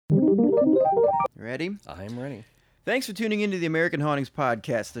Ready? I'm ready. Thanks for tuning into the American Hauntings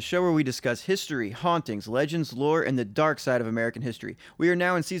Podcast, the show where we discuss history, hauntings, legends, lore, and the dark side of American history. We are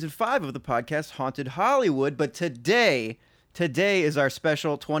now in season 5 of the podcast, Haunted Hollywood, but today is our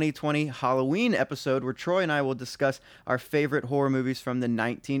special 2020 Halloween episode where Troy and I will discuss our favorite horror movies from the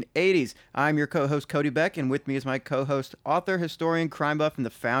 1980s. I'm your co-host, Cody Beck, and with me is my co-host, author, historian, crime buff, and the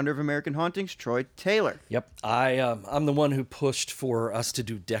founder of American Hauntings, Troy Taylor. Yep, I'm the one who pushed for us to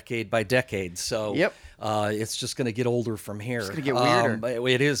do decade by decade, so Yep. It's just going to get older from here. It's going to get weirder.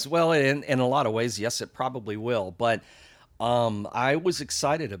 It is, well, in a lot of ways, yes, it probably will, but I was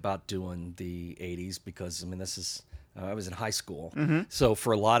excited about doing the 80s because, I mean, I was in high school, so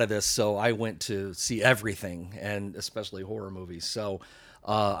for a lot of this, so I went to see everything, and especially horror movies. So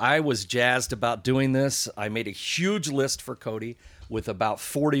I was jazzed about doing this. I made a huge list for Cody with about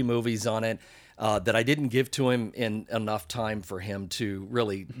 40 movies on it that I didn't give to him in enough time for him to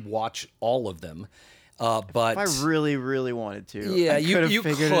really watch all of them. But if I really, really wanted to, yeah, you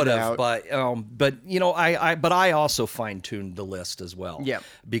could have, but you know, I also fine-tuned the list as well. Yeah,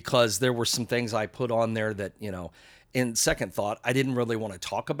 because there were some things I put on there that, you know, in second thought, I didn't really want to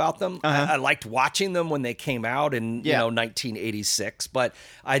talk about them. I liked watching them when they came out in 1986, but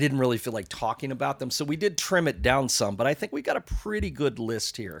I didn't really feel like talking about them. So we did trim it down some, but I think we got a pretty good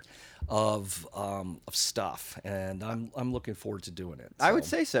list here of stuff, and I'm looking forward to doing it. So, I would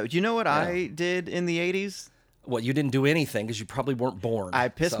say so. Do you know what I did in the 80s? Well, you didn't do anything because you probably weren't born. I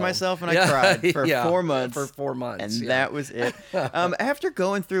pissed myself and I cried for 4 months. For 4 months. And that was it. After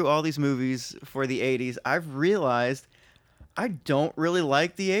going through all these movies for the 80s, I've realized I don't really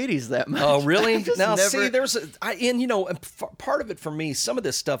like the 80s that much. Oh, really? Now, see, part of it for me, some of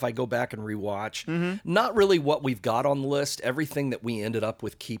this stuff I go back and rewatch. Not really what we've got on the list. Everything that we ended up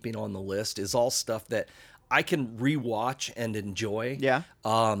with keeping on the list is all stuff that I can rewatch and enjoy. Yeah.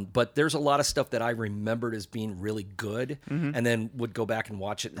 But there's a lot of stuff that I remembered as being really good, and then would go back and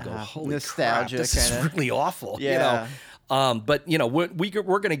watch it and go, "Holy crap, this is really awful." Yeah. You know. But you know, we're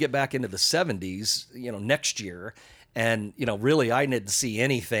going to get back into the 70s, you know, next year, and you know, really, I didn't see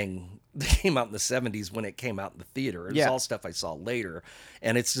anything that came out in the 70s when it came out in the theater. It was all stuff I saw later,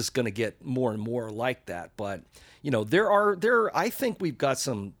 and it's just going to get more and more like that. But you know, I think we've got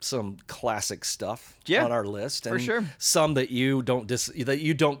some classic stuff on our list, and for sure. Some that you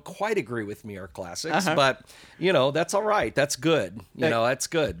don't quite agree with me are classics, but you know, that's all right. That's good. You know, that's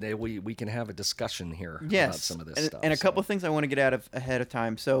good. We can have a discussion here about some of this stuff. And a couple things I want to get out of ahead of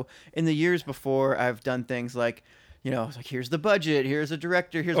time. So in the years before, I've done things like, you know, it's like, here's the budget, here's a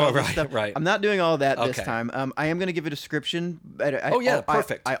director, here's all this stuff. Right. I'm not doing all that this time. I am going to give a description.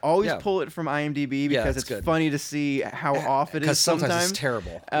 Perfect. I always pull it from IMDb because it's funny to see how off it is sometimes. Because sometimes it's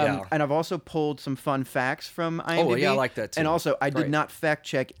terrible. And I've also pulled some fun facts from IMDb. Oh, yeah, I like that too. And also, I did not fact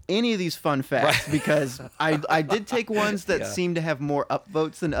check any of these fun facts because I did take ones that seem to have more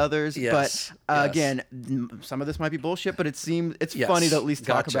upvotes than others. Yes. But again, some of this might be bullshit, but it's funny to at least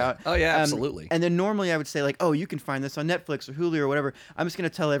talk about. Oh, yeah, absolutely. And then normally I would say like, oh, you can find this on Netflix or Hulu or whatever. I'm just going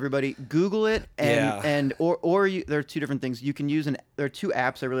to tell everybody, Google it, there are two different things you can use. There are two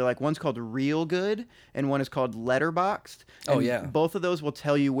apps I really like. One's called Real Good, and one is called Letterboxd. And both of those will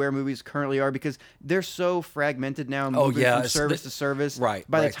tell you where movies currently are because they're so fragmented now, moving from service to service. Right.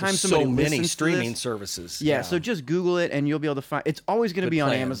 By the time somebody so many listens streaming to this, services. Yeah, so just Google it, and you'll be able to find. It's always going to be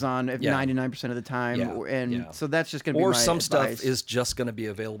on Amazon 99% of the time, so that's just going to be my some advice. stuff is just going to be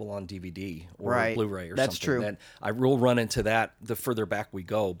available on DVD or Blu-ray or something. That's true. And I will run into that the further back we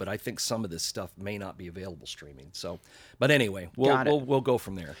go, but I think some of this stuff may not be available streaming. So, but anyway, we'll go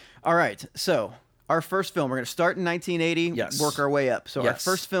from there. All right, so our first film, we're going to start in 1980, work our way up. So our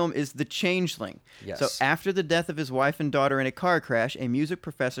first film is The Changeling. Yes. So after the death of his wife and daughter in a car crash, a music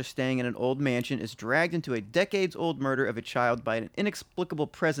professor staying in an old mansion is dragged into a decades-old murder of a child by an inexplicable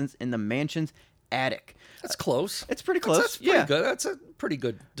presence in the mansion's attic. That's close. It's pretty close. That's pretty good. That's a pretty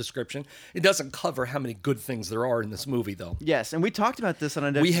good description. It doesn't cover how many good things there are in this movie, though. Yes, and we talked about this on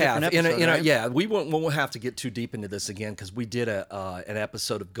a different episode. Right? We won't have to get too deep into this again because we did an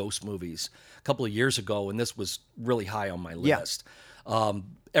episode of ghost movies a couple of years ago, and this was really high on my list.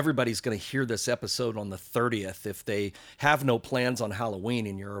 Everybody's going to hear this episode on the 30th. If they have no plans on Halloween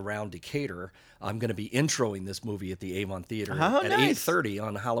and you're around Decatur, I'm going to be introing this movie at the Avon Theater at 8:30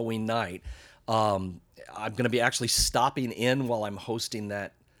 on Halloween night. I'm going to be actually stopping in while I'm hosting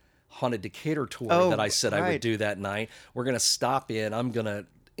that Haunted Decatur tour that I said I would do that night. We're going to stop in. I'm going to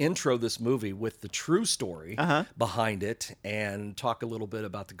intro this movie with the true story behind it and talk a little bit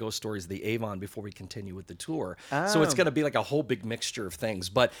about the ghost stories of the Avon before we continue with the tour. So it's going to be like a whole big mixture of things.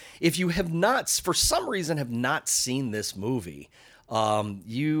 But if you have not, for some reason, have not seen this movie,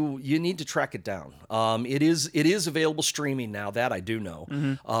 you need to track it down. It is available streaming now. That I do know.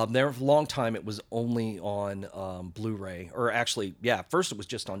 There for a long time it was only on Blu-ray, or actually, yeah, first it was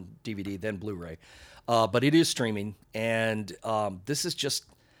just on DVD, then Blu-ray. But it is streaming, and this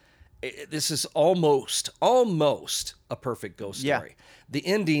is almost a perfect ghost story. The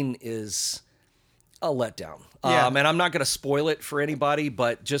ending is a letdown. And I'm not going to spoil it for anybody,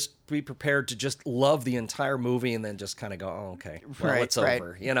 but just be prepared to just love the entire movie and then just kind of go, oh, okay, well, it's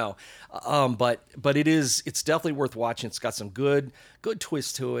over, you know. But it's definitely worth watching. It's got some good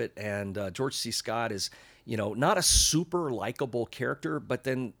twist to it, and George C. Scott is, you know, not a super likable character, but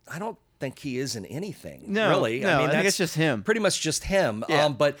then I don't think he is in anything. No, really. No, I mean, I think it's just him. Pretty much just him. Yeah.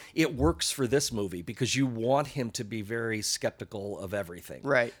 But it works for this movie because you want him to be very skeptical of everything.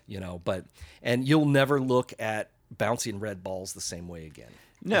 Right. You know, and you'll never look at bouncing red balls the same way again.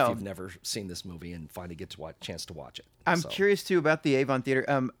 No. If you've never seen this movie and finally get to chance to watch it. I'm curious too about the Avon Theater.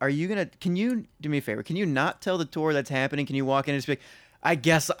 Can you do me a favor? Can you not tell the tour that's happening? Can you walk in and just be like, I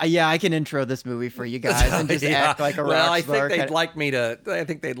guess, I can intro this movie for you guys and just act like a rock star. I think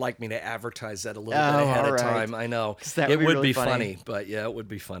they'd like me to advertise that a little bit ahead of time. I know it would really be funny, but yeah, it would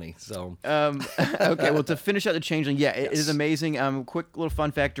be funny. So, okay, well, to finish out the Changeling, it is amazing. Quick little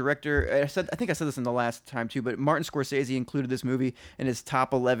fun fact: director, I think I said this in the last time too, but Martin Scorsese included this movie in his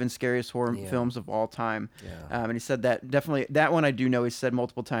top 11 scariest horror films of all time. Yeah. And he said that definitely that one I do know. He said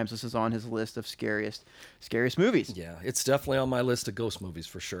multiple times this is on his list of scariest movies. Yeah, it's definitely on my list of ghost movies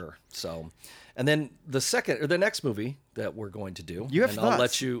for sure. So, and then the next movie that we're going to do, I'll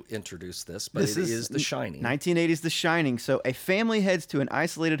let you introduce this, but it is The Shining. 1980's The Shining. So a family heads to an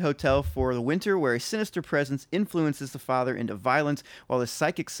isolated hotel for the winter where a sinister presence influences the father into violence while his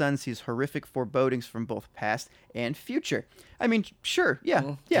psychic son sees horrific forebodings from both past and future. I mean, sure,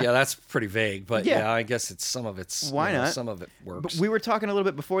 yeah. Yeah, that's pretty vague, but I guess some of it works. But we were talking a little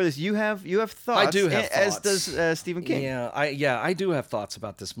bit before this. You have thoughts. I do have as thoughts. does Stephen King. I do have thoughts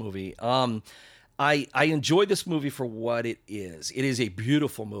about this movie. I enjoy this movie for what it is. It is a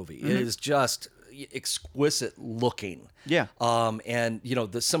beautiful movie. Mm-hmm. It is just exquisite looking. Yeah. And you know,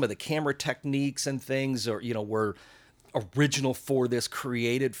 some of the camera techniques and things were original for this,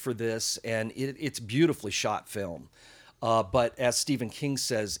 created for this, and it's beautifully shot film. But as Stephen King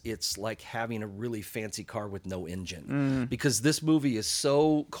says, it's like having a really fancy car with no engine, because this movie is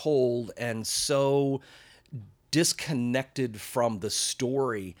so cold and so disconnected from the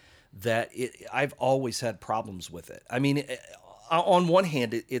story that I've always had problems with it. I mean, on one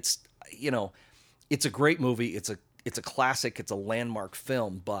hand, it's a great movie. It's a classic. It's a landmark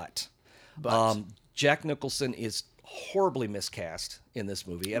film. But Jack Nicholson is horribly miscast in this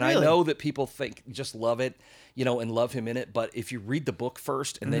movie, and really? I know that people just love it, and love him in it. But if you read the book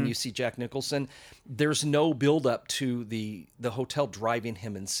first and then you see Jack Nicholson, there's no build up to the hotel driving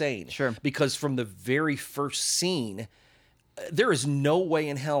him insane. Sure, because from the very first scene, there is no way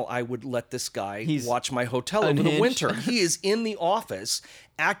in hell I would let this guy watch my hotel over the winter. He is in the office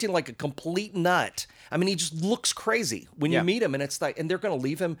acting like a complete nut. I mean, he just looks crazy when you meet him, and it's like, and they're going to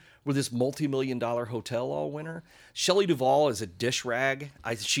leave him with this multi-million-dollar hotel all winter. Shelley Duvall is a dish rag.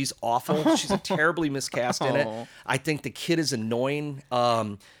 She's awful. She's terribly miscast in it. I think the kid is annoying.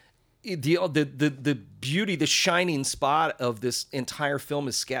 The beauty, the shining spot of this entire film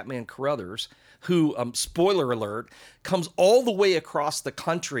is Scatman Carruthers, who, spoiler alert, comes all the way across the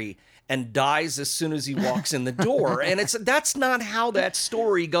country and dies as soon as he walks in the door. And that's not how that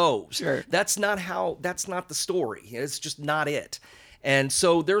story goes. Sure. That's not the story. It's just not it. And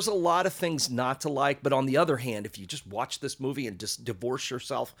so there's a lot of things not to like. But on the other hand, if you just watch this movie and just divorce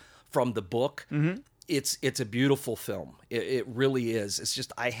yourself from the book, it's a beautiful film. It really is. It's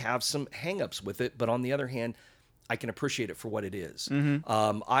just I have some hangups with it. But on the other hand, I can appreciate it for what it is.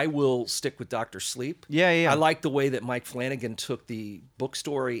 I will stick with Dr. Sleep. Yeah. I like the way that Mike Flanagan took the book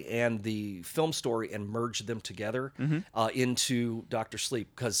story and the film story and merged them together into Dr. Sleep,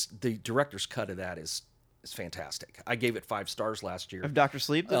 because the director's cut of that is fantastic. I gave it 5 stars last year. Of Dr.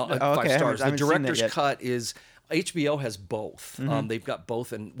 Sleep? 5 stars. The director's cut is, HBO has both. They've got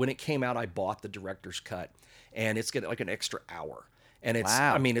both, and when it came out, I bought the director's cut, and it's got like an extra hour. And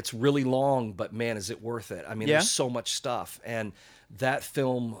I mean, it's really long, but man, is it worth it. I mean, there's so much stuff. And that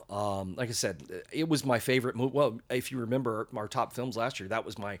film, like I said, it was my favorite movie. Well, if you remember our top films last year, that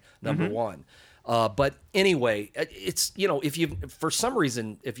was my number one. But anyway, it's, for some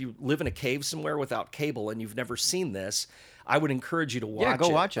reason, if you live in a cave somewhere without cable and you've never seen this, I would encourage you to watch it. Yeah, go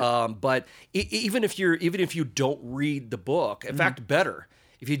watch it. But even if you don't read the book, in fact, better.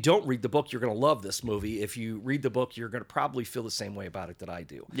 If you don't read the book, you're going to love this movie. If you read the book, you're going to probably feel the same way about it that I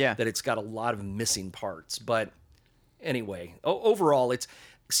do. Yeah. That it's got a lot of missing parts. But anyway, overall, it's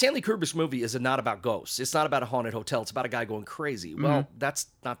Stanley Kubrick's movie is not about ghosts. It's not about a haunted hotel. It's about a guy going crazy. Well, that's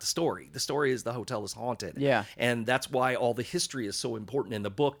not the story. The story is the hotel is haunted. Yeah. And that's why all the history is so important in the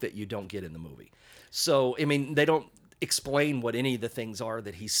book that you don't get in the movie. So, I mean, they don't explain what any of the things are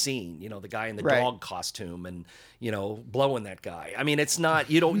that he's seen. You know, the guy in the dog costume and, you know, blowing that guy. I mean, it's not,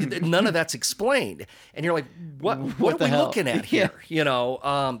 you don't, none of that's explained. And you're like, what are we looking at here? You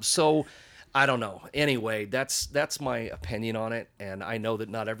know, so I don't know. Anyway, that's my opinion on it, and I know that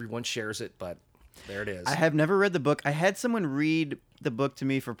not everyone shares it, but there it is. I have never read the book. I had someone read the book to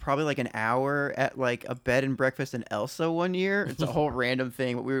me for probably like an hour at like a bed and breakfast in Elsa one year. It's a whole random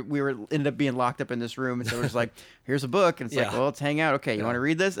thing. We were ended up being locked up in this room, and so it was like, here's a book, and it's like, well, let's hang out. Okay, you want to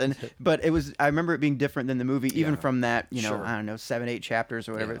read this? But it was, I remember it being different than the movie, even from that, you know, I don't know, 7-8 chapters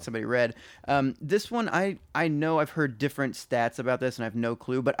or whatever that somebody read. This one, I know I've heard different stats about this, and I have no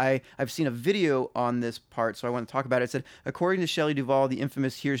clue, but I've seen a video on this part, so I want to talk about it. It said, according to Shelley Duvall, the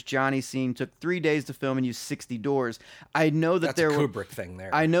infamous "Here's Johnny" scene took 3 days to film and used 60 doors. I know that there were Kubrick thing there.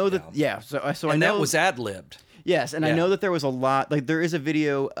 I know that, So and I know that was ad-libbed. Yes, and I know that there was a lot, like there is a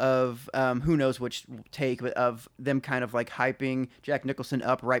video of who knows which take, but of them kind of like hyping Jack Nicholson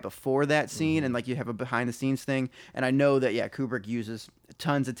up right before that scene, and like you have a behind the scenes thing, and I know that Kubrick uses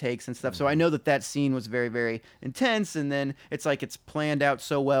tons of takes and stuff, so I know that scene was very, very intense, and then it's like it's planned out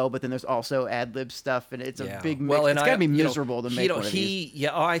so well, but then there's also ad-lib stuff, and it's a big mix. Well, and it's gotta be miserable to make one of these.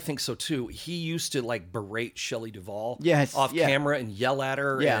 Yeah, I think so too. He used to like berate Shelley Duvall off yeah. camera and yell at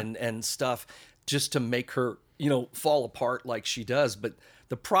her and stuff just to make her, you know, fall apart like she does. But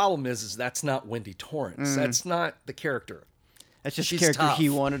the problem is that's not Wendy Torrance. That's not the character. That's just the character he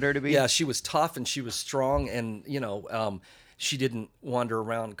wanted her to be. Yeah, she was tough and she was strong, and you know, she didn't wander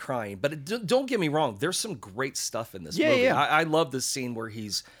around crying. But don't get me wrong, there's some great stuff in this movie. Yeah. I love this scene where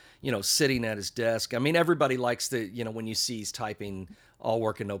he's, you know, sitting at his desk. I mean, everybody likes the, you know, when you see he's typing, all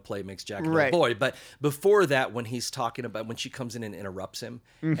work and no play makes Jack a dull boy. But before that, when he's talking about, when she comes in and interrupts him,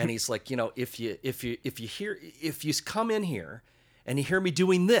 and he's like, you know, if you come in here and you hear me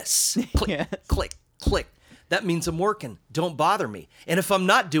doing this, click, click, click, that means I'm working. Don't bother me. And if I'm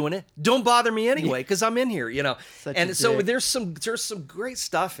not doing it, don't bother me anyway, because I'm in here, you know. And so there's some great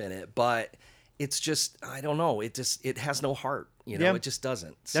stuff in it, but it's just, I don't know. It has no heart, you know. It just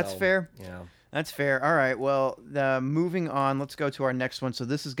doesn't. That's fair. Yeah. That's fair. All right. Well, moving on, let's go to our next one. So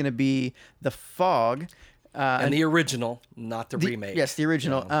this is going to be The Fog. And the original, not the remake. Yes, the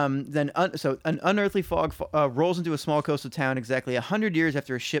original. Yeah. So an unearthly fog rolls into a small coastal town exactly 100 years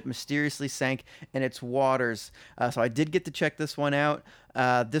after a ship mysteriously sank in its waters. So I did get to check this one out.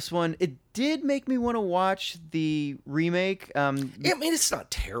 This one, it did make me want to watch the remake. I mean, it's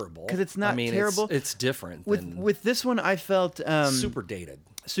not terrible. Because it's not terrible. It's different. With this one, I felt... super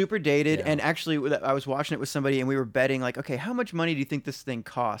dated. And actually I was watching it with somebody and we were betting like, okay, how much money do you think this thing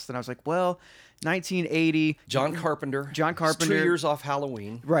cost? And I was like, well, 1980. John Carpenter. It's 2 years off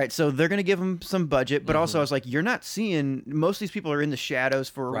Halloween. Right, so they're going to give him some budget, but also I was like, you're not seeing, most of these people are in the shadows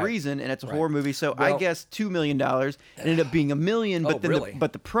for a reason, and it's a horror movie, so I guess $2 million. It ended up being $1 million, but then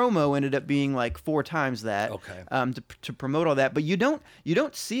the promo ended up being like 4 times that to promote all that. But you don't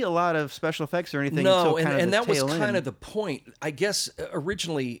see a lot of special effects or anything. No, and that was kind of the point. I guess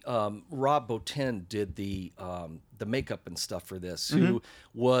originally Rob Bottin did the makeup and stuff for this, who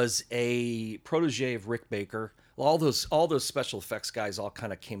was a protege of Rick Baker. All those special effects guys all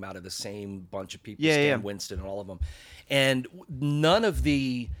kind of came out of the same bunch of people, Stan Winston and all of them. And none of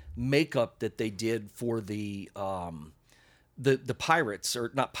the makeup that they did for the pirates,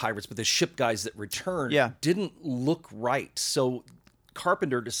 or not pirates, but the ship guys that returned didn't look right. So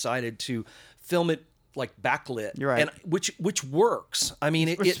Carpenter decided to film it like backlit, and which works. I mean,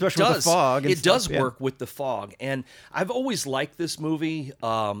 it does. With the fog and stuff, work with the fog. And I've always liked this movie.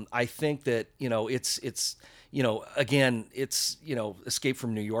 I think that, you know, it's you know, again, it's, you know, Escape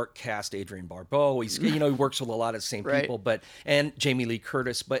from New York cast Adrian Barbeau. He's, you know, he works with a lot of the same people, and Jamie Lee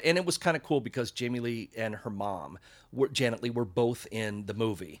Curtis. And it was kind of cool because Jamie Lee and her mom, Janet Leigh, were both in the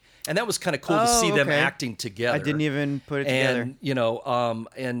movie, and that was kind of cool to see them acting together. I didn't even put it together. And you know,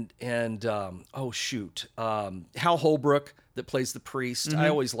 Hal Holbrook that plays the priest. I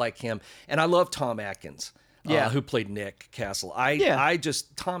always like him, and I love Tom Atkins. Who played Nick Castle.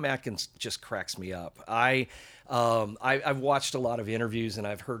 Tom Atkins just cracks me up. I've watched a lot of interviews and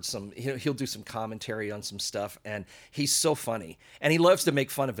I've heard some. He'll do some commentary on some stuff, and he's so funny, and he loves to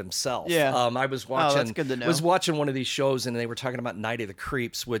make fun of himself. Yeah. I was watching. that's good to know. Was watching one of these shows, and they were talking about Night of the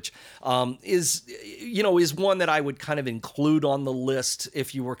Creeps, which is one that I would kind of include on the list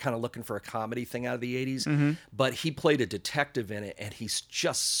if you were kind of looking for a comedy thing out of the 80s. Mm-hmm. But he played a detective in it, and he's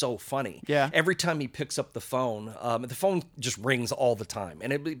just so funny. Yeah. Every time he picks up the phone just rings all the time,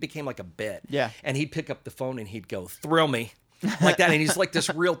 and it became like a bit. Yeah. And he'd pick up the phone and he'd go, "Thrill me," like that. And he's like this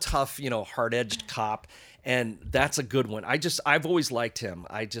real tough, hard-edged cop. And that's a good one. I've always liked him.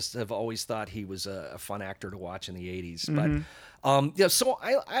 I just have always thought he was a fun actor to watch in the 80s. But so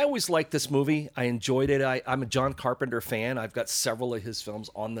I always liked this movie. I enjoyed it. I'm a John Carpenter fan. I've got several of his films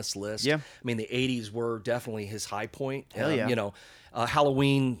on this list. Yeah. I mean, the 80s were definitely his high point. Hell yeah.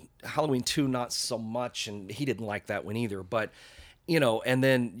 Halloween 2, not so much, and he didn't like that one either. But and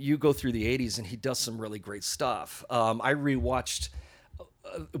then you go through the 80s, and he does some really great stuff. I rewatched,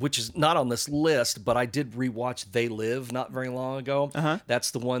 which is not on this list, but I did rewatch They Live not very long ago.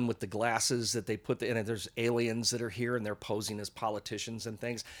 That's the one with the glasses that they put in it. There's aliens that are here, and they're posing as politicians and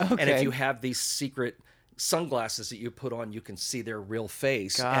things. And if Okay. you have these secret sunglasses that you put on, you can see their real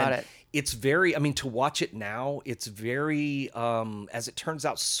face. Got and it. It's very, to watch it now, it's very, as it turns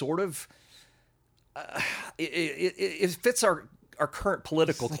out, sort of, it fits our current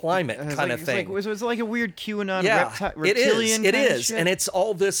political climate kind of thing. It's like a weird QAnon Yeah, reptilian it kind of is, shit. and it's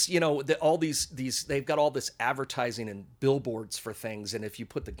all this, all these they've got all this advertising and billboards for things, and if you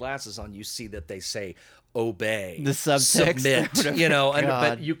put the glasses on, you see that they say obey, The subtext, submit, whatever. but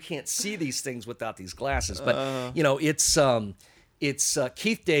God. you can't see these things without these glasses. But it's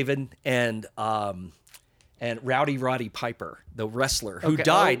Keith David and Rowdy Piper, the wrestler who Okay.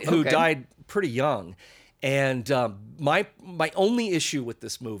 died Oh, okay. died pretty young. And my only issue with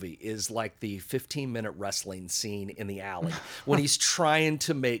this movie is like the 15-minute wrestling scene in the alley when he's trying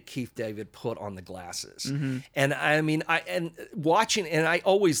to make Keith David put on the glasses. Mm-hmm. And I'm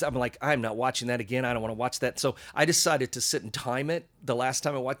like, I'm not watching that again. I don't want to watch that. So I decided to sit and time it the last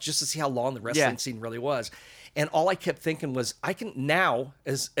time I watched, just to see how long the wrestling scene really was. And all I kept thinking was, I can now,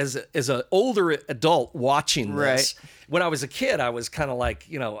 as an older adult watching this, Right. when I was a kid, I was kind of like,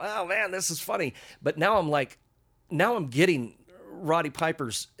 oh man, this is funny. But now I'm getting Roddy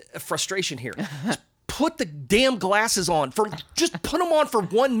Piper's frustration here. Just put the damn glasses on just put them on for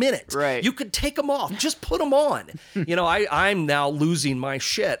 1 minute. Right. You could take them off. Just put them on. I'm now losing my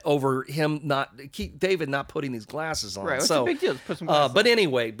shit over him David not putting these glasses on. Right. What's so, the big deal? Just put some glasses but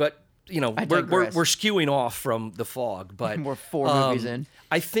anyway, we're digress. skewing off from The Fog, but We're 4 movies in.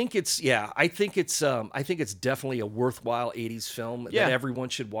 I think it's definitely a worthwhile 80s film Yeah. that everyone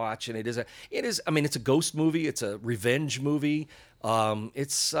should watch, and it's a ghost movie, it's a revenge movie.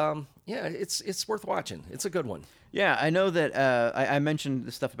 It's worth watching. It's a good one. Yeah, I know that I mentioned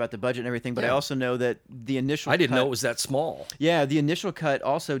the stuff about the budget and everything, but I Yeah. also know that the initial I didn't cut, know it was that small. Yeah, the initial cut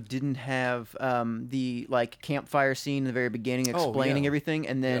also didn't have the campfire scene in the very beginning explaining yeah. everything,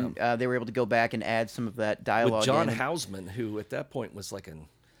 and then they were able to go back and add some of that dialogue With John in. Houseman, who at that point was like an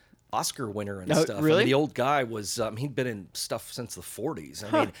Oscar winner and Oh, stuff. really? The old guy was he'd been in stuff since the 40s.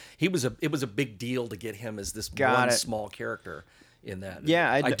 I mean, it was a big deal to get him as this Got one it. small character in that.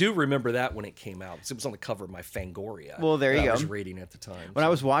 Yeah, I do remember that when it came out. It was on the cover of my Fangoria. Well, there you that go. I was reading at the time. When I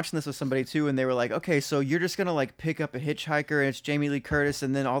was watching this with somebody too, and they were like, "Okay, so you're just gonna pick up a hitchhiker, and it's Jamie Lee Curtis,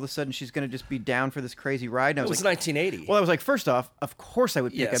 and then all of a sudden she's gonna just be down for this crazy ride." And I it was was like, 1980. "Well, I was like, first off, of course I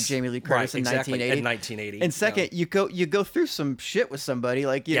would pick up Yes. Jamie Lee Curtis Right, in exactly. 1980. In 1980, And second, you go through some shit with somebody,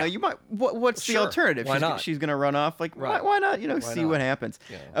 like you know, you might. What's the Sure. alternative? Why not? She's gonna run off. Like, Right. why not? See not? what happens.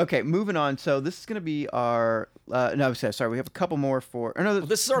 Yeah. Okay, moving on. So this is gonna be our. No, sorry, we have a couple more for. Or no,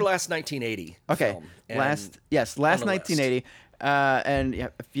 This is our last 1980 okay, film. And last on the 1980. And yeah,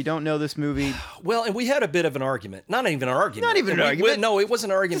 if you don't know this movie, Well, and we had a bit of an argument. Not even an argument. Not even an We- argument. No, it was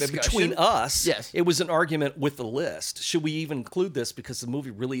an argument Discussion. between us. Yes. It was an argument with the list. Should we even include this because the movie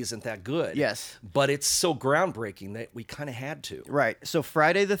really isn't that good? Yes. But it's so groundbreaking that we kind of had to. right? So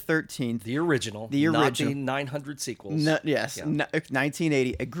Friday the 13th. The original. The Not original. the 900 sequels. Yes, Yeah.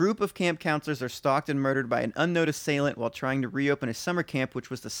 1980. A group of camp counselors are stalked and murdered by an unknown assailant while trying to reopen a summer camp,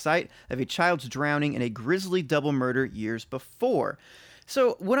 which was the site of a child's drowning in a grisly double murder years before.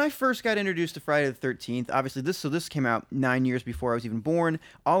 So when I first got introduced to Friday the 13th, obviously this came out 9 years before I was even born.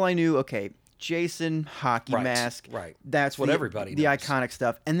 All I knew, okay, Jason, hockey Right, mask. right. That's what the, everybody the knows. iconic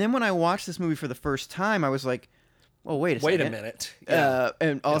stuff. And then when I watched this movie for the first time, I was like, well, wait a Wait a second. minute.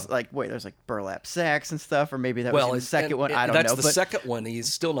 And also, wait, there's burlap sacks and stuff, or maybe that was in the second one. I don't that's know. the But second one.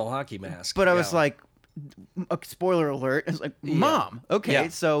 He's still no hockey mask. but I was Yeah. like, spoiler alert. It's like, Mom. Okay, Yeah.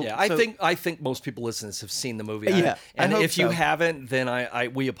 so yeah, I think most people listening to this have seen the movie. Yeah, and I hope if you so. haven't,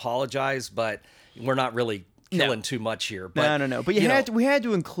 then we apologize, but we're not really killing too much here. But, no. But we had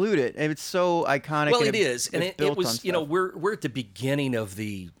to include it, and it's so iconic. Well, and it is, and it built on was. You know, stuff. we're at the beginning of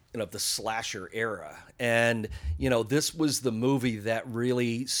the the slasher era, and this was the movie that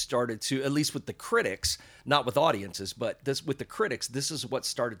really started to, at least with the critics, not with audiences, but with the critics, this is what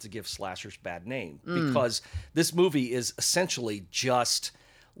started to give slashers bad name, because this movie is essentially just,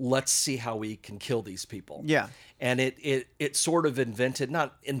 let's see how we can kill these people. Yeah. And it sort of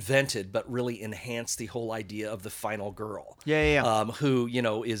not invented, but really enhanced the whole idea of the final girl. Yeah. Who,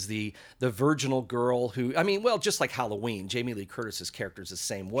 is the virginal girl who, just like Halloween, Jamie Lee Curtis's character is the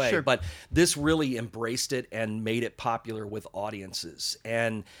same way. Sure. But this really embraced it and made it popular with audiences.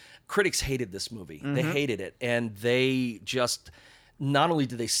 And critics hated this movie. They hated it. And they just, not only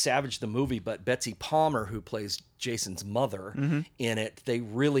did they savage the movie, but Betsy Palmer, who plays Jason's mother in it, they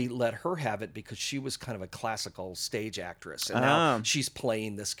really let her have it because she was kind of a classical stage actress. And now she's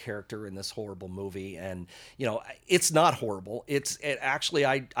playing this character in this horrible movie. And, it's not horrible. Actually,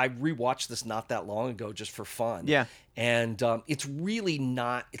 I rewatched this not that long ago just for fun. Yeah. And it's really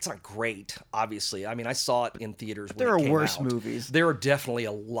not, it's not great, obviously. I saw it in theaters when there it are came worse out. movies. There are definitely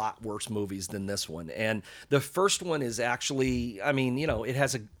a lot worse movies than this one. And the first one is actually, it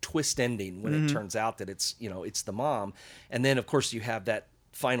has a twist ending when it turns out that it's the mom. And then, of course, you have that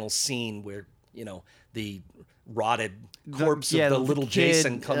final scene where, the rotted corpse of the little kid,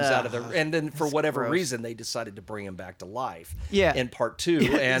 Jason comes out of the, and then for whatever gross. reason they decided to bring him back to life. Yeah. In part 2,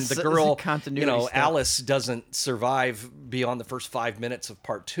 and the So- girl, continuity stuff. Alice doesn't survive beyond the first 5 minutes of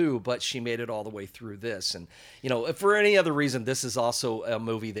part 2, but she made it all the way through this. And if for any other reason, this is also a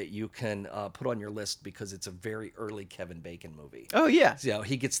movie that you can put on your list because it's a very early Kevin Bacon movie. Oh yeah.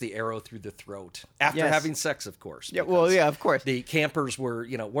 He gets the arrow through the throat after Yes. having sex, of course. Yeah. Well, because yeah. Of course. the campers were,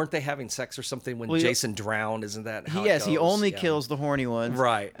 weren't they having sex or something when Jason drowned? Isn't that how Yes, it he goes? only Yeah. kills the horny ones.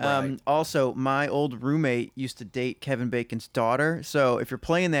 Right, right. Also, my old roommate used to date Kevin Bacon's daughter. So if you're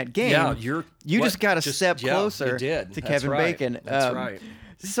playing that game, Yeah, you what? just got a step Yeah, closer you did. to That's Kevin right. Bacon. That's right.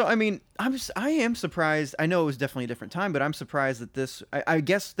 So I am surprised. I know it was definitely a different time, but I'm surprised that this. I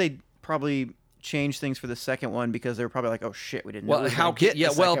guess they probably changed things for the second one because they were probably like, oh shit, we didn't know. Well, we were how gonna get yeah,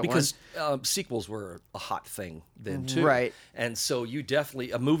 the well, second because sequels were a hot thing then too, Right. And so you definitely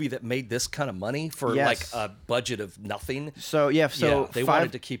a movie that made this kind of money for Yes. like a budget of nothing. So yeah, they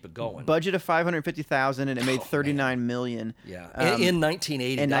wanted to keep it going. Budget of $550,000 and it made $39 million. Yeah, in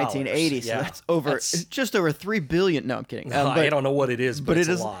 1980. In 1980, so yeah. that's over. It's just over $3 billion. No, I'm kidding. I don't know what it is, but it's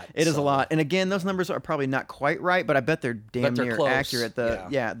it is a lot. It is a so. lot. And again, those numbers are probably not quite right, but I bet they're damn they're near close. accurate.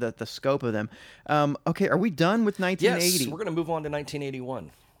 The scope of them. Okay, are we done with 1980? Yes, we're going to move on to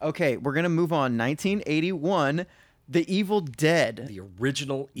 1981. Okay, we're gonna move on. 1981, The Evil Dead. The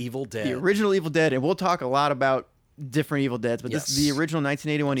original Evil Dead. The original Evil Dead, and we'll talk a lot about different Evil Deads, but this is the Yes. original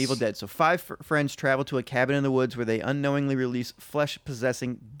 1981 Evil Dead. So five friends travel to a cabin in the woods where they unknowingly release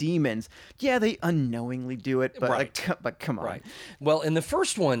flesh-possessing demons. Yeah, they unknowingly do it, but Right. but come on. Right. Well, in the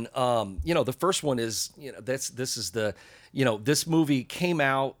first one, the first one is, this movie came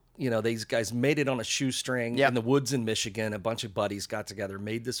out. These guys made it on a shoestring Yep. in the woods in Michigan. A bunch of buddies got together,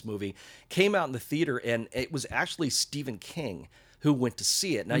 made this movie, came out in the theater, and it was actually Stephen King who went to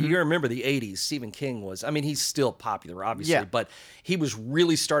see it. Now, you remember the 80s, Stephen King was, he's still popular, obviously, Yeah. but he was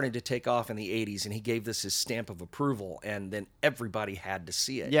really starting to take off in the 80s, and he gave this his stamp of approval, and then everybody had to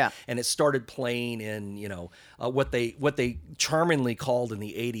see it. Yeah. And it started playing in, what they charmingly called in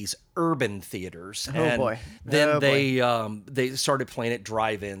the 80s urban theaters. Oh, and boy. Then Oh, boy. they started playing at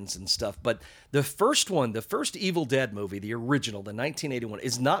drive-ins and stuff. But the first Evil Dead movie, the original, the 1981,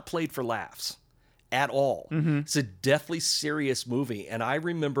 is not played for laughs at all. It's a deathly serious movie. And I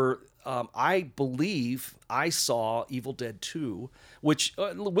remember, I believe I saw Evil Dead 2, which,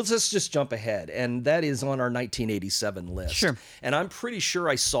 let's just jump ahead. And that is on our 1987 list. Sure. And I'm pretty sure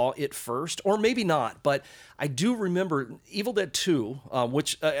I saw it first, or maybe not. But I do remember Evil Dead 2,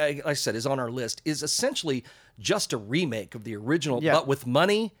 which I said is on our list, is essentially just a remake of the original, Yeah. but with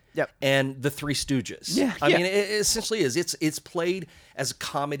money. Yep. And the Three Stooges. Yeah, I yeah. mean, it essentially is. It's played as a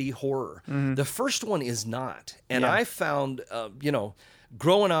comedy horror. The first one is not. And Yeah. I found,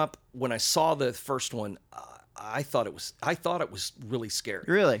 growing up, when I saw the first one, I thought it was really scary.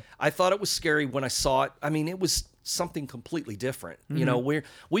 Really? I thought it was scary when I saw it. It was something completely different.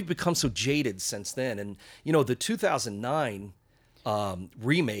 We've become so jaded since then. And the 2009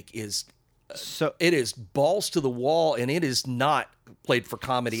 remake is So it is balls to the wall, and it is not played for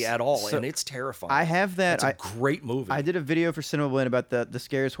comedy at all, and it's terrifying. I have that. It's a great movie. I did a video for Cinema Blend about the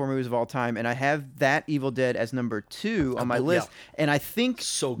scariest horror movies of all time, and I have that Evil Dead as number 2 on my list. And I think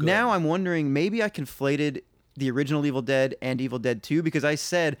so good. Now I'm wondering, maybe I conflated the original Evil Dead and Evil Dead 2 because I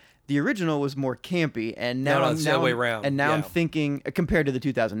said the original was more campy, and now it's the other way around. And now I'm thinking, compared to the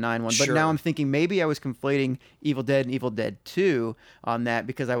 2009 one, but now I'm thinking maybe I was conflating Evil Dead and Evil Dead 2 on that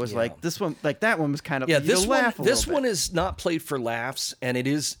because I was like, this one, like that one was kind of this one is not played for laughs, and it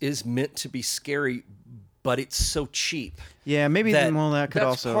is meant to be scary, but it's so cheap. Yeah, maybe that could that's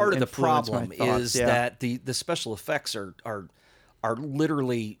also part of the influence problem my thoughts, is that the special effects are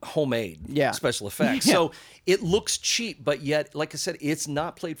literally homemade special effects. Yeah. So it looks cheap, but yet, like I said, it's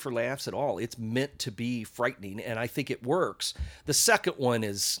not played for laughs at all. It's meant to be frightening, and I think it works. The second one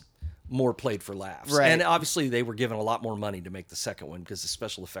is more played for laughs. Right. And obviously they were given a lot more money to make the second one because the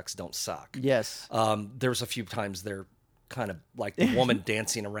special effects don't suck. Yes. There's a few times they're kind of like the woman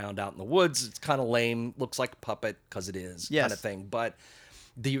dancing around out in the woods. It's kind of lame, looks like a puppet because it is kind of thing. But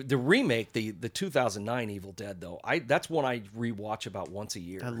the remake, the 2009 Evil Dead, though, that's one I rewatch about once a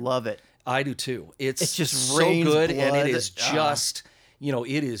year. I love it. I do too. It's just so rains good, blood. and it is just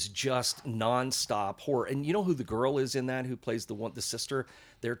it is just nonstop horror. And you know who the girl is in that who plays the sister?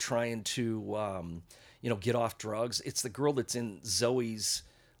 They're trying to get off drugs. It's the girl that's in Zoe's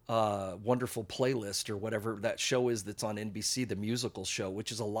Wonderful Playlist or whatever that show is that's on NBC, the musical show,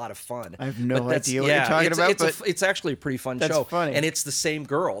 which is a lot of fun. I have no idea what you're talking about, but it's actually a pretty fun that's show. Funny. And it's the same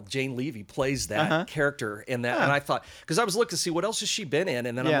girl, Jane Levy, plays that character in that. And I thought, because I was looking to see what else has she been in,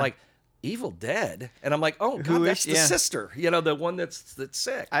 and then I'm like, Evil Dead, and I'm like, oh god, that's the sister, the one that's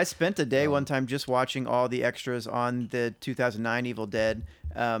sick. I spent a day one time just watching all the extras on the 2009 Evil Dead,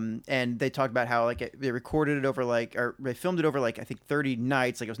 and they talked about how they recorded it over or they filmed it over I think 30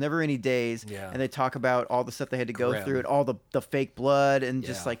 nights, it was never any days, and they talk about all the stuff they had to go through and all the fake blood and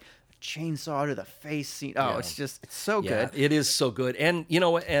just chainsaw to the face scene. It's so good. It is so good. And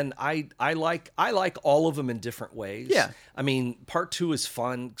and I like all of them in different ways. Yeah. I mean, part 2 is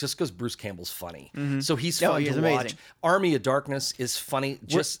fun just because Bruce Campbell's funny. Mm-hmm. So he's fun to amazing. watch. Army of Darkness is funny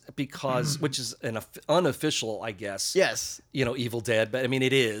just because, which is an unofficial, I guess. Yes. Evil Dead, but I mean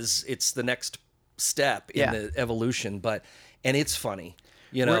it's the next step in the evolution, and it's funny.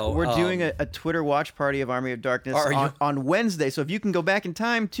 We're doing a Twitter watch party of Army of Darkness on Wednesday. So if you can go back in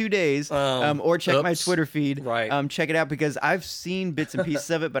time 2 days or check my Twitter feed, check it out because I've seen bits and pieces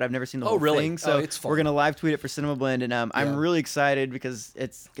of it, but I've never seen the whole thing. So it's fun. We're going to live tweet it for Cinema Blend, and I'm really excited because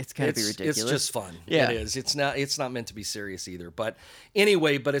it's going to be ridiculous. It's just fun. Yeah. It is. It's not meant to be serious either. But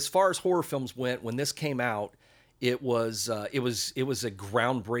anyway, as far as horror films went, when this came out, it was a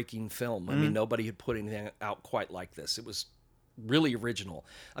groundbreaking film. I mean, nobody had put anything out quite like this. It was really original.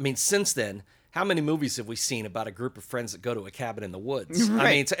 I mean, since then, how many movies have we seen about a group of friends that go to a cabin in the woods? Right.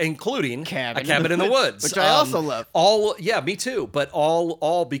 I mean, including A Cabin in the Woods, which I also love. Me too. But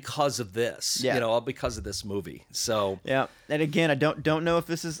all because of this. All because of this movie. So and again, I don't know if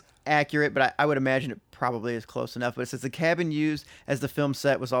this is accurate, but I would imagine it probably is close enough. But it says the cabin used as the film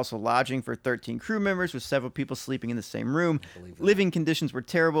set was also lodging for 13 crew members, with several people sleeping in the same room. Living conditions were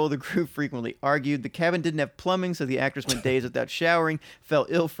terrible. The crew frequently argued. The cabin didn't have plumbing, so the actors went days without showering, fell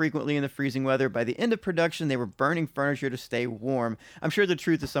ill frequently in the freezing weather. By the end of production, they were burning furniture to stay warm. I'm sure the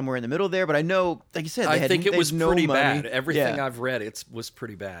truth is somewhere in the middle there, but I know, like you said, I think it was no pretty money. bad. Everything I've read, was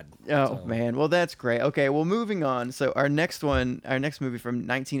pretty bad. Man. Well, that's great. Okay, well, moving on. So our next movie from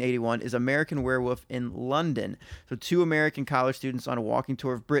 1981 is American Werewolf in London. So 2 American college students on a walking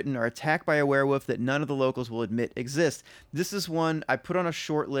tour of Britain are attacked by a werewolf that none of the locals will admit exists. This is one I put on a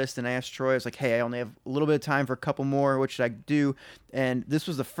short list, and I asked Troy, I was like, hey, I only have a little bit of time for a couple more. What should I do? And this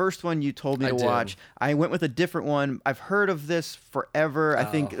was the first one you told me to watch. I went with a different one. I've heard of this forever. I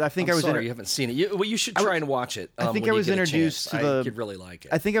think I was sorry you haven't seen it. You should try and watch it. I think I was introduced to you'd really like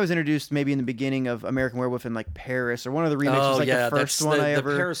it. I think I was introduced maybe in the beginning of American Werewolf in Paris, or one of the remakes was the first one I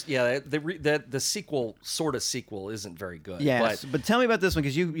ever. Paris, the sequel, sort of sequel, isn't very good. Yes, but tell me about this one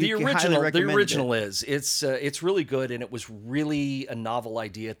because you the original is it's really good, and it was really a novel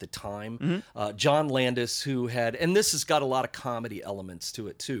idea at the time. John Landis, who had, and this has got a lot of comedy elements to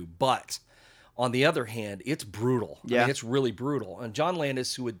it too, but on the other hand, it's brutal. I mean, it's really brutal. And John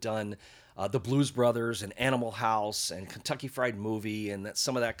Landis, who had done the Blues Brothers and Animal House and Kentucky Fried Movie and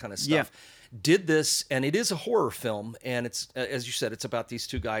some of that kind of stuff, did this, and it is a horror film. And it's, as you said, it's about these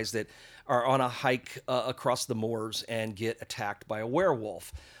 2 guys that are on a hike across the moors and get attacked by a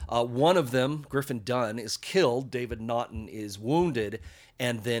werewolf. One of them, Griffin Dunn, is killed. David Naughton is wounded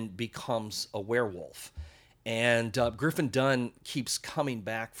and then becomes a werewolf. and Griffin Dunne keeps coming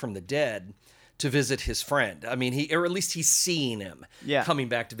back from the dead to visit his friend. I mean, or at least he's seeing him coming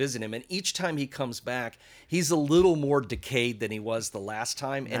back to visit him. And each time he comes back, he's a little more decayed than he was the last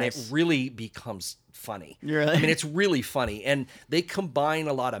time. Nice. And it really becomes funny. Really? I mean, it's really funny. And they combine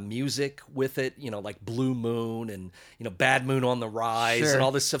a lot of music with it, like Blue Moon and, Bad Moon on the Rise and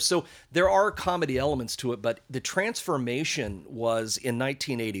all this stuff. So there are comedy elements to it, but the transformation was in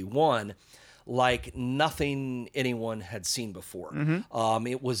 1981 like nothing anyone had seen before.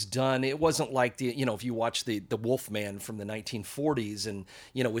 It was done. It wasn't like if you watch the Wolfman from the 1940s and,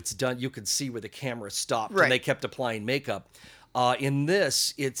 it's done, you could see where the camera stopped and they kept applying makeup. In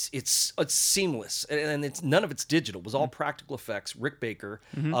this, it's seamless, and it's none of it's digital. It was all practical effects. Rick Baker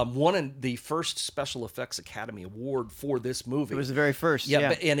won the first Special Effects Academy Award for this movie. It was the very first.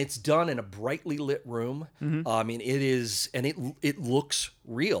 Yeah. And it's done in a brightly lit room. I mean, it is, and it looks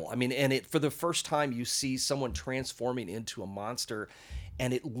real. I mean, and for the first time, you see someone transforming into a monster.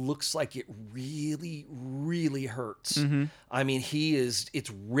 And it looks like it really, really hurts. I mean,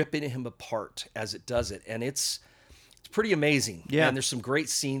 it's ripping him apart as it does it, and it's pretty amazing. Yeah. And there's some great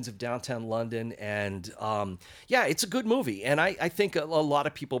scenes of downtown London. And it's a good movie. And I think a lot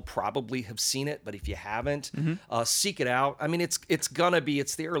of people probably have seen it, but if you haven't, seek it out. I mean, it's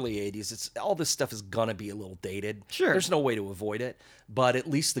the early 80s. All this stuff is gonna be a little dated. Sure. There's no way to avoid it. But at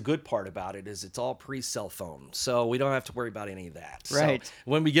least the good part about it is it's all pre-cell phone. So we don't have to worry about any of that. Right. So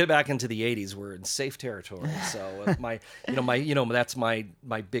when we get back into the 80s, we're in safe territory. So that's my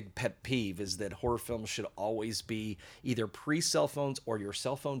big pet peeve is that horror films should always be either pre-cell phones or your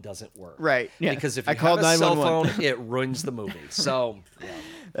cell phone doesn't work. Right. Yeah. Because if you have a cell phone, it ruins the movie. So, yeah.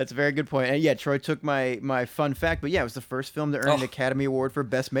 That's a very good point. And yeah, Troy took my fun fact, but yeah, it was the first film to earn an Academy Award for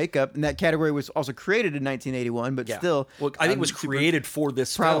Best Makeup, and that category was also created in 1981, but still. Well, I think it was created for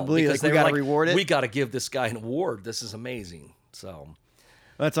this probably film. Like, we got to reward it. We got to give this guy an award. This is amazing. So.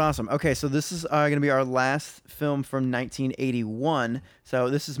 That's awesome. Okay, so this is going to be our last film from 1981. So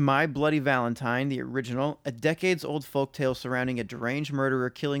this is My Bloody Valentine, the original. A decades-old folktale surrounding a deranged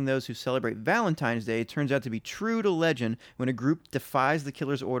murderer killing those who celebrate Valentine's Day turns out to be true to legend when a group defies the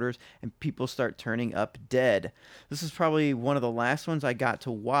killer's orders and people start turning up dead. This is probably one of the last ones I got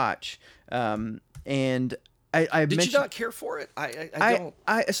to watch, and Did you not care for it? I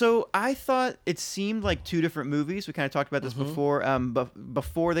don't. So I thought it seemed like two different movies. We kind of talked about this before.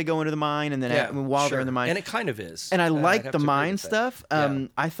 Before they go into the mine, and then while they're in the mine, and it kind of is. And I like the mine stuff.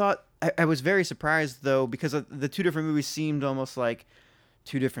 I thought I was very surprised though because the two different movies seemed almost like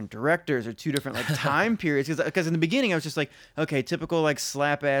two different directors or two different like time periods. Because in the beginning I was just like, okay, typical like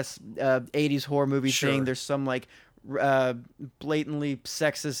slap ass 80s horror movie thing. There's some like blatantly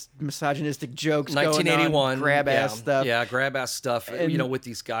sexist, misogynistic jokes 1981 going on, grab ass stuff. Yeah, grab ass stuff. And, with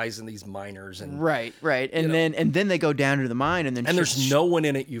these guys and these miners and right. And then they go down to the mine and there's no one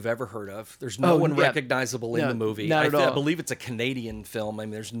in it you've ever heard of. There's no one recognizable in the movie. Not at all. I believe it's a Canadian film. I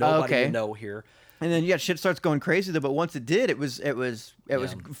mean, there's nobody you know here. And then shit starts going crazy though. But once it did, it was fun. It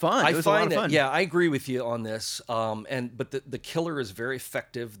was a lot of fun. I agree with you on this. But the killer is very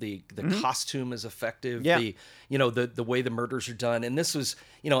effective. The costume is effective. Yeah. The way the murders are done. And this was,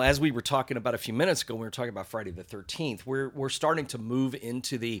 as we were talking about a few minutes ago, when we were talking about Friday the 13th, we're starting to move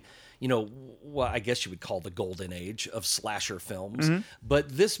into the, what I guess you would call the golden age of slasher films. But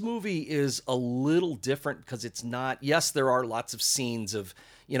this movie is a little different because it's not. Yes, there are lots of scenes of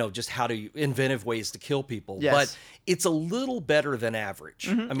just how to inventive ways to kill people. Yes. But it's a little better than average.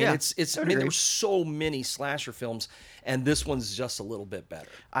 I mean, there's so many slasher films, and this one's just a little bit better.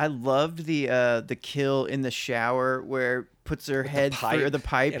 I loved the kill in the shower where puts her head through the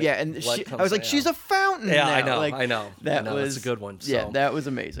pipe. And I was like, she's a fountain. Yeah, now. I know. That's a good one. So. Yeah, that was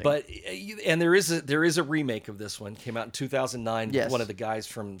amazing. But there is a remake of this one. Came out in 2009. Yes. With one of the guys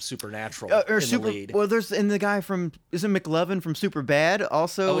from Supernatural in the lead. Well, the guy from isn't McLovin from Superbad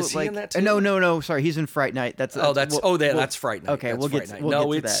also? Oh, is he in that too? No. Sorry, he's in Fright Night. That's Fright Night. Okay, we'll get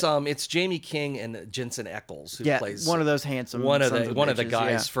to that. It's Jamie King and Jensen Ackles who plays one of those handsome one of the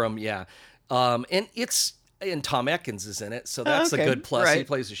guys from and it's. And Tom Atkins is in it, so that's a good plus. Right. He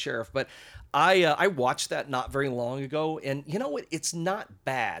plays the sheriff. But I watched that not very long ago, and you know what? It's not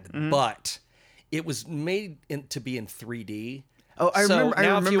bad, but it was made to be in 3D. Oh, I remember.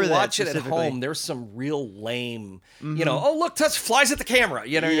 If you watch it at home, there's some real lame. Oh look, touch flies at the camera.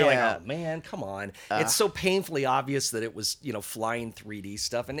 You're like, oh man, come on. It's so painfully obvious that it was flying 3D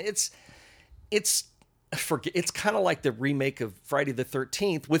stuff, and it's kind of like the remake of Friday the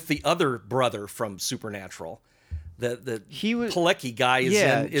 13th with the other brother from Supernatural. The Pilecki guy is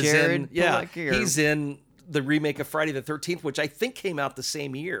in. Jared Pilecki he's in the remake of Friday the 13th, which I think came out the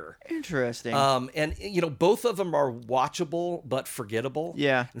same year. Interesting. And both of them are watchable but forgettable.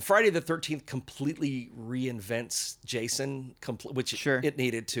 Yeah. And Friday the 13th completely reinvents Jason, which it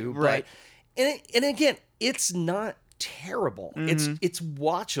needed to. Right. And again, it's not terrible. It's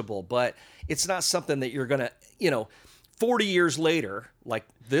watchable, but it's not something that you're gonna 40 years later, like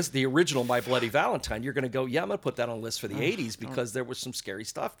the original My Bloody Valentine, you're going to go, yeah, I'm going to put that on a list for the 80s because there was some scary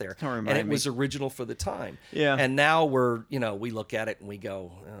stuff there. And it was original for the time. Yeah. And now we look at it and we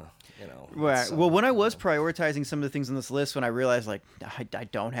go, Right. Well, when I was prioritizing some of the things on this list, when I realized, like,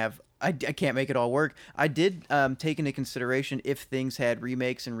 I can't make it all work, I did take into consideration if things had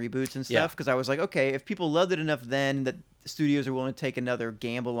remakes and reboots and stuff, because I was like, okay, if people loved it enough then that studios are willing to take another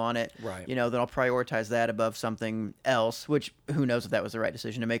gamble on it, right, then I'll prioritize that above something else, which who knows if that was the right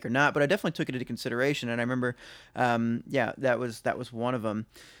decision to make or not, but I definitely took it into consideration. And I remember that was one of them.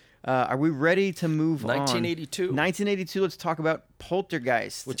 Are we ready to move 1982. on? 1982. Let's talk about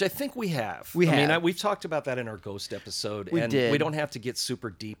Poltergeist, which I think we have. I mean, we've talked about that in our Ghost episode, we don't have to get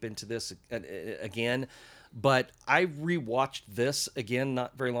super deep into this again. But I rewatched this again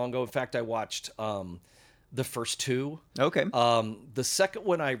not very long ago. In fact, I watched the first two. Okay. The second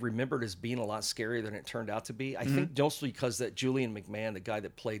one I remembered as being a lot scarier than it turned out to be. I think mostly because that Julian McMahon, the guy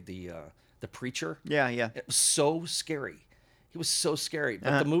that played the preacher. Yeah. It was so scary. He was so scary,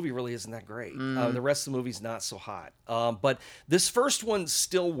 but the movie really isn't that great. The rest of the movie's not so hot. But this first one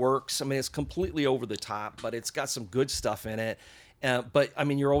still works. I mean, it's completely over the top, but it's got some good stuff in it. But I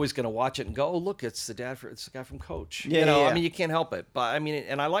mean, you're always going to watch it and go, "Oh, look, it's the guy from Coach." Yeah, I mean, you can't help it. But I mean,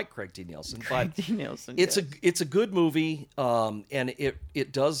 and I like Craig T. Nelson. It's a good movie, and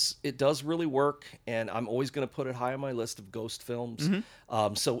it does really work. And I'm always going to put it high on my list of ghost films.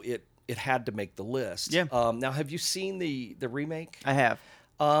 So it had to make the list. Yeah. Now, have you seen the remake? I have.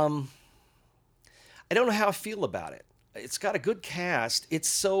 I don't know how I feel about it. It's got a good cast. It's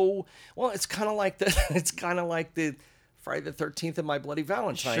kind of like the Friday the 13th and My Bloody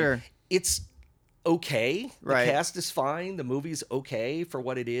Valentine. Sure. It's okay. Right. The cast is fine. The movie's okay for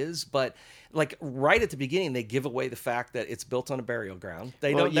what it is, but like right at the beginning, they give away the fact that it's built on a burial ground.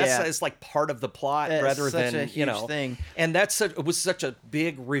 It's like part of the plot rather than a huge thing. And it was such a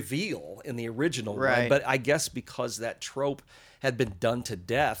big reveal in the original one. But I guess because that trope had been done to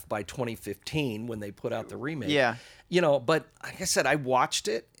death by 2015 when they put out the remake. Yeah. But like I said, I watched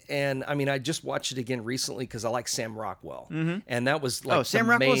it. And I mean, I just watched it again recently because I like Sam Rockwell, and that was like Sam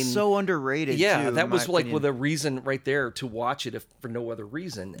Rockwell's so underrated. Yeah, too, that was like opinion. with a reason right there to watch it, if for no other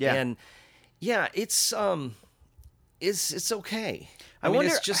reason. Yeah. And yeah, it's okay. I mean,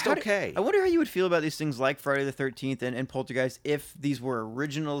 it's just okay. I wonder how you would feel about these things like Friday the 13th and Poltergeist if these were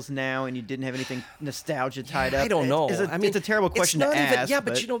originals now and you didn't have anything nostalgia tied up. I don't know. It's a terrible question to ask.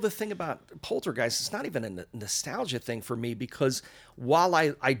 But the thing about Poltergeist, it's not even a nostalgia thing for me because while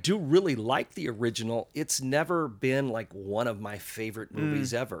I do really like the original, it's never been like one of my favorite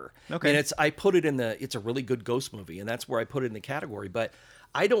movies ever. Okay. And I put it it's a really good ghost movie, and that's where I put it in the category. But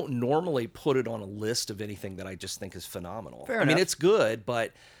I don't normally put it on a list of anything that I just think is phenomenal. Fair I mean, enough. it's good,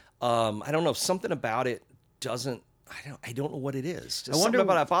 but I don't know. Something about it doesn't. I don't know what it is. Just something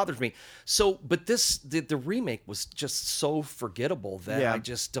about it bothers me. So, but the remake was just so forgettable that I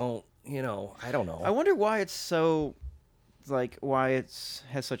just don't. I don't know. I wonder why it's so. Why it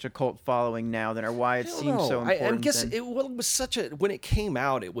has such a cult following now, or why it seems so important. I guess it was such a when it came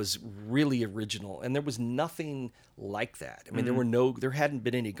out, it was really original, and there was nothing like that. I mean, there hadn't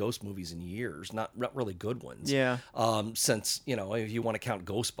been any ghost movies in years, not really good ones. Yeah. Since if you want to count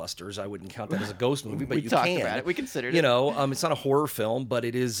Ghostbusters, I wouldn't count that as a ghost movie, but we you talked can. about it. We considered it. It's not a horror film, but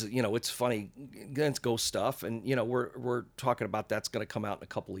it is. It's funny. It's ghost stuff, and we're talking about that's going to come out in a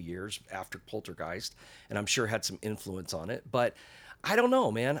couple of years after Poltergeist, and I'm sure had some influence on it. But I don't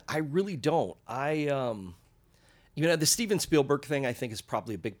know, man. I really don't. The Steven Spielberg thing I think is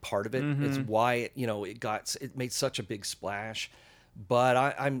probably a big part of it. It's why it made such a big splash. But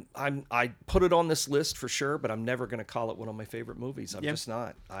I put it on this list for sure. But I'm never going to call it one of my favorite movies. I'm just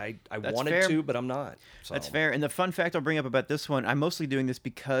not. I wanted to, but I'm not. So. That's fair. And the fun fact I'll bring up about this one, I'm mostly doing this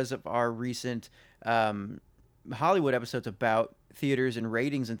because of our recent Hollywood episodes about theaters and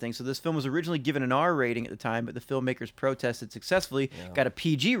ratings and things. So this film was originally given an R rating at the time, but the filmmakers protested successfully, got a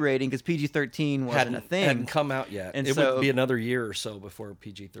PG rating because PG-13 wasn't a thing. Hadn't come out yet. And it would be another year or so before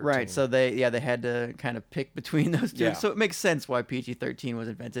PG-13. Right. So they had to kind of pick between those two. Yeah. So it makes sense why PG-13 was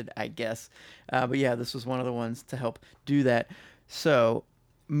invented, I guess. But yeah, this was one of the ones to help do that. So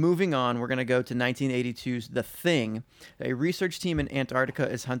Moving on, we're going to go to 1982's The Thing. A research team in Antarctica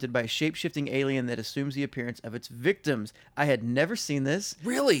is hunted by a shape-shifting alien that assumes the appearance of its victims. I had never seen this.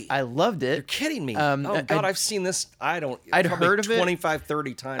 Really? I loved it. You're kidding me. Oh, God, I've seen this. I'd heard of it 25,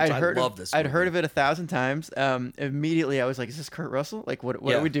 30 times. I love this movie. I'd heard of it 1,000 times. Immediately, I was like, is this Kurt Russell? Like, what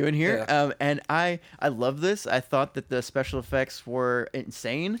are we doing here? Yeah. And I love this. I thought that the special effects were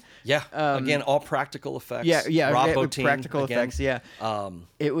insane. Yeah. Again, all practical effects. Yeah. Rob Bottin, practical again. effects, yeah.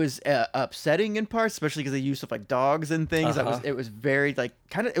 It was upsetting in parts, especially because they used stuff like dogs and things. It was very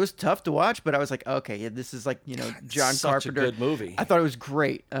it was tough to watch, but I was like, okay, yeah, this is John Carpenter. Such a good movie. I thought it was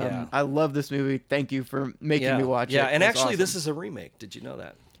great. I love this movie. Thank you for making me watch it. Yeah, and actually, awesome. This is a remake. Did you know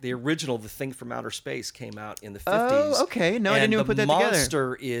that? The original, The Thing from Outer Space, came out in the 50s. Oh, okay. No, I didn't even put that together. The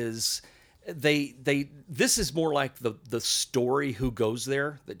monster is... This is more like the story Who Goes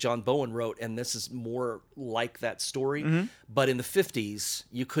There that John Bowen wrote, and this is more like that story. Mm-hmm. But in the 50s,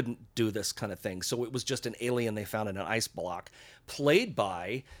 you couldn't do this kind of thing. So it was just an alien they found in an ice block, played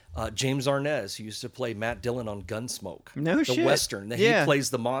by James Arnaz, who used to play Matt Dillon on Gunsmoke, the Western. He plays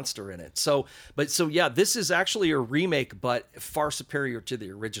the monster in it. So this is actually a remake, but far superior to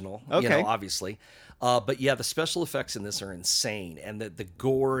the original. Okay. Obviously. But yeah, the special effects in this are insane, and the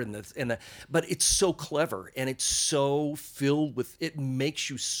gore but it's so clever, and it's so filled with, it makes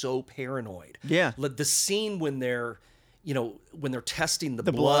you so paranoid. Yeah. The scene when they're testing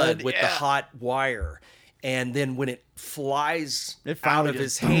the blood with the hot wire, and then when it flies out of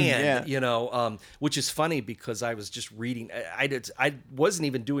his hand, which is funny because I was just reading. I wasn't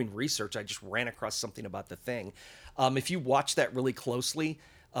even doing research. I just ran across something about The Thing. If you watch that really closely.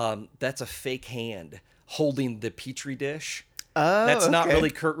 That's a fake hand holding the Petri dish. Oh, that's not really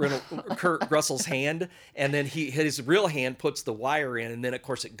Kurt Russell's hand. And then his real hand puts the wire in, and then of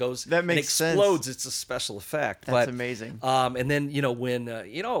course it goes. That makes and explodes. Sense. It's a special effect. That's amazing. And then when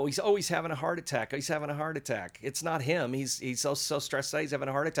he's always having a heart attack. He's having a heart attack. It's not him. He's so stressed out. He's having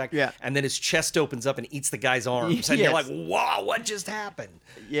a heart attack. Yeah. And then his chest opens up and eats the guy's arms, and you're like, wow, what just happened?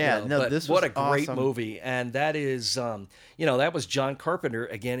 Yeah. This was what a great movie. And that is that was John Carpenter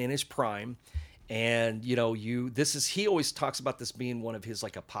again in his prime. And he always talks about this being one of his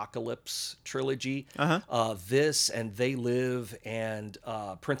apocalypse trilogy. This and They Live and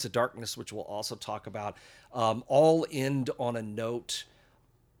Prince of Darkness, which we'll also talk about, all end on a note,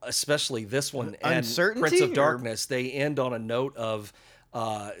 especially this one and Uncertainty, Prince of Darkness. They end on a note of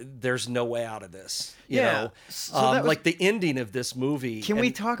there's no way out of this. You know, like the ending of this movie. Can we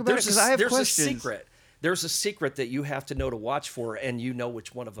talk about it? Because I have questions. There's a secret. There's a secret that you have to know to watch for, and you know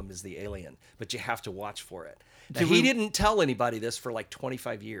which one of them is the alien, but you have to watch for it. Now, he didn't tell anybody this for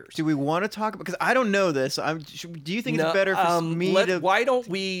 25 years. Do we want to talk about? Because I don't know this. Do you think it's better for me to? Why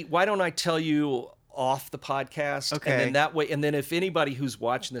don't I tell you off the podcast? Okay. And then that way, and then if anybody who's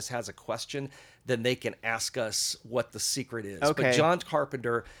watching this has a question, then they can ask us what the secret is. Okay. But John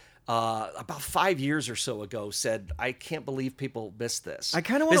Carpenter. About 5 years or so ago, said, "I can't believe people missed this." I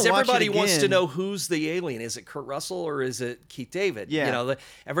kind of want to watch it again. Everybody wants to know who's the alien. Is it Kurt Russell or is it Keith David? Yeah.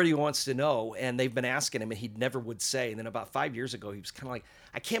 Everybody wants to know, and they've been asking him, and he never would say. And then about 5 years ago, he was kind of like,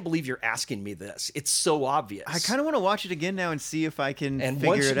 "I can't believe you're asking me this. It's so obvious." I kind of want to watch it again now and see if I can and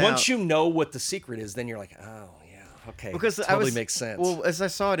figure it out. Once you know what the secret is, then you're like, "Oh." Okay, because totally makes sense. Well, as I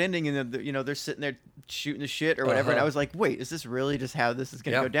saw it ending, and they're sitting there shooting the shit or whatever, and I was like, "Wait, is this really just how this is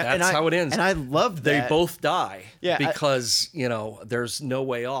going to go down?" That's how it ends. And I loved that. They both die. Yeah, because there's no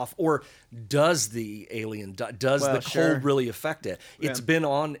way off. Or does the alien? Does the cold really affect it? It's been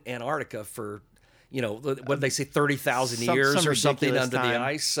on Antarctica for what did they say, 30,000 years or something under the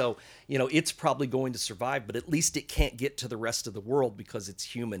ice. So, it's probably going to survive, but at least it can't get to the rest of the world because its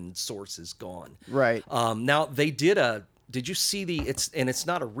human source is gone. Right. Now they did you see it's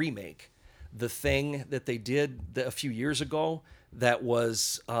not a remake, The Thing that they did a few years ago that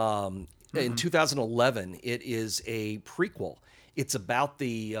was in 2011. It is a prequel. It's about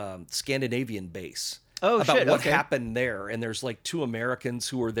the Scandinavian base. About what happened there, and there's 2 Americans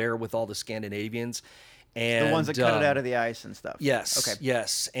who are there with all the Scandinavians, and the ones that cut it out of the ice and stuff. Yes, okay,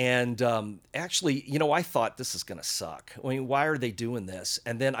 yes, and actually, I thought this is gonna suck. I mean, why are they doing this?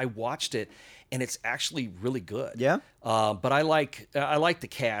 And then I watched it, and it's actually really good. Yeah. But I like the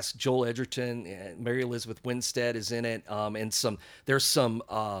cast. Joel Edgerton, and Mary Elizabeth Winstead is in it, and there's some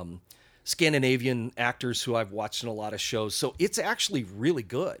Scandinavian actors who I've watched in a lot of shows. So it's actually really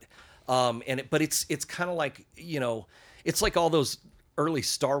good. But it's kind of like, it's like all those early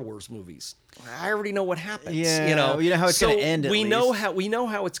Star Wars movies. I already know what happens. Yeah, you know how it's going to end. We know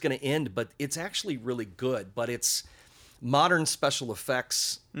how it's going to end, but it's actually really good. But it's modern special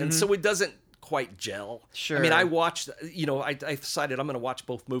effects, and so it doesn't quite gel. Sure. I mean, I watched, I decided I'm going to watch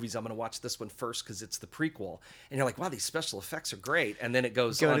both movies. I'm going to watch this one first because it's the prequel. And you're like, wow, these special effects are great. And then it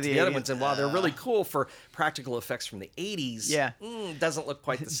goes on to the other ones. And wow, they're really cool for practical effects from the 80s. Yeah. Doesn't look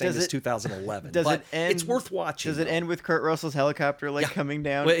quite the same as 2011. Does it end, it's worth watching. Does it end with Kurt Russell's helicopter coming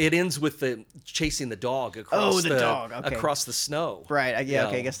down? Well, it ends with the chasing the dog across dog. Okay. across the snow. Right. Okay.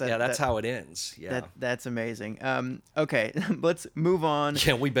 I guess that's how it ends. Yeah. That's amazing. Okay. Let's move on.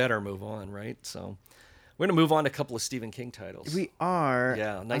 Yeah, we better move on, right? So we're going to move on to a couple of Stephen King titles. We are.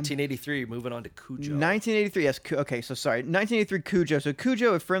 Yeah, 1983, moving on to Cujo. 1983, yes. Okay, so sorry. 1983, Cujo. So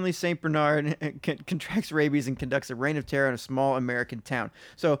Cujo, a friendly St. Bernard, contracts rabies and conducts a reign of terror in a small American town.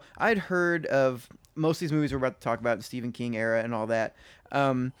 So I'd heard of most of these movies we're about to talk about, the Stephen King era and all that.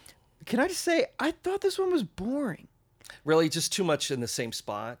 Can I just say, I thought this one was boring. Really, just too much in the same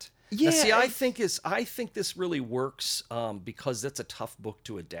spot? Yeah. Now, see, I think this really works because that's a tough book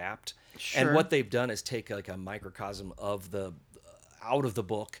to adapt. Sure. And what they've done is take like a microcosm of the out of the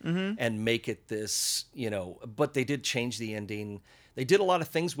book and make it this, but they did change the ending. They did a lot of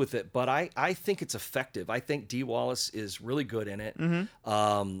things with it, but I think it's effective. I think Dee Wallace is really good in it.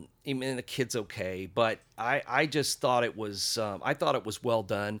 I mean, the kid's okay, but I just thought it was well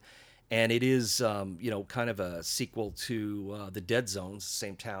done. And it is, kind of a sequel to The Dead Zones,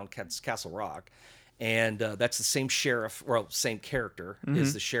 same town, Castle Rock. And that's the same sheriff, well, same character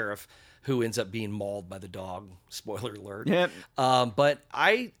is the sheriff who ends up being mauled by the dog. Spoiler alert. Yep. But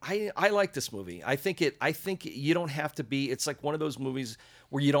I like this movie. I think you don't have to be, it's like one of those movies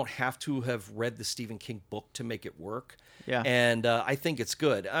where you don't have to have read the Stephen King book to make it work. Yeah. And I think it's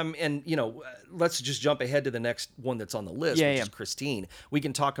good. And, let's just jump ahead to the next one that's on the list, which is Christine. We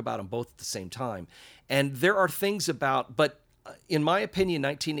can talk about them both at the same time. And there are things but in my opinion,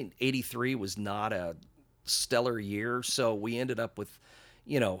 1983 was not a stellar year. So we ended up with,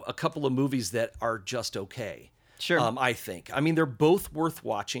 a couple of movies that are just okay. Sure. I think. I mean, they're both worth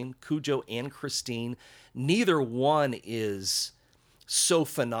watching, Cujo and Christine. Neither one is so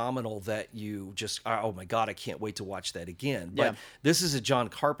phenomenal that you just, oh my God, I can't wait to watch that again. But this is a John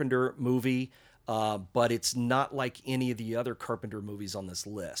Carpenter movie, but it's not like any of the other Carpenter movies on this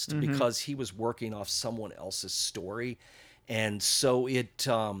list because he was working off someone else's story. And so it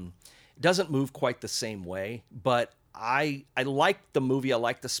doesn't move quite the same way, but I like the movie. I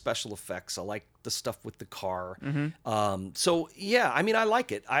like the special effects. I like the stuff with the car. So yeah, I mean, I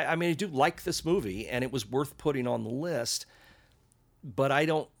like it. I mean, I do like this movie, and it was worth putting on the list. But I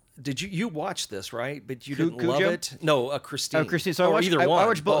don't. Did you watch this, right? But you didn't love it. No, Christine. Oh, Christine. So I watched either one. I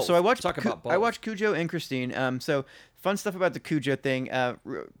watched both. So I watched. Talk about both. I watched Cujo and Christine. So fun stuff about the Cujo thing.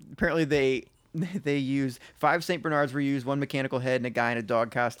 Apparently they used 5 St. Bernards were used, 1 mechanical head, and a guy in a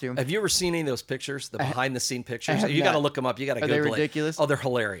dog costume. Have you ever seen any of those pictures, the behind-the-scene pictures? have You got to not. look them up. You got to Are Google they it. ridiculous? Oh, they're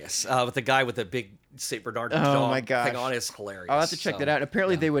hilarious. With the guy with the big St. Bernard Oh dog my gosh. thing on is hilarious. I'll have to check that out.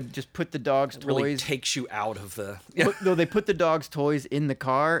 Apparently they would just put the dog's It really toys. takes you out of the. No, they put the dog's toys in the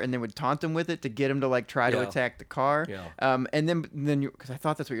car and they would taunt him with it to get him to like try to Yeah. attack the car. Yeah. And then because I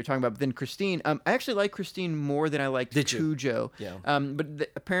thought that's what you're talking about. But then Christine, I actually like Christine more than I liked Did you? Cujo. Yeah.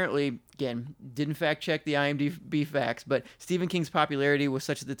 But apparently, again, didn't fact check the IMDb facts, but Stephen King's popularity was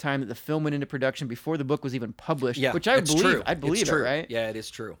such at the time that the film went into production before the book was even published. Yeah, which I it's believe. true. I believe It's it, true. right? Yeah, it is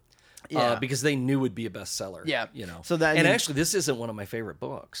true. Yeah. Because they knew it'd be a bestseller. Yeah. So that- and actually, this isn't one of my favorite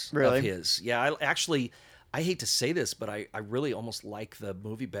books Really? of his. Yeah, I hate to say this, but I really almost like the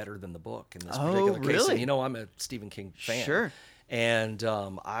movie better than the book in this particular case. really? And I'm a Stephen King fan. Sure. And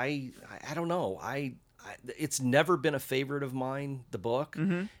I don't know. It's never been a favorite of mine, the book.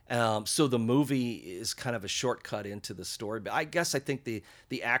 So the movie is kind of a shortcut into the story. But I think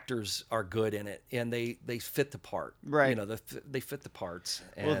the actors are good in it, and they fit the part. Right. They fit the parts.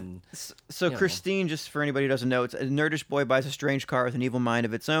 And So Christine, just for anybody who doesn't know, it's a nerdish boy buys a strange car with an evil mind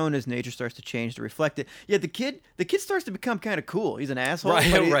of its own. As nature starts to change to reflect it. Yeah, the kid starts to become kind of cool. He's an asshole, but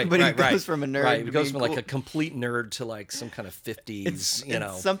he goes from a nerd. Right. To He goes being from cool. like a complete nerd to like some kind of 50s.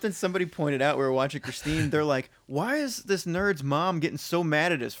 It's something somebody pointed out. We were watching Christine. They're like, "Why is this nerd's mom getting so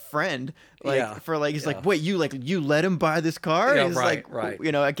mad at his friend?" He's like, "Wait, you let him buy this car?" Yeah, And he's right, like,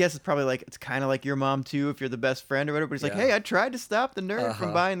 right. I guess it's probably like it's kind of like your mom too, if you're the best friend or whatever. But he's like, Yeah. "Hey, I tried to stop the nerd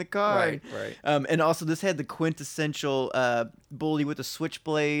from buying the car." Right. And also, this had the quintessential bully with a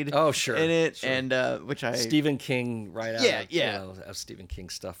switchblade. Oh, sure, in it, sure. and which I Stephen King, right out Yeah, of Stephen King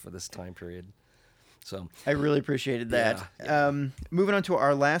stuff for this time period. So I really appreciated that. Yeah. Moving on to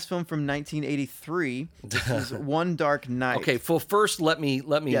our last film from 1983. This is One Dark Night. okay, well, first let me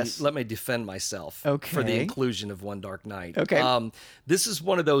Yes. defend myself for the Okay. inclusion of One Dark Night. Okay. This is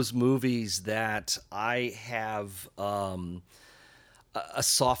one of those movies that I have a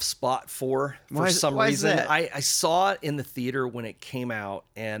soft spot for some why is reason. that? I saw it in the theater when it came out,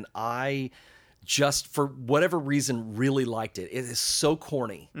 and I just, for whatever reason, really liked it. It is so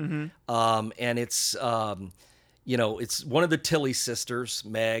corny. And it's, it's one of the Tilly sisters,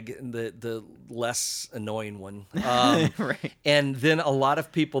 Meg, the less annoying one. Right. And then a lot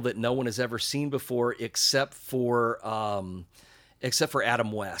of people that no one has ever seen before, except for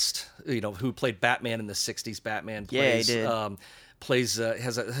Adam West, who played Batman in the 60s. Batman plays, he did.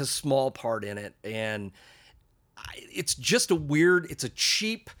 Has a small part in it. And it's just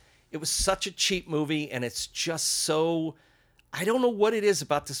it was such a cheap movie, and it's just so, I don't know what it is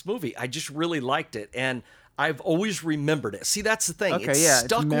about this movie. I just really liked it, and I've always remembered it. See, that's the thing. Okay, It's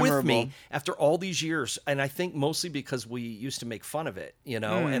stuck with memorable. me after all these years, and I think mostly because we used to make fun of it,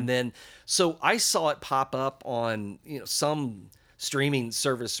 and then, so I saw it pop up on, some streaming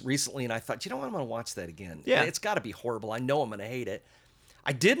service recently, and I thought, I'm going to watch that again. Yeah. It's got to be horrible. I know I'm going to hate it.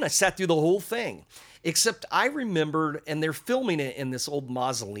 I did, and I sat through the whole thing. Except I remembered, and they're filming it in this old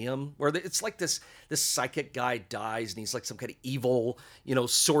mausoleum where it's like this psychic guy dies, and he's like some kind of evil,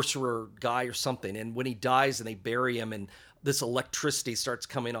 sorcerer guy or something. And when he dies, and they bury him, and this electricity starts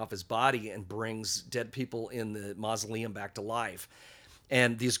coming off his body and brings dead people in the mausoleum back to life.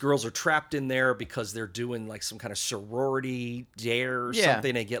 And these girls are trapped in there because they're doing like some kind of sorority dare or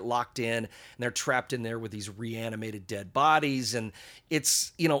something. They get locked in, and they're trapped in there with these reanimated dead bodies. And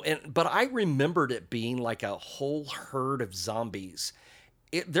it's, but I remembered it being like a whole herd of zombies.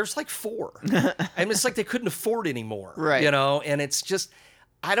 There's like 4. I mean, it's like they couldn't afford anymore. Right. And it's just,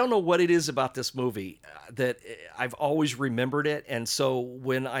 I don't know what it is about this movie that I've always remembered it. And so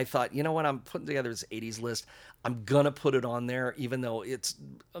when I thought, what, I'm putting together this 80s list, I'm going to put it on there, even though it's,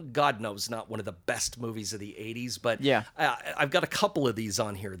 God knows, not one of the best movies of the 80s. But yeah, I've got a couple of these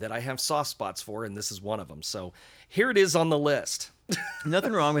on here that I have soft spots for, and this is one of them. So here it is on the list.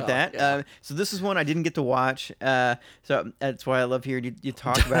 Nothing wrong with that. Yeah. So this is one I didn't get to watch. So that's why I love hearing you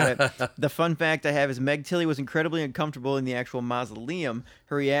talk about it. The fun fact I have is Meg Tilly was incredibly uncomfortable in the actual mausoleum.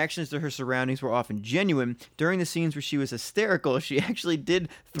 Her reactions to her surroundings were often genuine. During the scenes where she was hysterical, she actually did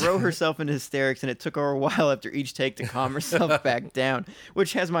throw herself into hysterics, and it took her a while after each take to calm herself back down,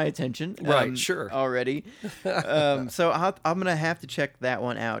 which has my attention. Right, sure. Already. So I'm going to have to check that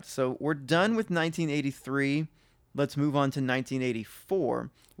one out. So we're done with 1983. Let's move on to 1984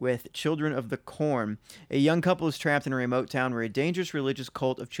 with Children of the Corn. A young couple is trapped in a remote town where a dangerous religious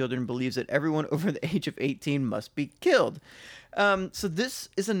cult of children believes that everyone over the age of 18 must be killed. So this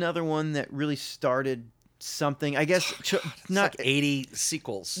is another one that really started something, I guess. Not like 80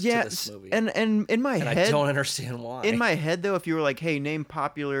 sequels to this movie. And in my head, I don't understand why. In my head, though, if you were like, hey, name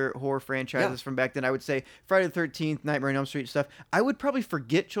popular horror franchises from back then, I would say Friday the 13th, Nightmare on Elm Street stuff. I would probably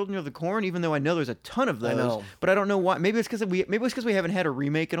forget Children of the Corn, even though I know there's a ton of those. I know. But I don't know why. Maybe it's because we haven't had a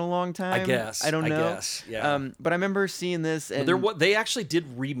remake in a long time. I guess. I don't know. I guess, yeah. But I remember seeing this, and they actually did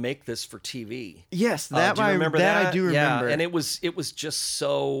remake this for TV. Yes, that do you remember that? I do remember. Yeah, and it was just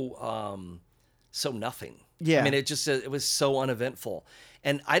so nothing. Yeah. I mean, it was so uneventful.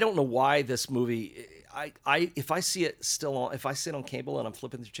 And I don't know why this movie, if I see it still on, if I sit on cable and I'm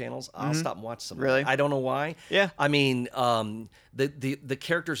flipping through channels, I'll stop and watch some. Really? I don't know why. Yeah. I mean, the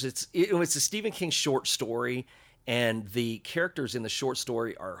characters, it's a Stephen King short story, and the characters in the short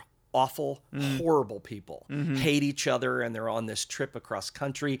story are awful, horrible people, hate each other, and they're on this trip across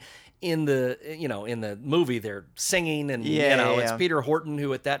country. In the movie, they're singing, and it's Peter Horton,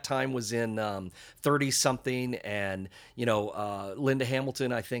 who at that time was in 30 something, and Linda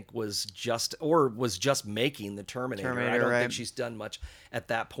Hamilton, I think, was just making the Terminator. I don't think she's done much at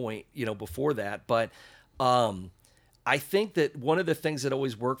that point, before that, but I think that one of the things that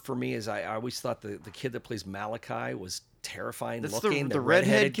always worked for me is I always thought the kid that plays Malachi was terrifying looking. The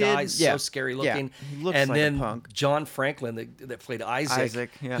redheaded guy, kid, so scary looking. Yeah. He looks and like then a punk. John Franklin that played Isaac,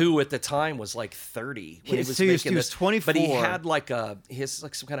 yeah. who at the time was like 30 when he was 24, but he had like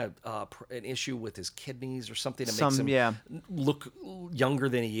some kind of an issue with his kidneys or something that makes him look younger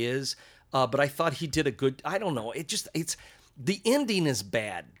than he is. But I thought he did a good. I don't know. It's. The ending is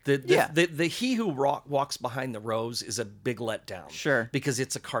bad. The he who walks behind the rose is a big letdown. Sure. Because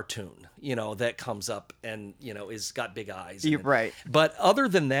it's a cartoon, that comes up and, is got big eyes. You're right. But other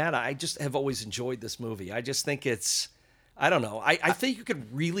than that, I just have always enjoyed this movie. I just think I don't know. I think you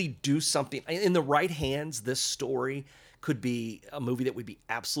could really do something in the right hands. This story could be a movie that would be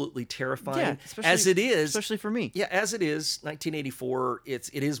absolutely terrifying, as it is, especially for me. Yeah, as it is. 1984. It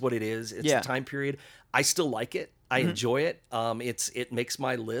is what it is. It's the time period. I still like it. I enjoy it. It makes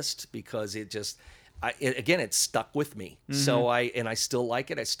my list because it stuck with me. So I still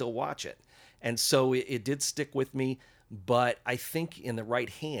like it. I still watch it, and so it did stick with me. But I think in the right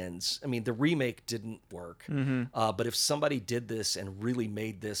hands, I mean, the remake didn't work. But if somebody did this and really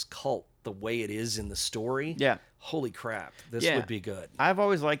made this cult the way it is in the story, holy crap, this would be good. I've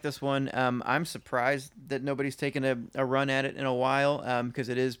always liked this one. I'm surprised that nobody's taken a run at it in a while, because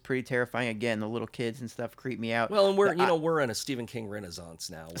it is pretty terrifying. Again, the little kids and stuff creep me out. Well, and we're in a Stephen King renaissance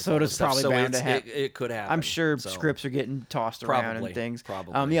now. So it's probably bound to happen. It could happen. I'm sure scripts are getting tossed around and things.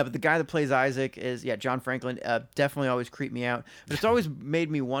 Probably. But the guy that plays Isaac is John Franklin. Definitely always creeped me out. But it's always made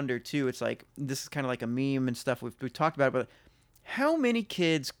me wonder too. It's like, this is kind of like a meme and stuff. We've talked about it, but how many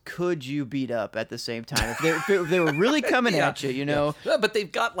kids could you beat up at the same time if they were really coming at you? You know, but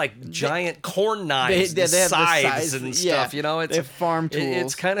they've got like giant corn knives, they have scythes and stuff. You know, they have farm tools.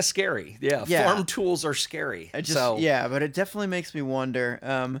 It's kind of scary. Yeah, farm tools are scary. But it definitely makes me wonder.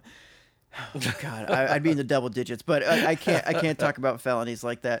 Oh God, I'd be in the double digits, but I can't talk about felonies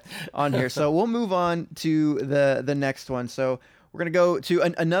like that on here. So we'll move on to the next one. So we're gonna go to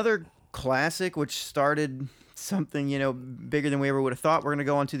another classic, which started something bigger than we ever would have thought. We're going to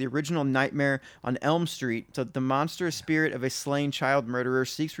go on to the original Nightmare on Elm Street. So the monstrous spirit of a slain child murderer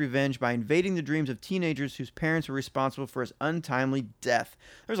seeks revenge by invading the dreams of teenagers whose parents were responsible for his untimely death.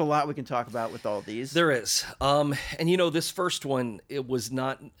 There's a lot we can talk about with all these. There is. And this first one, it was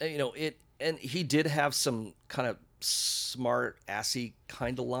not, and he did have some kind of smart assy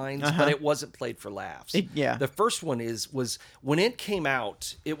kind of lines, but it wasn't played for laughs. The first one was when it came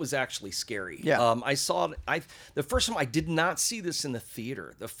out, it was actually scary. I saw it. The first time I did not see this in the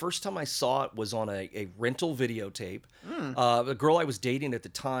theater. The first time I saw it was on a rental videotape. The girl I was dating at the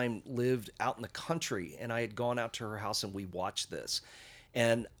time lived out in the country, and I had gone out to her house and we watched this.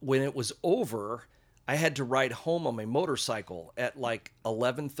 And when it was over, I had to ride home on my motorcycle at like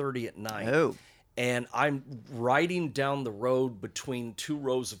 11:30 at night. Oh. And I'm riding down the road between two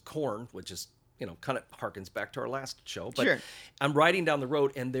rows of corn, which is, kind of harkens back to our last show. But I'm riding down the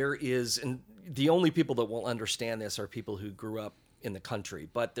road, and and the only people that will understand this are people who grew up in the country.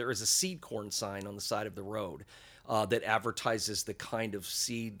 But there is a seed corn sign on the side of the road that advertises the kind of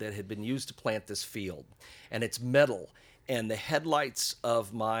seed that had been used to plant this field. And it's metal. And the headlights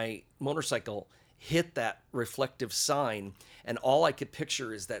of my motorcycle hit that reflective sign, and all I could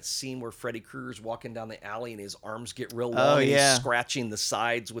picture is that scene where Freddy Krueger's walking down the alley and his arms get real long and he's scratching the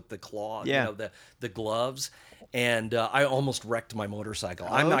sides with the claw, the gloves. And I almost wrecked my motorcycle.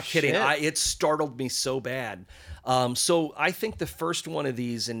 I'm not kidding. It startled me so bad. So I think the first one of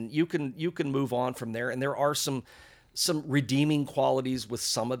these, and you can move on from there, and there are some redeeming qualities with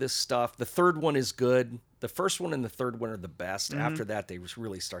some of this stuff. The third one is good. The first one and the third one are the best. After that, they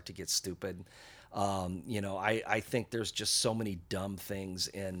really start to get stupid. I think there's just so many dumb things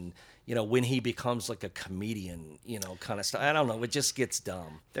in, when he becomes like a comedian, kind of stuff. I don't know. It just gets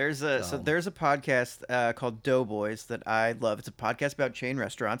dumb. There's a podcast called Doughboys that I love. It's a podcast about chain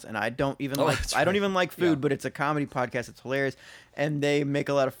restaurants, and I don't even like food, but it's a comedy podcast. It's hilarious. And they make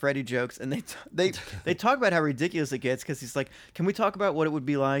a lot of Freddy jokes, and they talk about how ridiculous it gets, because he's like, can we talk about what it would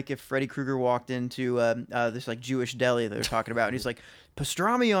be like if Freddy Krueger walked into this like Jewish deli that they're talking about, and he's like,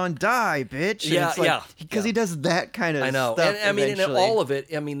 pastrami on die, bitch. And because he does that kind of stuff. And I mean, in all of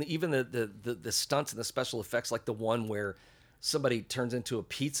it, I mean, even the stunts and the special effects, like the one where somebody turns into a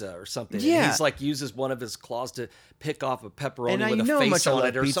pizza or something. Yeah. And he's like uses one of his claws to pick off a pepperoni with a face on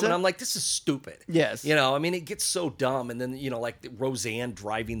it or something. I'm like, this is stupid. Yes. I mean, it gets so dumb. And then, like Roseanne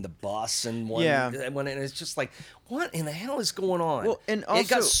driving the bus and and it's just like, what in the hell is going on? Well, and also, it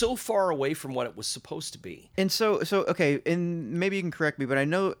got so far away from what it was supposed to be. And so okay, and maybe you can correct me, but I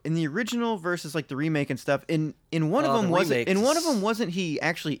know in the original versus like the remake and stuff, in one of them wasn't he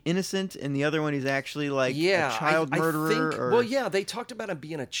actually innocent, and the other one he's actually like a child murderer? They talked about him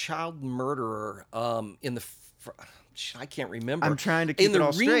being a child murderer in the I can't remember. I'm trying to keep it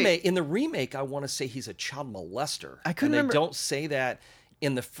all straight. In the remake, I want to say he's a child molester. I couldn't remember. They don't say that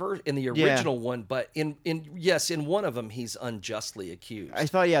in the original one, but in one of them he's unjustly accused. I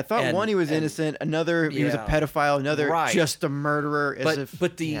thought one he was innocent, another he was a pedophile, another just a murderer. I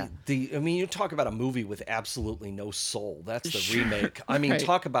mean, you talk about a movie with absolutely no soul. That's the remake. I mean,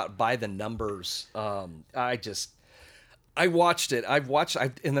 talk about by the numbers. I watched it.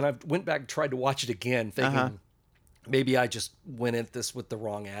 And then I went back and tried to watch it again, thinking maybe I just went at this with the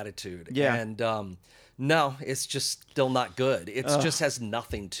wrong attitude. Yeah. And no, it's just still not good. It just has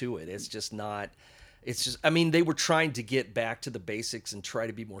nothing to it. It's just not. It's just. I mean, they were trying to get back to the basics and try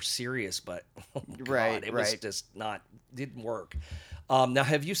to be more serious, but it was just not. Didn't work. Now,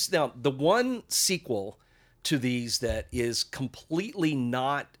 the one sequel to these that is completely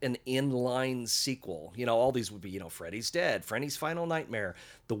not an inline sequel. You know, all these would be, you know, Freddy's Dead, Freddy's Final Nightmare.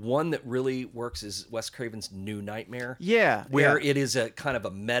 The one that really works is Wes Craven's New Nightmare. Yeah. Where it is a kind of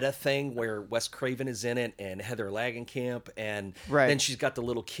a meta thing where Wes Craven is in it and Heather Langenkamp, and then she's got the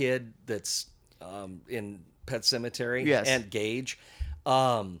little kid that's in Pet Sematary, yes, and Gage.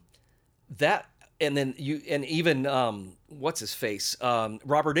 That, and then you, and even what's his face,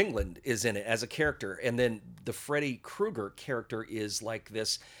 Robert Englund is in it as a character, and then the Freddy Krueger character is like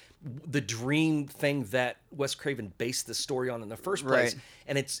this, the dream thing that Wes Craven based the story on in the first place,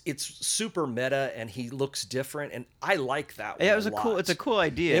 and it's super meta, and he looks different, and I like that one. Yeah, it's a cool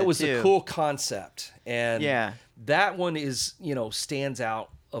idea. It was too. a cool concept, and that one is, you know, stands out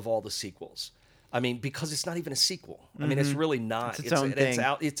of all the sequels. I mean, because it's not even a sequel. I mean, it's really not. It's its own thing.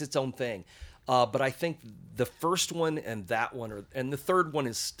 It's its own thing. But I think the first one and that one, and the third one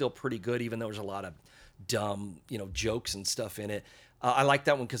is still pretty good, even though there's a lot of dumb, you know, jokes and stuff in it. I like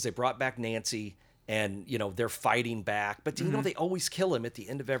that one because they brought back Nancy, and, you know, they're fighting back. But, you know, they always kill him at the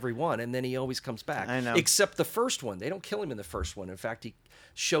end of every one, and then he always comes back. I know. Except the first one. They don't kill him in the first one. In fact, he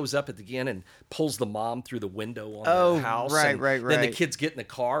shows up at the end and pulls the mom through the window on the house. Right. Then the kids get in the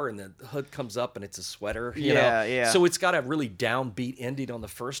car, and the hood comes up, and it's a sweater. You know? Yeah. So it's got a really downbeat ending on the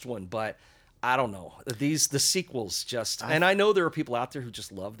first one, but I don't know. The sequels just, and I know there are people out there who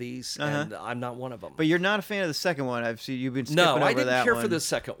just love these, and I'm not one of them. But you're not a fan of the second one. I've seen you've been skipping over that one. No, I didn't care for the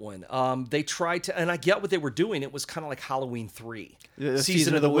second one. They tried to, and I get what they were doing. It was kind of like Halloween 3,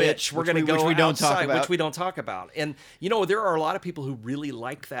 Season of the Witch. We're going to go which we don't talk about. Which we don't talk about. And, you know, there are a lot of people who really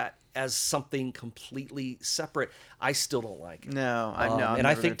like that as something completely separate. I still don't like it. No, I know. And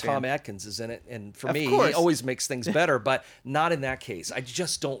I think Tom Atkins is in it, and for me, he always makes things better, but not in that case. I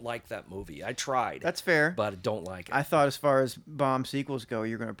just don't like that movie. I tried. That's fair. But I don't like it. I thought as far as bomb sequels go,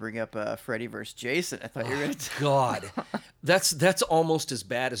 you're going to bring up Freddy vs. Jason. I thought you were going to... God. That's almost as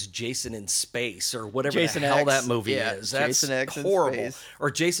bad as Jason in Space, or whatever Jason the hell X. that movie is. That's Jason X horrible. in Space.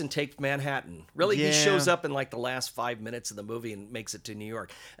 Or Jason Takes Manhattan. Really, he shows up in like the last 5 minutes of the movie and makes it to New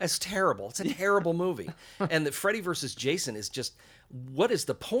York. That's terrible. It's a terrible movie. And the Freddy versus Jason is just, what is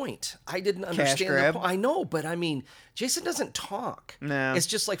the point? I didn't understand the point. I know, but I mean, Jason doesn't talk. No. It's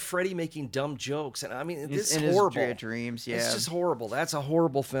just like Freddy making dumb jokes. And I mean, this is in horrible. His dreams, yeah. It's just horrible. That's a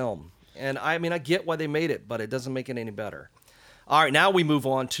horrible film. And I mean, I get why they made it, but it doesn't make it any better. All right, now we move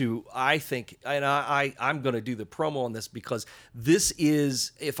on to, I think, and I'm going to do the promo on this because this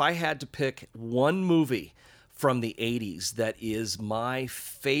is, if I had to pick one movie from the 80s that is my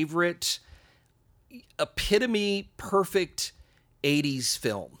favorite, epitome, perfect 80s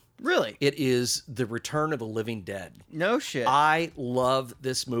film. Really? It is The Return of the Living Dead. No shit. I love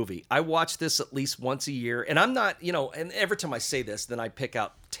this movie. I watch this at least once a year, and I'm not, you know, and every time I say this, then I pick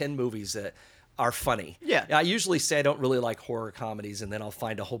out 10 movies that are funny. Yeah. I usually say I don't really like horror comedies, and then I'll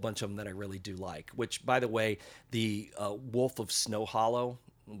find a whole bunch of them that I really do like, which, by the way, the Wolf of Snow Hollow,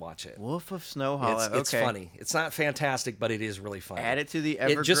 watch it. Wolf of Snow Hollow. It's funny. It's not fantastic, but it is really funny. Add it to the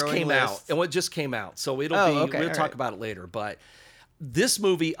ever-growing It just came list. out. And it just came out. So we'll talk about it later. But this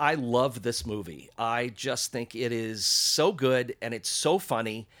movie, I love this movie. I just think it is so good, and it's so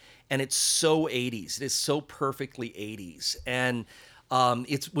funny, and it's so 80s. It is so perfectly 80s. And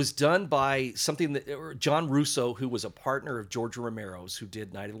it was done by John Russo, who was a partner of George Romero's, who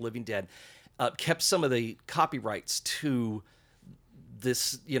did Night of the Living Dead, kept some of the copyrights to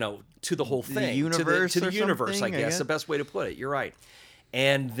this, you know, to the whole thing, the universe, to the universe, I guess, guess the best way to put it. You're right.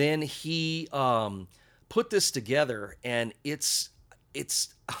 And then he put this together, and it's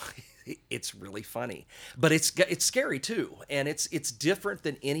really funny, but it's scary too, and it's different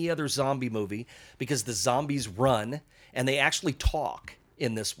than any other zombie movie because the zombies run and they actually talk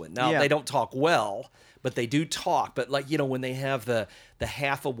in this one. Now they don't talk well, but they do talk. But like, you know, when they have the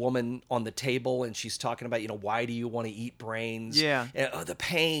half a woman on the table and she's talking about, you know, why do you want to eat brains? Yeah. And, the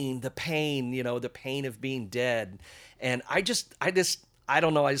pain, you know, the pain of being dead. And I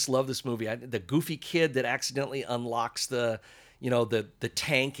don't know. I just love this movie. The goofy kid that accidentally unlocks the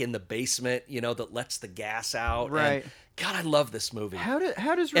tank in the basement, you know, that lets the gas out. Right. And God, I love this movie. How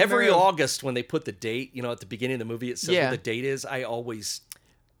does every Romero... August when they put the date, you know, at the beginning of the movie, it says what the date is. I always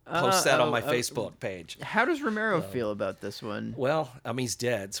post that on my Facebook page. How does Romero feel about this one? Well, I mean, he's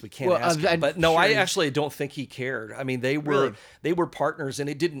dead, so we can't ask him. But no, I actually don't think he cared. I mean, they were partners, and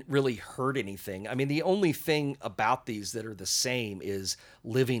it didn't really hurt anything. I mean, the only thing about these that are the same is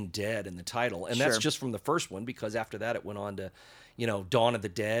Living Dead in the title, and that's just from the first one, because after that it went on to, Dawn of the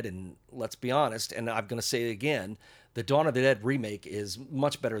Dead. And let's be honest, and I'm going to say it again, the Dawn of the Dead remake is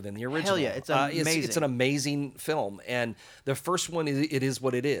much better than the original. Hell yeah, it's amazing. It's an amazing film, and the first one it is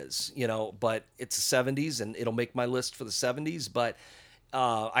what it is, But it's the '70s, and it'll make my list for the '70s. But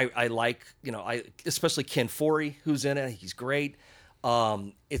I like, especially Ken Foree, who's in it. He's great.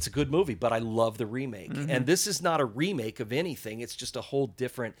 It's a good movie, but I love the remake. And this is not a remake of anything. It's just a whole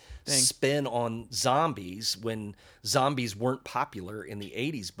different spin on zombies when zombies weren't popular in the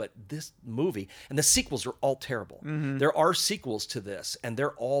 80s. But this movie, and the sequels are all terrible. There are sequels to this, and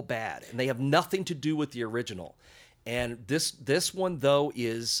they're all bad, and they have nothing to do with the original. And this one, though,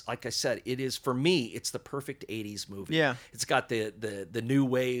 is, like I said, it is, for me, it's the perfect 80s movie. Yeah. It's got the new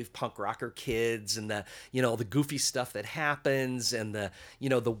wave punk rocker kids and the goofy stuff that happens, and the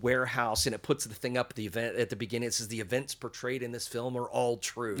warehouse, and it puts the thing up at the event at the beginning. It says the events portrayed in this film are all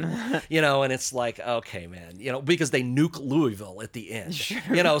true. And it's like, okay, man, because they nuke Louisville at the end.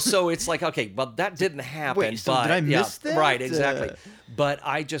 Sure. So it's like, okay, well, that didn't happen. Wait, so did I miss that? Right, exactly. But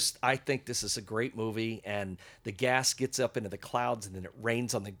I think this is a great movie, and the gas gets up into the clouds, and then it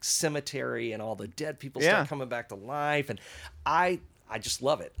rains on the cemetery, and all the dead people start coming back to life, and I just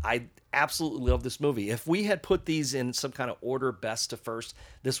love it. I absolutely love this movie. If we had put these in some kind of order, best to first,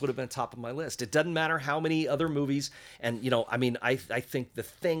 this would have been top of my list. It doesn't matter how many other movies, and I think The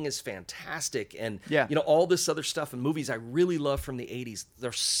Thing is fantastic, and all this other stuff and movies I really love from the 80s.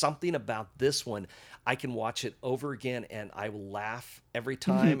 There's something about this one. I can watch it over again, and I will laugh every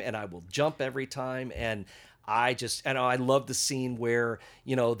time, and I will jump every time, and I love the scene where,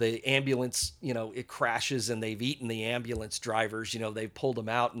 the ambulance, it crashes, and they've eaten the ambulance drivers, they've pulled them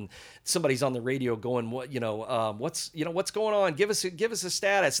out, and somebody's on the radio going, what's going on? Give us a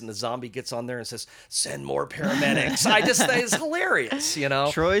status. And the zombie gets on there and says, send more paramedics. It's hilarious,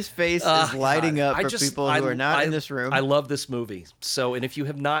 Troy's face is lighting up for people who are not in this room. I love this movie. So, and if you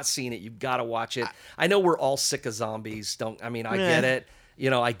have not seen it, you've got to watch it. I know we're all sick of zombies. I get it.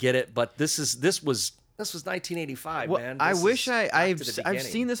 I get it. But this was 1985, man. I've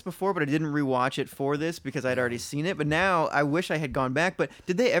seen this before, but I didn't rewatch it for this because I'd already seen it. But now I wish I had gone back. But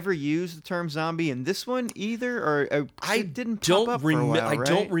did they ever use the term zombie in this one either, or it didn't pop up for a while, right? I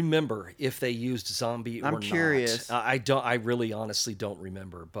don't remember if they used zombie or not. I'm curious. I really honestly don't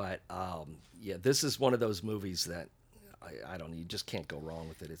remember. But this is one of those movies that I don't know. You just can't go wrong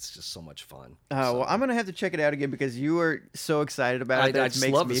with it. It's just so much fun. Well, I'm gonna have to check it out again because you were so excited about it. That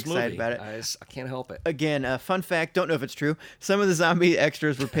makes me excited about it. I can't help it. Again, fun fact. Don't know if it's true. Some of the zombie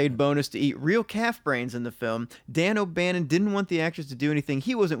extras were paid bonus to eat real calf brains in the film. Dan O'Bannon didn't want the actors to do anything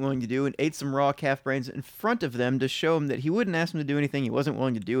he wasn't willing to do, and ate some raw calf brains in front of them to show them that he wouldn't ask them to do anything he wasn't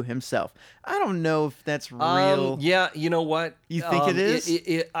willing to do himself. I don't know if that's real. Yeah, you know what? You think it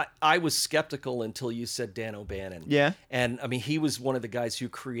is? I was skeptical until you said Dan O'Bannon. Yeah. And he was one of the guys who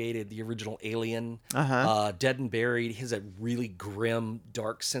created the original Alien, Dead and Buried. He has a really grim,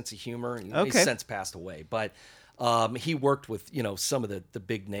 dark sense of humor. He's since passed away, but he worked with some of the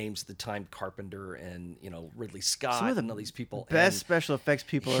big names at the time, Carpenter and Ridley Scott and all these people. Best special effects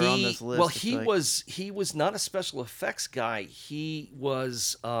people are on this list. Well, he was not a special effects guy. He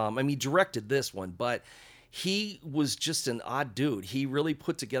was he directed this one, but he was just an odd dude. He really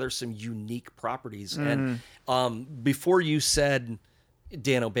put together some unique properties. And before you said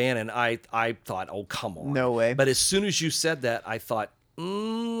Dan O'Bannon, I thought, oh, come on. No way. But as soon as you said that, I thought,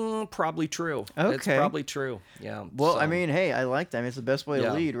 probably true. Okay. It's probably true. Yeah. Well, hey, I like that. It's the best way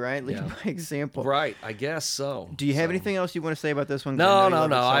to lead, right? Lead by example. Right. I guess so. Do you have anything else you want to say about this one? No.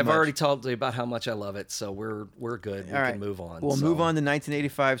 I've already told you about how much I love it, so we're good. We can move on. We'll move on to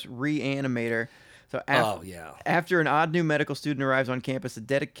 1985's Reanimator. So after an odd new medical student arrives on campus, a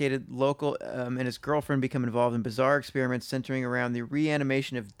dedicated local and his girlfriend become involved in bizarre experiments centering around the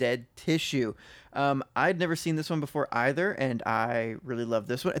reanimation of dead tissue. I'd never seen this one before either, and I really love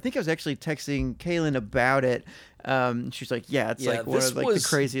this one. I think I was actually texting Kaylin about it. She's like, it's like one of the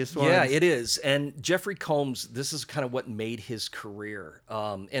craziest ones. Yeah, it is. And Jeffrey Combs, this is kind of what made his career.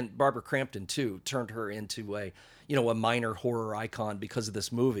 And Barbara Crampton, too, turned her into a minor horror icon because of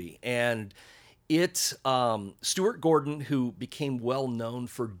this movie. And it's Stuart Gordon, who became well known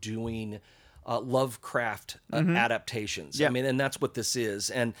for doing Lovecraft adaptations. Yeah. And that's what this is.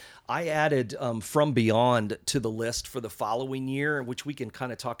 And I added From Beyond to the list for the following year, which we can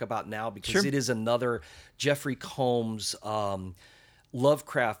kind of talk about now because it is another Jeffrey Combs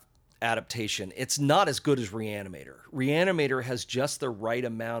Lovecraft adaptation. It's not as good as Reanimator. Reanimator has just the right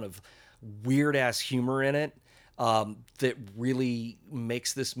amount of weird-ass humor in it. That really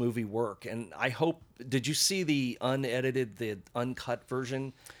makes this movie work. And I hope, did you see the unedited, the uncut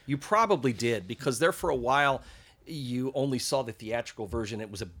version? You probably did, because there for a while, you only saw the theatrical version.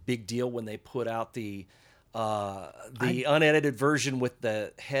 It was a big deal when they put out the unedited version with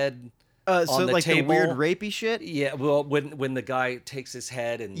the head So on the like table. the weird rapey shit. Yeah, well, when the guy takes his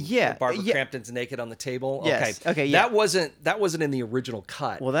head and Barbara Crampton's naked on the table. Yes. Okay. Yeah. That wasn't in the original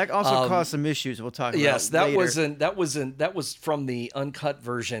cut. Well, that also caused some issues. We'll talk about. Yes, that later. that was from the uncut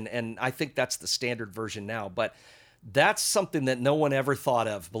version, and I think that's the standard version now. But that's something that no one ever thought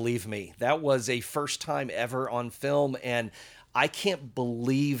of. Believe me, that was a first time ever on film, and I can't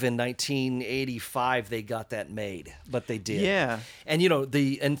believe in 1985 they got that made, but they did. Yeah. And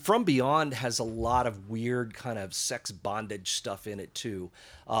and From Beyond has a lot of weird kind of sex bondage stuff in it too.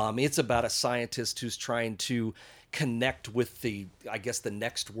 It's about a scientist who's trying to connect with the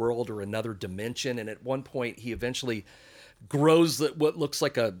next world or another dimension, and at one point he eventually grows what looks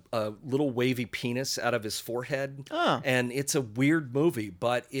like a little wavy penis out of his forehead. And it's a weird movie,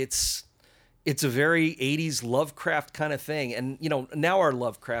 but it's a very 80s Lovecraft kind of thing. And, now our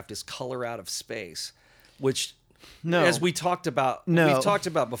Lovecraft is Color Out of Space, which, as we've talked about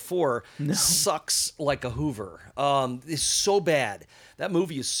before, sucks like a Hoover. It's so bad. That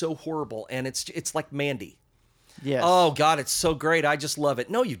movie is so horrible. And it's like Mandy. Yes. Oh, God, it's so great. I just love it.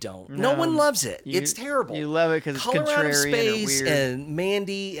 No, you don't. No one loves it. It's terrible. You love it because it's Color Out of contrarian Space or weird. and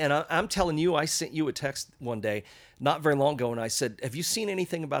Mandy. And I'm telling you, I sent you a text one day, not very long ago, and I said, have you seen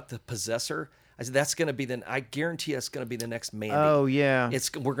anything about The Possessor? I said, that's going to be I guarantee that's going to be the next Mandy. Oh, yeah.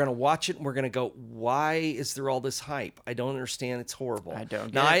 We're going to watch it and we're going to go, why is there all this hype? I don't understand. It's horrible. I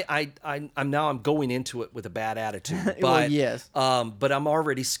don't now, get it. I'm going into it with a bad attitude. But, Well, yes. But I'm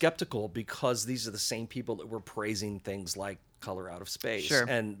already skeptical because these are the same people that were praising things like Color Out of Space. Sure.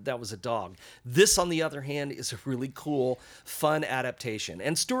 And that was a dog. This, on the other hand, is a really cool, fun adaptation.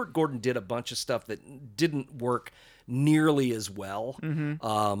 And Stuart Gordon did a bunch of stuff that didn't work nearly as well,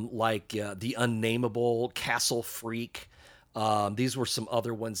 like The Unnameable, Castle Freak. These were some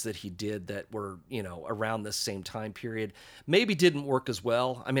other ones that he did that were, around this same time period. Maybe didn't work as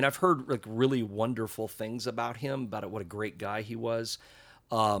well. I mean, I've heard like really wonderful things about him, about what a great guy he was.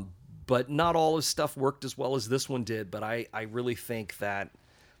 But not all his stuff worked as well as this one did. But I really think that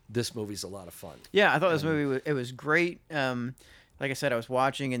this movie's a lot of fun. Yeah, I thought this movie it was great. Like I said, I was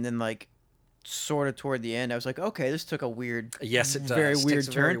watching, and then like sort of toward the end, I was like, okay, this took a weird, yes, it does. very Takes weird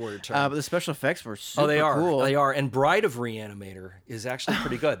a turn. very weird turn. But the special effects were super they are. cool. They are. And Bride of Reanimator is actually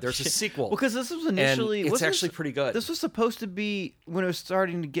pretty good. There's a sequel. Because this was initially, and it's actually pretty good. This was supposed to be, when it was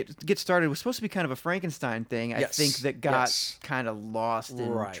starting to get started, it was supposed to be kind of a Frankenstein thing. I think that got kind of lost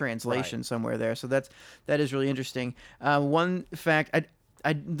in translation somewhere there. So that is really interesting. One fact,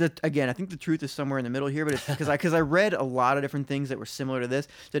 again, I think the truth is somewhere in the middle here, but it's because I read a lot of different things that were similar to this.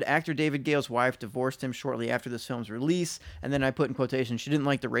 That actor David Gale's wife divorced him shortly after this film's release, and then I put in quotation, she didn't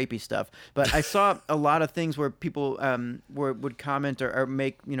like the rapey stuff. But I saw a lot of things where people would comment or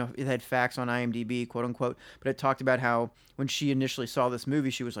make, it had facts on IMDb, quote unquote, but it talked about how when she initially saw this movie,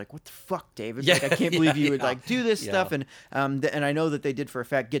 she was like, "What the fuck, David? Yeah, like, I can't believe you would like do this stuff." And and I know that they did for a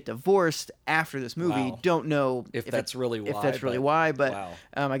fact get divorced after this movie. Wow. Don't know if that's really why, but wow.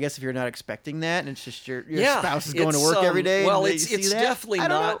 I guess if you're not expecting that, and it's just your Yeah, spouse is going to work every day. Well, and it's you see that, definitely I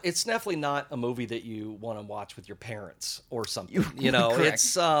don't know. not. It's definitely not a movie that you want to watch with your parents or something.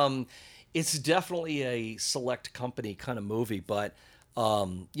 Correct. It's definitely a select company kind of movie, but.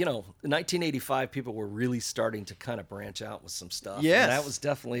 In 1985, people were really starting to kind of branch out with some stuff. Yes. And that was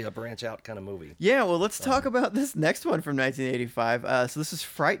definitely a branch out kind of movie. Yeah, well, let's talk about this next one from 1985. So this is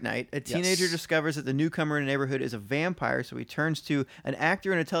Fright Night. A teenager discovers that the newcomer in the neighborhood is a vampire, so he turns to an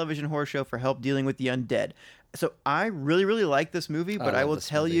actor in a television horror show for help dealing with the undead. So I really, really like this movie, but I will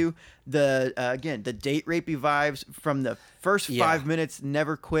tell you the date rapey vibes from the first 5 minutes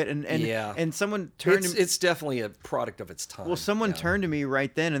never quit. And someone turned to me. It's definitely a product of its time. Well, someone turned to me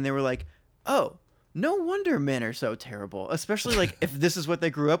right then and they were like, "Oh, no wonder men are so terrible." Especially like if this is what they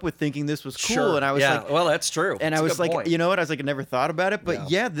grew up with, thinking this was cool. Sure. And I was like, well, that's true. And that's I was like, point. you know what? I was like, I never thought about it, but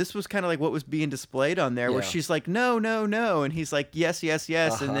this was kind of like what was being displayed on there, where she's like, "No, no, no," and he's like, "Yes, yes,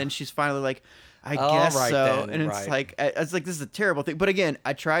 yes," and then she's finally like, I guess so. And it's like, this is a terrible thing. But again,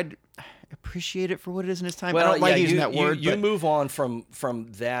 I tried to appreciate it for what it is in its time. Well, I don't like using that word. You move on from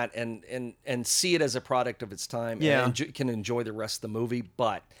that and see it as a product of its time and can enjoy the rest of the movie.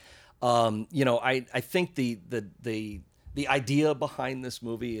 But, I think the idea behind this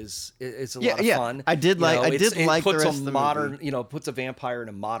movie is a lot of fun. I did like the rest of the modern, movie. Puts a vampire in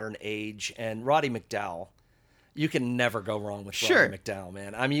a modern age, and Roddy McDowall. You can never go wrong with Roddy McDowall,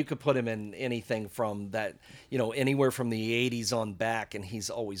 man. I mean, you could put him in anything from that, anywhere from the 80s on back, and he's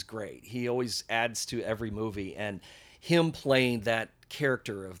always great. He always adds to every movie, and him playing that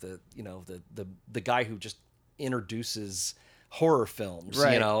character of the guy who just introduces horror films.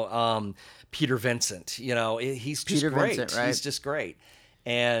 Right. You know, Peter Vincent. You know, he's just Peter great. Vincent, right? He's just great.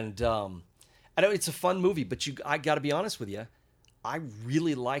 And I know it's a fun movie, but I got to be honest with you, I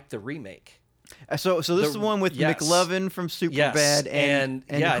really like the remake. So this is the one with yes. McLovin from Superbad, and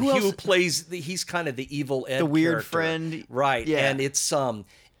yeah, who else? plays he's kind of the evil Ed The weird character. friend. Right? Yeah. And it's Anton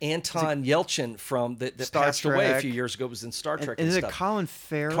Yelchin from that Star passed away a Trek. few years ago. Was in Star Trek. And is it stuff. Colin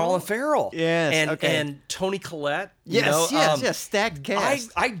Farrell? Colin Farrell. Yes, And okay. and Toni Collette. Yes, you know, yes, stacked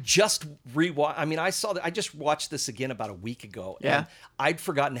cast. I just rewatched. I mean, I just watched this again about a week ago. Yeah. And I'd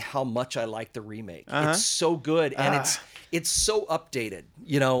forgotten how much I liked the remake. It's so good, and it's so updated.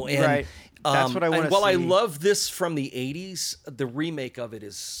 You know, and Right. That's what I wanna and while I see. love this from the '80s, the remake of it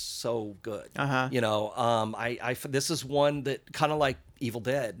is so good. You know, this is one that kind of like Evil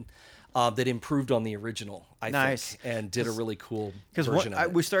Dead. That improved on the original, I Nice. think, and did a really cool Because version of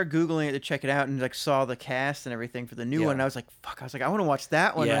it. we started Googling it to check it out and like saw the cast and everything for the new one. And I was like, fuck. I was like, I want to watch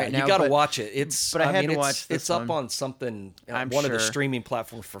that one right now. you got to but- watch it. It's but I had mean, to watch this It's up one. on something, I'm one of the sure. streaming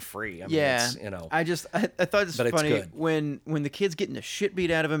platforms for free. I mean, Yeah, it's, you know, I thought this But was it's funny good. when the kid's getting the shit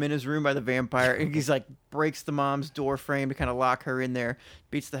beat out of him in his room by the vampire. And he's like breaks the mom's door frame to kind of lock her in there,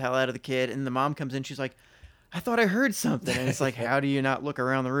 beats the hell out of the kid, and the mom comes in. She's like, I thought I heard something, and it's like, how do you not look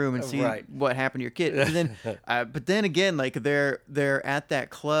around the room and see Right. what happened to your kid? But then again, like they're at that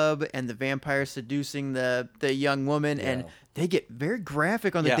club, and the vampire seducing the young woman, and they get very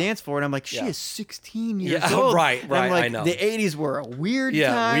graphic on the Yeah. dance floor, and I'm like, she Yeah. is 16 years Yeah, old. right, And I'm right, like, I know. the 80s were a weird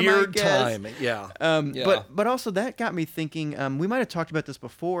yeah, time. weird I guess. time. Yeah. Yeah. But also that got me thinking. We might have talked about this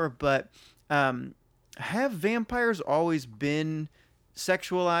before, but have vampires always been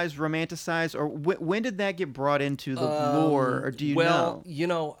sexualized, romanticized, or when did that get brought into the lore? Or do you know? you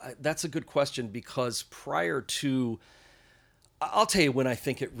know, that's a good question because prior to, I'll tell you when I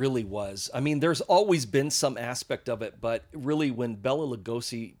think it really was. I mean, there's always been some aspect of it, but really when Bela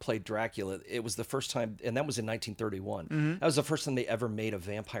Lugosi played Dracula, it was the first time, and that was in 1931. That was the first time they ever made a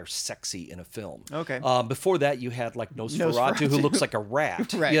vampire sexy in a film. Okay. Before that, you had like Nosferatu, who looks like a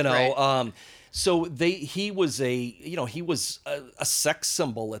rat. Right, you know. right. So he was a sex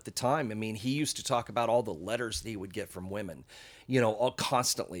symbol at the time. I mean, he used to talk about all the letters that he would get from women, you know, all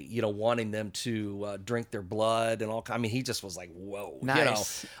constantly, you know, wanting them to drink their blood and all. I mean, he just was like, whoa,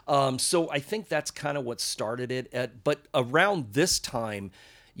 Nice. you know. So I think that's kind of what started it. But around this time,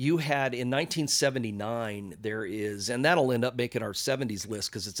 you had in 1979, and that'll end up making our 70s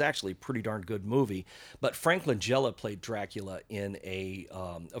list because it's actually a pretty darn good movie. But Frank Langella played Dracula in a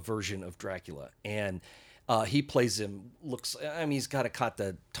version of Dracula. And he plays him, he's got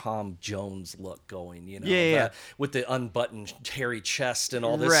the Tom Jones look going, you know, Yeah. with the unbuttoned hairy chest and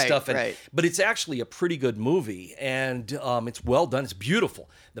all this Right, stuff. right. But it's actually a pretty good movie, and it's well done. It's beautiful.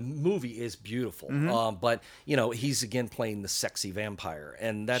 The movie is beautiful. But, you know, he's again playing the sexy vampire,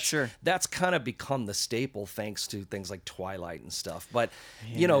 and that's kind of become the staple thanks to things like Twilight and stuff. But,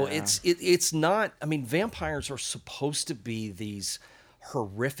 you know, it's not, I mean, vampires are supposed to be these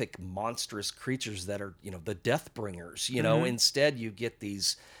horrific, monstrous creatures that are, you know, the death bringers, you know. Instead you get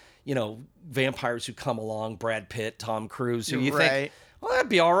these, you know, vampires who come along, Brad Pitt, Tom Cruise, who you think, well, that'd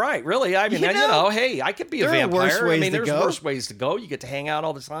be all right, really. I mean, you know, hey, I could be a there are worse vampire. I ways mean, to there's go. worse ways to go. You get to hang out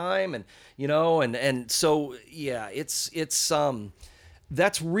all the time, and you know, and so yeah, it's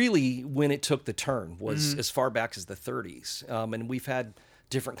that's really when it took the turn, was as far back as the 30s, and we've had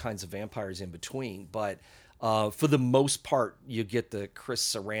different kinds of vampires in between, but for the most part, you get the Chris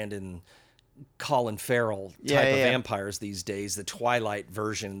Sarandon, Colin Farrell type of vampires these days, the Twilight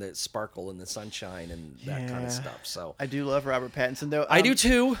version that sparkle in the sunshine and that kind of stuff. So I do love Robert Pattinson, though. I do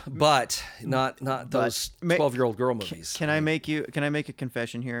too, but not those 12-year-old girl movies. Can I make a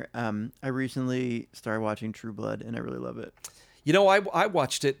confession here? I recently started watching True Blood, and I really love it. You know, I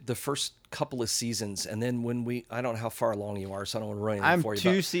watched it the first couple of seasons, and then when I don't know how far along you are, so I don't want to ruin anything for you.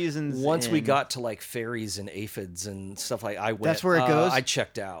 I'm 2 seasons Once we in. got to like fairies and aphids and stuff like, I went. That's where it goes? I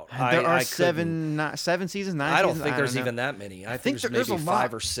checked out. There are I couldn't- 7 seasons, 9 I don't seasons? think there's know. even that many. I think think there's maybe a lot.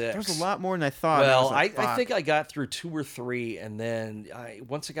 5 or 6. There's a lot more than I thought. Well, was like, I fuck. think I got through 2 or 3, and then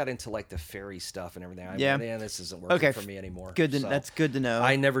once I got into like the fairy stuff and everything, this isn't working for me anymore. Good. So That's good to know.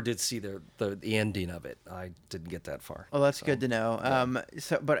 I never did see the ending of it. I didn't get that far. Well, that's good to know.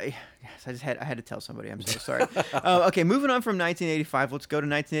 I had to tell somebody. I'm so sorry. Okay, moving on from 1985, let's go to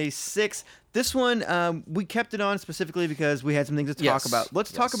 1986. This one, we kept it on specifically because we had some things to talk about.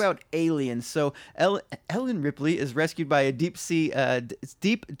 Let's talk about aliens. So Ellen Ripley is rescued by a deep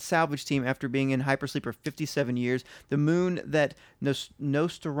salvage team after being in hypersleep for 57 years. The moon that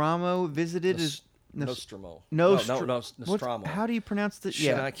Nostromo visited is Nostromo. Nostromo. How do you pronounce the?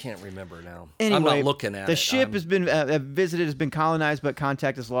 Shit, I can't remember now. Anyway, I'm not looking at it. The ship has been visited, has been colonized, but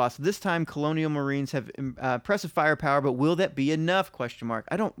contact is lost. This time, colonial marines have impressive firepower, but will that be enough? Question mark.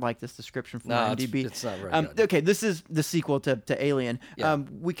 I don't like this description from IMDb. It's not very good. Okay, this is the sequel to Alien. Yeah.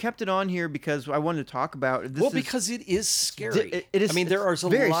 We kept it on here because I wanted to talk about this. Because it is scary. It is. I mean, there is a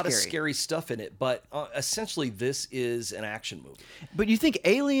lot of scary stuff in it, but essentially, this is an action movie. But you think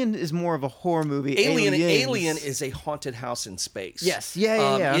Alien is more of a horror movie? Alien is a haunted house in space. Yes.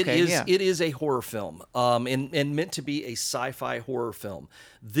 Yeah. It is a horror film, and meant to be a sci-fi horror film.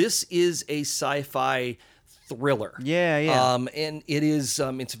 This is a sci-fi thriller. Yeah. And it is.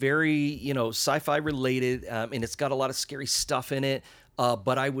 It's very sci-fi related, and it's got a lot of scary stuff in it.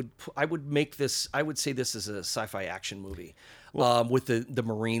 But I would say this is a sci-fi action movie. With the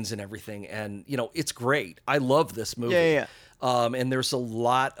Marines and everything, and it's great. I love this movie. Yeah. And there's a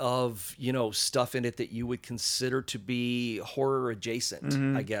lot of stuff in it that you would consider to be horror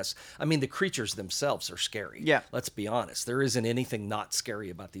adjacent, I guess. I mean, the creatures themselves are scary. Yeah. Let's be honest. There isn't anything not scary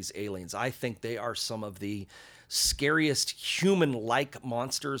about these aliens. I think they are some of the scariest human-like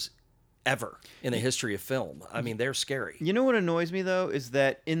monsters ever in the history of film. I mean, they're scary. You know what annoys me though is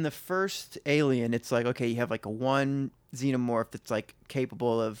that in the first Alien, it's like, okay, you have like a one xenomorph that's like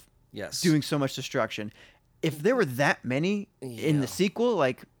capable of doing so much destruction. If there were that many in the sequel,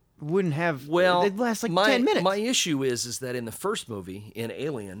 like wouldn't have they'd last like 10 minutes. My issue is that in the first movie, in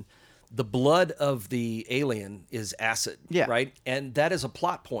Alien, the blood of the alien is acid, right? And that is a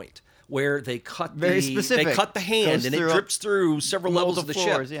plot point where they cut the hand and it drips through several levels of the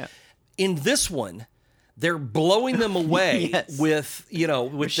ship. Yeah. In this one, they're blowing them away with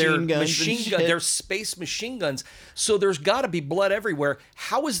their machine gun, their space machine guns. So there's got to be blood everywhere.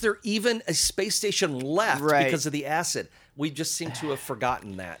 How is there even a space station left because of the acid? We just seem to have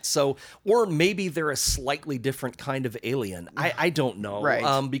forgotten that. So, or maybe they're a slightly different kind of alien. I don't know.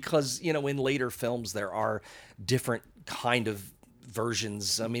 Right. Because in later films there are different kind of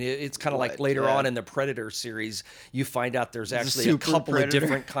versions. I mean, it's kind of like later on in the Predator series, you find out there's actually a couple of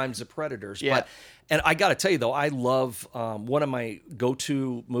different kinds of predators. Yeah. And I got to tell you, though, I love one of my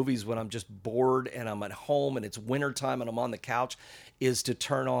go-to movies when I'm just bored and I'm at home and it's wintertime and I'm on the couch is to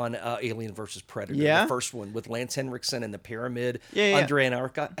turn on Alien vs. Predator, the first one with Lance Henriksen and the pyramid, Andre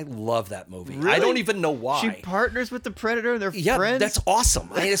Anarka. I love that movie. Really? I don't even know why. She partners with the Predator. They're friends. Yeah, that's awesome.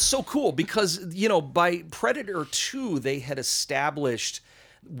 I mean, it's so cool because, by Predator 2, they had established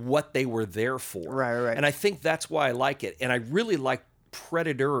what they were there for. Right. And I think that's why I like it. And I really like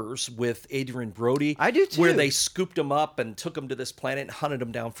Predators with Adrian Brody. I do too. Where they scooped him up and took him to this planet and hunted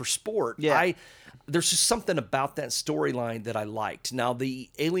him down for sport. Yeah. There's just something about that storyline that I liked. Now, the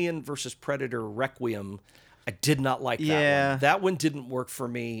Alien versus Predator Requiem, I did not like that one. That one didn't work for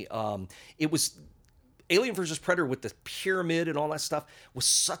me. It was Alien versus Predator with the pyramid and all that stuff was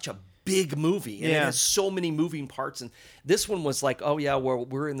such a big movie, and it has so many moving parts. And this one was like, oh yeah,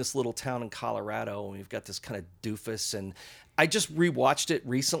 we're in this little town in Colorado, and we've got this kind of doofus. And I just rewatched it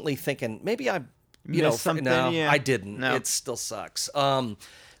recently, thinking maybe I, something. No, Yeah. I didn't. No. It still sucks.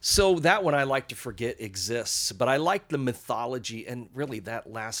 So that one I like to forget exists, but I like the mythology, and really that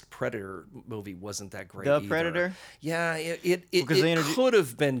last Predator movie wasn't that great either. Predator? Yeah, it could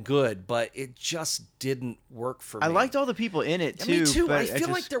have been good, but it just didn't work for me. I liked all the people in it too. Me too. But I feel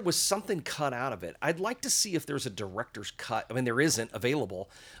like there was something cut out of it. I'd like to see if there's a director's cut. I mean, there isn't available,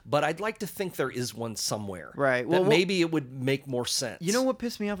 but I'd like to think there is one somewhere. Right. Well, maybe it would make more sense. You know what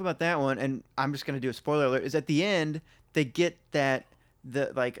pissed me off about that one, and I'm just going to do a spoiler alert, is at the end, they get that...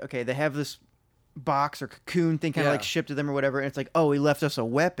 they have this box or cocoon thing kind of like shipped to them or whatever, and it's like, oh, he left us a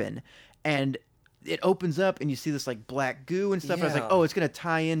weapon, and it opens up and you see this like black goo and stuff. And I was like, oh, it's gonna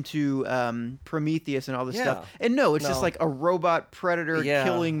tie into Prometheus and all this stuff. And no, it's just like a robot predator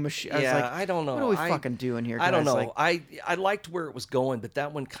killing machine. I was like, I don't know. What are we fucking doing here, guys? I don't know. I liked where it was going, but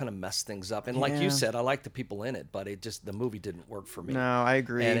that one kind of messed things up. And like you said, I like the people in it, but the movie didn't work for me. No, I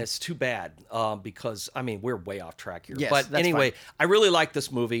agree. And it's too bad because I mean we're way off track here. Yes, but anyway, I really like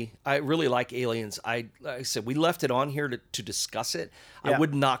this movie. I really like Aliens. Like I said, we left it on here to discuss it. I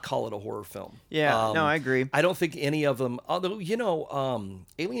would not call it a horror film. Yeah. No, I agree. I don't think any of them, although,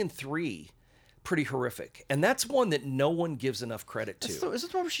 Alien 3, pretty horrific. And that's one that no one gives enough credit to. Is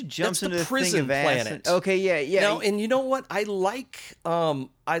this one where she jumps into the prison planet? Okay, yeah. Now, and you know what? I didn't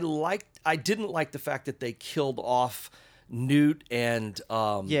like the fact that they killed off Newt and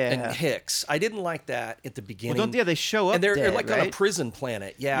Hicks. I didn't like that at the beginning. Well, they show up and they're dead, like right? on a prison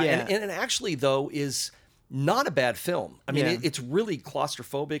planet. Yeah. And actually, though, is not a bad film. I mean, Yeah. it's really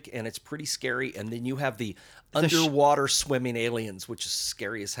claustrophobic and it's pretty scary. And then you have the underwater swimming aliens, which is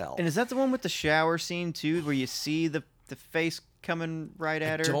scary as hell. And is that the one with the shower scene too, where you see the face coming right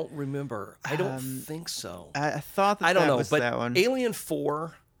at her? I don't remember. I don't think so. I thought that I don't that know, was but that one. Alien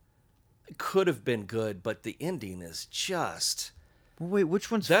 4 could have been good, but the ending is just... Wait, which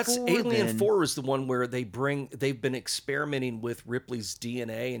one's That's 4 Alien then? 4 is the one where they've been experimenting with Ripley's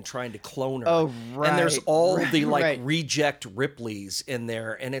DNA and trying to clone her. Oh, And there's right, all the like right. reject Ripleys in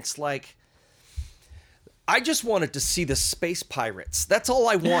there, and it's like I just wanted to see the space pirates. That's all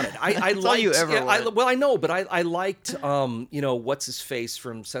I wanted. I That's all liked, you ever wanted. well, I know, but I liked what's his face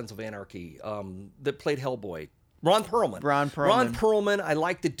from Sons of Anarchy that played Hellboy. Ron Perlman. Ron Perlman. Ron Perlman. I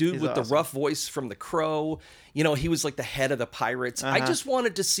like the dude He's with awesome. the rough voice from The Crow. You know, he was like the head of the pirates. I just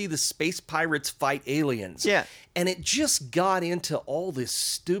wanted to see the space pirates fight aliens. Yeah. And it just got into all this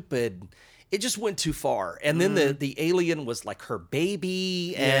stupid... It just went too far. And then the alien was like her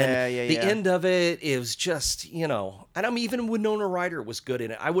baby. And the end of it is just, you know... And I mean, even Winona Ryder was good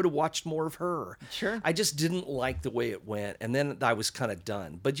in it. I would have watched more of her. Sure. I just didn't like the way it went. And then I was kind of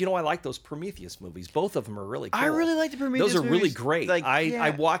done. But, you know, I like those Prometheus movies. Both of them are really cool. I really like the Prometheus Those are really movies. great. Like, I yeah.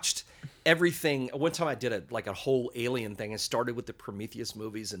 watched everything. One time I did a whole Alien thing. I started with the Prometheus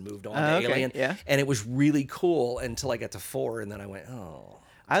movies and moved on to okay, Alien. yeah. And it was really cool until I got to 4. And then I went, oh...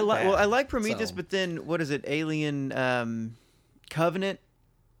 I bad. like Prometheus, So- but then what is it? Alien Covenant?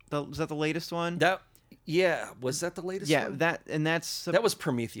 Was that the latest one? Was that the latest yeah, one? that was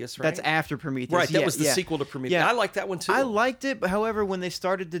Prometheus, right? that's after Prometheus. Right, that Yeah, was the yeah. sequel to Prometheus. Yeah. I like that one too. I liked it, but however, when they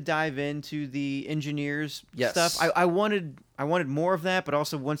started to dive into the engineers Yes. stuff, I wanted more of that. But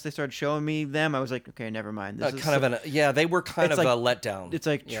also, once they started showing me them, I was like, okay, never mind. This is they were kind it's of like- a letdown. It's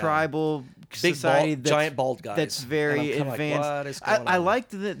like Yeah. tribal Big society, bald, giant bald guys. that's And very I'm kinda like, advanced. what is going I on?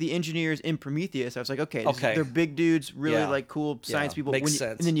 liked the engineers in Prometheus. I was like, okay, Okay. they're big dudes, really Yeah. like cool science Yeah, people. makes When you-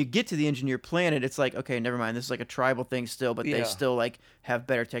 sense. And then you get to the engineer planet, it's like, okay, never mind. This is like a tribal thing still, but they Yeah. still like have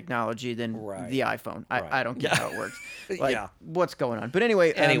better technology than Right. the iPhone. Right. I don't get Yeah. how it works. Like, Yeah. what's going on? But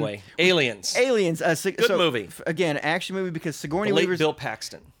anyway, Aliens. Aliens. Good movie. Again, action movie because Sigourney The late Weaver's Bill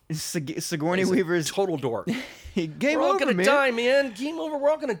Paxton. Sigourney He's a Weaver's total dork. game We're all over, gonna man. die, man. Game over. We're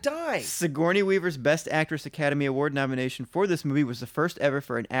all gonna die. Sigourney Weaver's Best Actress Academy Award nomination for this movie was the first ever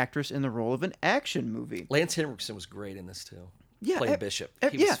for an actress in the role of an action movie. Lance Henriksen was great in this too. Yeah, Played Bishop.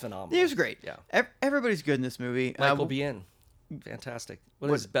 He yeah, was phenomenal. He was great. Yeah. Everybody's good in this movie. Michael Biehn. Fantastic. One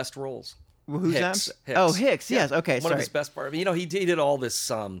of his best roles. Who's Hicks. that? Hicks. Oh, Hicks. Yes. Okay. One Sorry. of his best parts. You know, he did all this.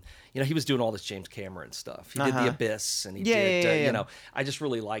 He was doing all this James Cameron stuff. He did The Abyss, and he did. Yeah. You know, I just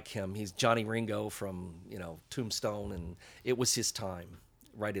really like him. He's Johnny Ringo from Tombstone, and it was his time,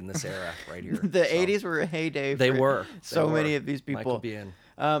 right in this era, right here. The So, 80s were a heyday. They for were. so They many were. of these people. Michael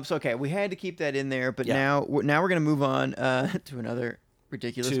Biehn. So okay, we had to keep that in there, but Yeah. now we're gonna move on to another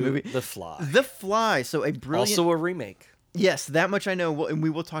ridiculous To movie, The Fly. The Fly. So a brilliant. Also a remake. Yes, that much I know, and we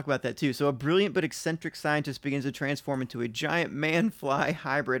will talk about that too. So, a brilliant but eccentric scientist begins to transform into a giant man-fly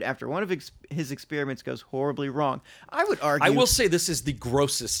hybrid after one of his experiments goes horribly wrong. I would argue. I will say this is the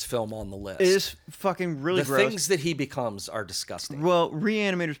grossest film on the list. It is fucking really the gross. things that he becomes are disgusting. Well,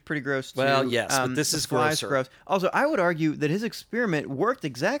 Reanimator's pretty gross too. Well, yes, but this The is Fly's grosser. gross. Also, I would argue that his experiment worked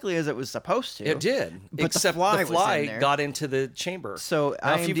exactly as it was supposed to. It did, But except the Fly was in there. got into the chamber. So,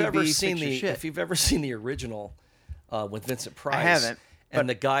 now, if you've IMDb ever seen fix your shit. if you've ever seen the original with Vincent Price, haven't, and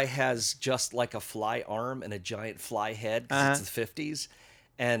the guy has just like a fly arm and a giant fly head because it's the 50s,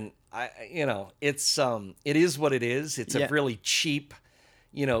 and it is what it is. It's Yeah. a really cheap,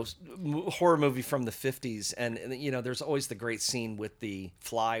 horror movie from the 50s, and there's always the great scene with the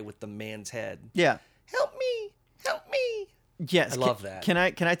fly with the man's head. Yeah. Help me! Help me! Yes, I love that. Can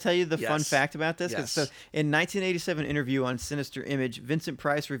I tell you the fun Yes. fact about this? 'Cause Yes. So, in 1987 interview on Sinister Image, Vincent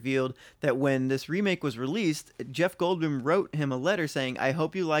Price revealed that when this remake was released, Jeff Goldblum wrote him a letter saying, "I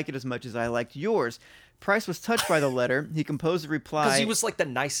hope you like it as much as I liked yours." Price was touched by the letter. He composed a reply. Because he was like the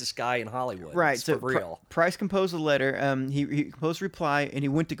nicest guy in Hollywood. Right, It's so for real. Price composed a letter. He composed a reply, and he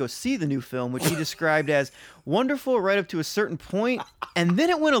went to go see the new film, which he described as wonderful right up to a certain point, and then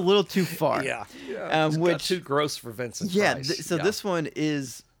it went a little too far. Yeah. Which Got too gross for Vincent yeah. Price. This one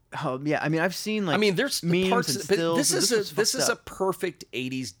is. Oh, yeah, I mean, I've seen like. there's the memes parts, and but stills, this and is was this fucked is a up. perfect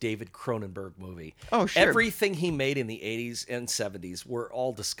 '80s David Cronenberg movie. Oh, sure. Everything he made in the '80s and '70s were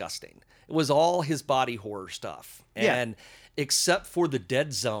all disgusting. It was all his body horror stuff, Yeah. and except for The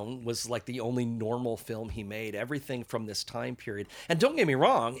Dead Zone was like the only normal film he made. Everything from this time period, and don't get me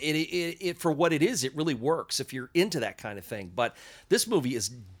wrong, it for what it is, it really works if you're into that kind of thing. But this movie is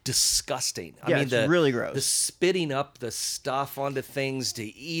disgusting. Yeah, it's really gross. The spitting up the stuff onto things to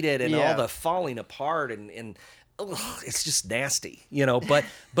eat it, and all the falling apart, and ugh, it's just nasty,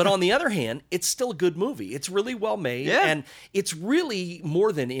 But on the other hand, it's still a good movie. It's really well made, and it's really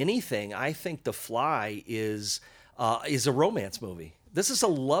more than anything. I think The Fly is a romance movie. This is a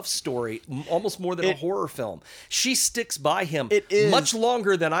love story, almost more than a horror film. She sticks by him much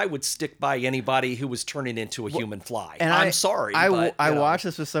longer than I would stick by anybody who was turning into a human fly. And I'm sorry. I watched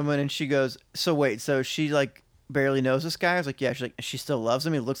this with someone, and she goes, "So wait, so she like barely knows this guy?" I was like, "Yeah." She's like, "She still loves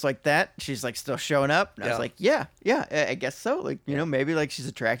him. He looks like that." She's like, "Still showing up." And I was like, "Yeah, I guess so." Like, maybe like she's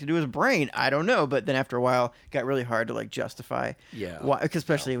attracted to his brain. I don't know. But then after a while, it got really hard to like justify. Why,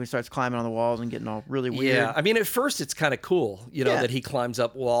 especially when he starts climbing on the walls and getting all really weird. Yeah, I mean, at first it's kind of cool, that he climbs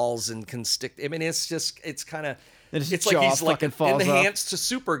up walls and can stick. I mean, it's kind of. It's like he's like enhanced to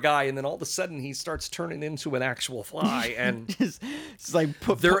super guy, and then all of a sudden he starts turning into an actual fly. And it's like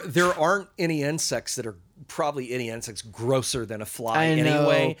there aren't any insects that are probably any insects grosser than a fly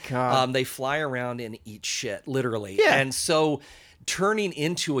anyway. They fly around and eat shit, literally. Yeah. And so turning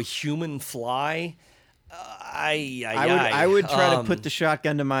into a human fly, I would try to put the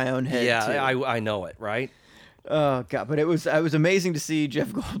shotgun to my own head. Yeah, too. I know it, right? Oh God! But it was amazing to see Jeff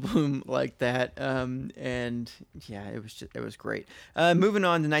Goldblum like that, and yeah, it was great. Moving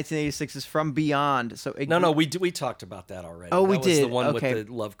on to 1986's From Beyond. So we talked about that already. Oh, that we was did. The one with the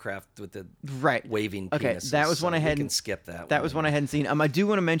Lovecraft with the waving penises. Okay, that was one I hadn't. We can skip that. That was one I hadn't seen. I do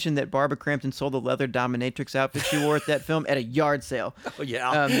want to mention that Barbara Crampton sold the leather dominatrix outfit she wore at that film at a yard sale. Oh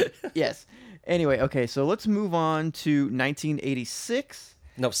yeah. Yes. Anyway, okay, so let's move on to 1986.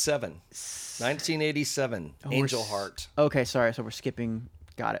 No, 1987, Angel Heart. Okay, sorry. So we're skipping.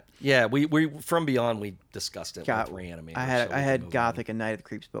 Got it. Yeah, we From Beyond we discussed it with Reanimator. I had Gothic and Night of the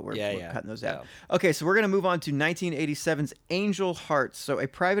Creeps, but we're cutting those out. Okay, so we're going to move on to 1987's Angel Heart. So a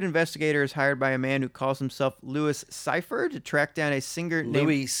private investigator is hired by a man who calls himself Louis Cypher to track down a singer named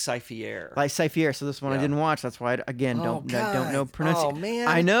Louis Cypher. Like Cypher. So this one I didn't watch. That's why I don't know pronunciation. Oh man.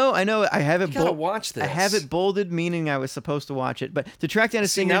 I know. I have it. You gotta watch this. I have it bolded, meaning I was supposed to watch it. But to track down a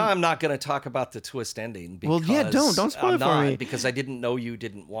singer. Now I'm not going to talk about the twist ending. Because don't spoil it for me. Because I didn't know you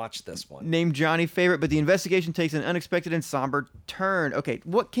didn't watch this one. Named Johnny Favorite, but the investigation takes an unexpected and somber turn. Okay,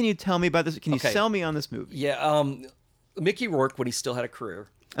 what can you tell me about this? Can you sell me on this movie? Yeah, Mickey Rourke, when he still had a career,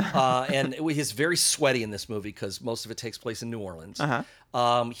 and he's very sweaty in this movie because most of it takes place in New Orleans.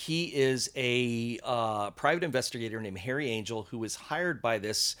 He is a private investigator named Harry Angel who is hired by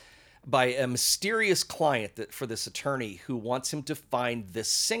a mysterious client for this attorney who wants him to find this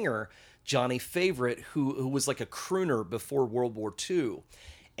singer, Johnny Favorite, who was like a crooner before World War II.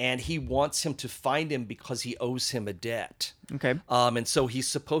 And he wants him to find him because he owes him a debt. Okay. And so he's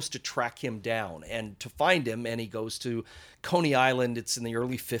supposed to track him down and to find him. And he goes to Coney Island. It's in the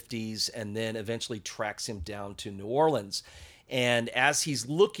early 50s, and then eventually tracks him down to New Orleans. And as he's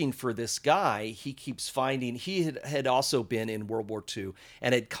looking for this guy, he keeps finding he had also been in World War II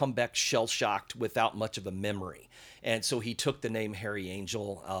and had come back shell-shocked without much of a memory. And so he took the name Harry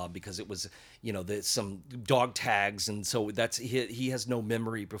Angel because it was, some dog tags. And so he has no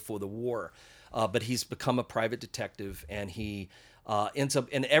memory before the war. But he's become a private detective, and he ends up,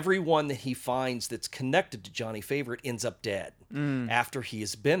 and everyone that he finds that's connected to Johnny Favorite ends up dead after he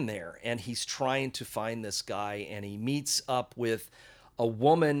has been there. And he's trying to find this guy, and he meets up with a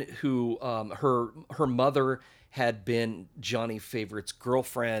woman who her mother had been Johnny Favorite's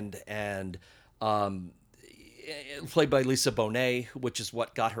girlfriend, and played by Lisa Bonet, which is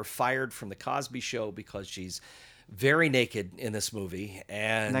what got her fired from the Cosby Show because she's very naked in this movie,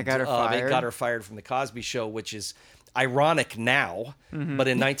 and that got her fired. It got her fired from the Cosby Show, which is ironic now, but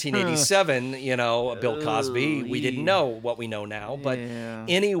in 1987, Bill Cosby, we didn't know what we know now. But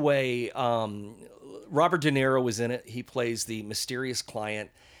anyway, Robert De Niro was in it. He plays the mysterious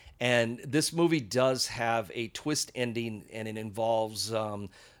client, and this movie does have a twist ending, and it involves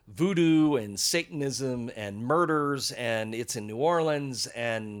voodoo and Satanism and murders, and it's in New Orleans,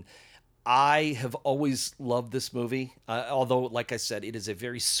 and I have always loved this movie, although, like I said, it is a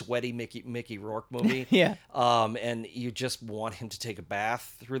very sweaty Mickey Rourke movie. Yeah. And you just want him to take a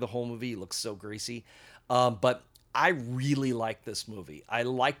bath through the whole movie. He looks so greasy. But I really like this movie. I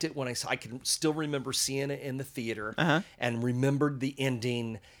liked it when I can still remember seeing it in the theater and remembered the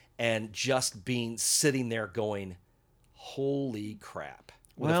ending and just sitting there going, holy crap.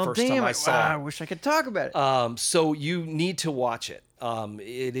 Well, the first damn, time I saw it. I wish I could talk about it. So you need to watch it.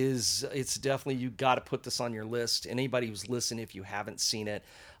 It's definitely, you got to put this on your list. Anybody who's listening, if you haven't seen it,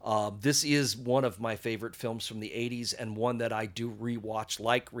 This is one of my favorite films from the 80s, and one that I do rewatch,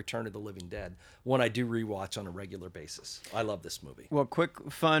 like Return of the Living Dead, one I do rewatch on a regular basis. I love this movie. Well, quick,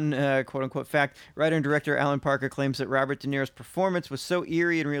 fun, quote-unquote fact, writer and director Alan Parker claims that Robert De Niro's performance was so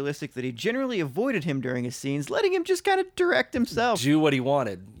eerie and realistic that he generally avoided him during his scenes, letting him just kind of direct himself. Do what he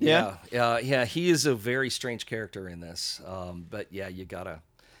wanted. Yeah? Yeah, he is a very strange character in this. But yeah, you gotta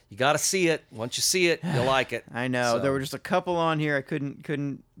see it. Once you see it, you'll like it. I know. So, there were just a couple on here I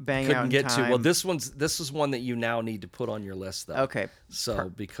couldn't bang out in get time. to. Well, this is one that you now need to put on your list, though. Okay.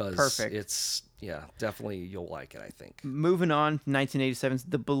 So because perfect. It's definitely you'll like it, I think. Moving on, 1987's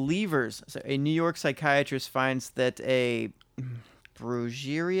The Believers. So a New York psychiatrist finds that a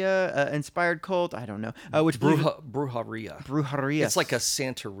Brujeria-inspired cult, I don't know, which Brujeria. It's like a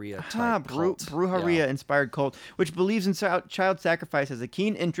Santeria type cult. Brujeria-inspired cult, which believes in child sacrifice, has a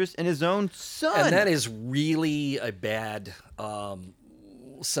keen interest in his own son. And that is really a bad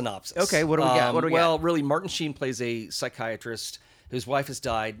synopsis. Okay, what do we got? Well, really, Martin Sheen plays a psychiatrist whose wife has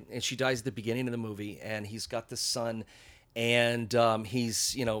died, and she dies at the beginning of the movie, and he's got this son, and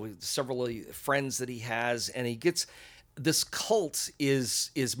he's, several friends that he has, and he gets... This cult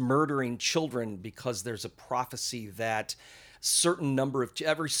is murdering children because there's a prophecy that certain number of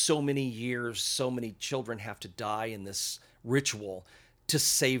every so many years, so many children have to die in this ritual to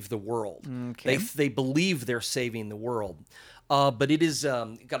save the world. Okay. They believe they're saving the world. But it is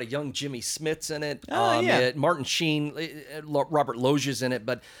got a young Jimmy Smits in it. Martin Sheen, Robert Loggia's in it.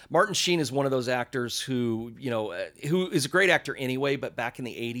 But Martin Sheen is one of those actors who is a great actor anyway. But back in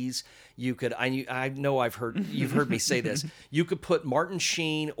the 80s, you could I know you've heard me say this. You could put Martin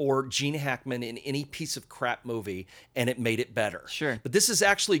Sheen or Gene Hackman in any piece of crap movie, and it made it better. Sure. But this is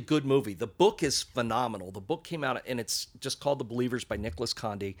actually a good movie. The book is phenomenal. The book came out, and it's just called The Believers by Nicholas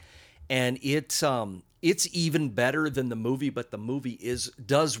Conde. And it's even better than the movie, but the movie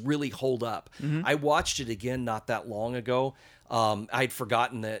does really hold up. Mm-hmm. I watched it again not that long ago. I'd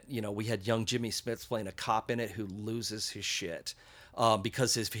forgotten that we had young Jimmy Smits playing a cop in it who loses his shit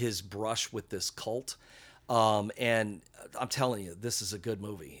because of his brush with this cult. And I'm telling you, this is a good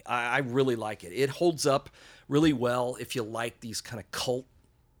movie. I really like it. It holds up really well if you like these kind of cult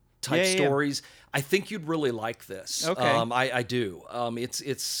type stories. I think you'd really like this. Okay. I do.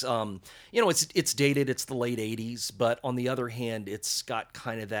 It's dated. It's the late 80s, but on the other hand, it's got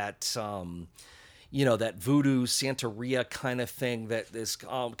kind of that, that voodoo Santeria kind of thing that is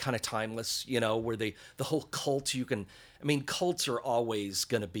kind of timeless, where the whole cult, cults are always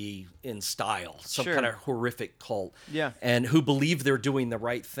going to be in style, some kind of horrific cult. Yeah. And who believe they're doing the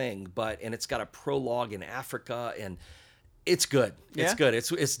right thing, and it's got a prologue in Africa, and it's good. It's good.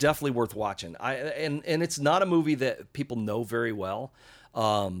 It's definitely worth watching. And it's not a movie that people know very well,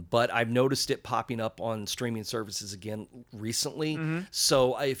 but I've noticed it popping up on streaming services again recently. Mm-hmm.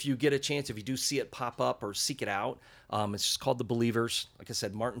 So if you get a chance, if you do see it pop up or seek it out, it's just called The Believers. Like I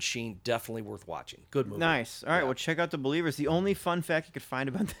said, Martin Sheen, definitely worth watching. Good movie. Nice. All right, well, check out The Believers. The only fun fact you could find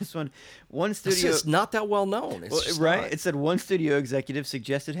about this one studio... It's not that well known. It said one studio executive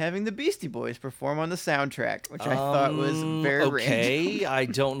suggested having the Beastie Boys perform on the soundtrack, which I thought was very random. I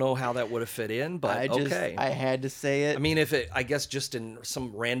don't know how that would have fit in, but I had to say it. I mean, I guess just in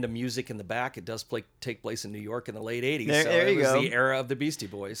some random music in the back, it does take place in New York in the late 80s. There you go. It was the era of the Beastie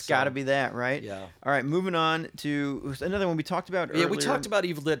Boys. It's got to be that, right? Yeah. All right, moving on to another one we talked about earlier. Yeah, we talked about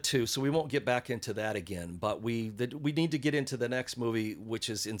Evil Dead 2, so we won't get back into that again. But we need to get into the next movie, which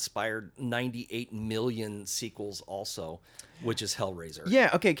has inspired 98 million sequels also, which is Hellraiser.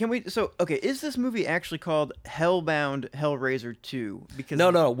 Yeah, okay, is this movie actually called Hellbound Hellraiser 2? Because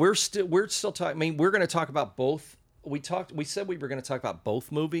No, we're still talking. I mean, we're going to talk about both. We said we were going to talk about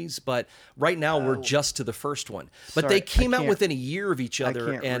both movies, but right now we're just to the first one. But they came out within a year of each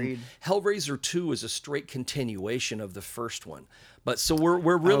other, and Hellraiser 2 is a straight continuation of the first one. But so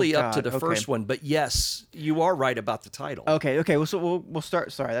we're really up to the first one. But yes, you are right about the title. Okay. Well, so we'll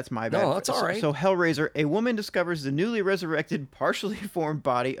start. Sorry, that's my bad. No, that's all right. So Hellraiser, a woman discovers the newly resurrected, partially formed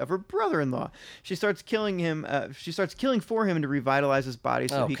body of her brother-in-law. She starts killing him. She starts killing for him to revitalize his body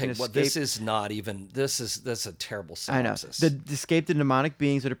so he can escape. Well, this is not even. That's a terrible synopsis. I know. Escape the demonic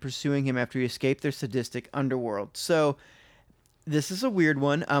beings that are pursuing him after he escaped their sadistic underworld. So. This is a weird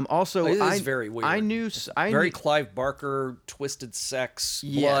one. Also, it is very weird. I knew very Clive Barker, twisted sex,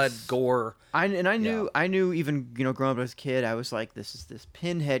 blood, gore. I knew even growing up as a kid, I was like, this is this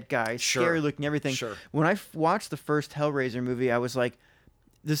Pinhead guy, scary looking, everything. Sure. When I watched the first Hellraiser movie, I was like,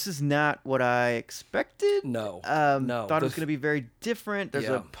 This is not what I expected. No, no. Thought it was going to be very different. There's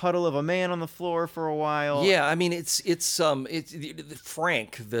Yeah. a puddle of a man on the floor for a while. Yeah, I mean it's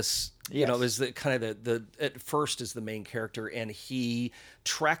Frank. This you know Yes. is the kind of the at first is the main character, and he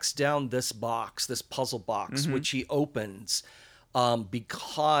tracks down this box, this puzzle box, which he opens.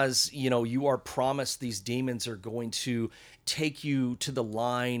 Because you are promised these demons are going to take you to the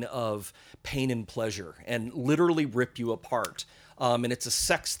line of pain and pleasure and literally rip you apart. And it's a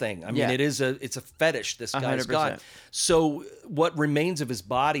sex thing. I mean, Yeah. it's a fetish this guy's 100%. got. So what remains of his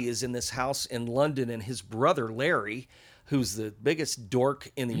body is in this house in London, and his brother Larry, who's the biggest dork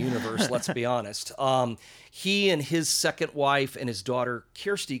in the universe, let's be honest. He and his second wife and his daughter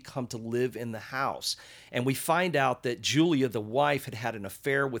Kirsty come to live in the house. And we find out that Julia, the wife, had an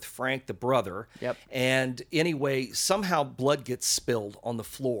affair with Frank, the brother. Yep. And anyway, somehow blood gets spilled on the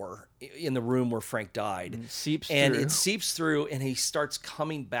floor in the room where Frank died. It seeps And through. it seeps through, and he starts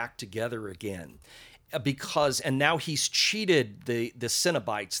coming back together again. And now he's cheated the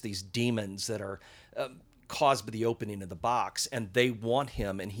Cenobites, these demons that are caused by the opening of the box, and they want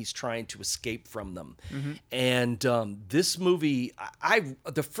him, and he's trying to escape from them. And this movie,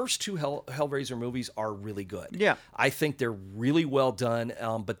 the first two Hellraiser movies are really good. Yeah. I think they're really well done,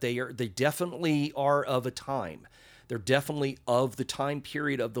 but they definitely are of a time. They're definitely of the time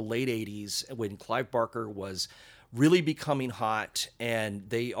period of the late 80s when Clive Barker was really becoming hot, and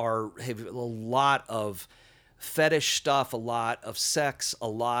they have a lot of fetish stuff, a lot of sex, a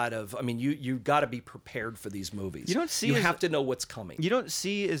lot of, I mean, you got to be prepared for these movies. You don't see You as- have to know what's coming. You don't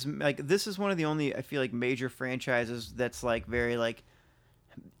see as like this is one of the only I feel like major franchises that's like very like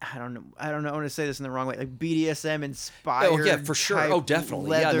I don't know I want to say this in the wrong way, like BDSM inspired. Oh yeah, for sure. type Oh,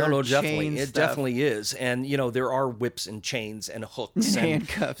 definitely. Yeah, leather no, chain definitely. It stuff. definitely is. And there are whips and chains and hooks and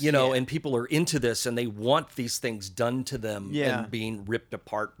Handcuffs, yeah. and people are into this, and they want these things done to them Yeah. and being ripped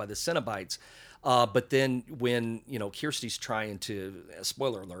apart by the Cenobites. But then when Kirsty's trying to,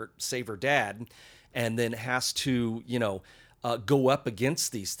 spoiler alert, save her dad, and then has to go up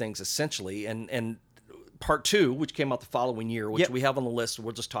against these things essentially, and part two, which came out the following year, which Yep. we have on the list,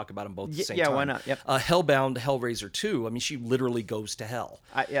 we'll just talk about them both at the same yeah, time. why not? Yep. Hellbound Hellraiser 2, I mean, she literally goes to hell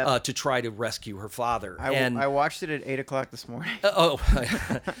Yep. to try to rescue her father. I watched it at 8:00 this morning.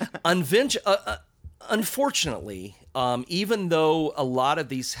 Unfortunately, even though a lot of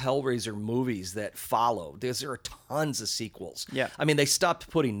these Hellraiser movies that follow, there are tons of sequels. Yeah. I mean, they stopped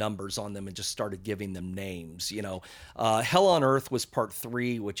putting numbers on them and just started giving them names. Hell on Earth was part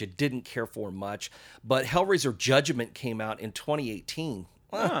 3, which I didn't care for much, but Hellraiser Judgment came out in 2018.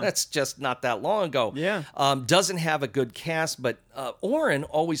 Well, that's just not that long ago. Yeah. Doesn't have a good cast, but Oren,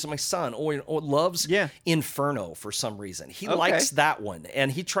 my son, loves Yeah. Inferno for some reason. He Okay. likes that one,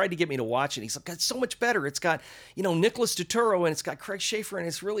 and he tried to get me to watch it. He's like, it's so much better. It's got, Nicholas Turturro, and it's got Craig Schaefer, and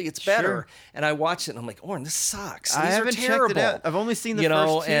it's better. Sure. And I watched it, and I'm like, Oren, this sucks. I These haven't are terrible. checked it out. I've only seen the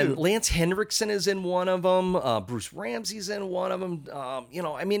first two. And Lance Henriksen is in one of them. Bruce Ramsey's in one of them.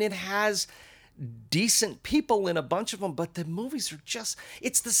 I mean, it has decent people in a bunch of them, but the movies are just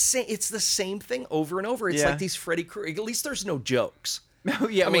it's the same thing over and over. It's Yeah. like these Freddy Krueger, at least there's no jokes. Oh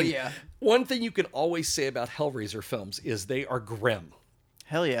yeah, I mean, yeah. one thing you can always say about Hellraiser films is they are grim.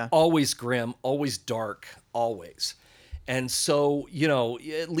 Hell yeah. Always grim, always dark, always. And so,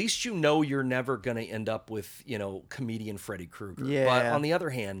 at least you're never going to end up with, comedian Freddy Krueger. Yeah. But on the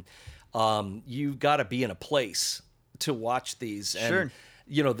other hand, you've got to be in a place to watch these. And, Sure.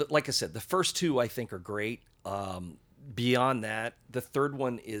 like I said, the first two I think are great. Beyond that, the third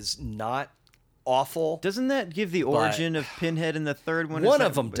one is not awful. Doesn't that give the origin of Pinhead in the third one? One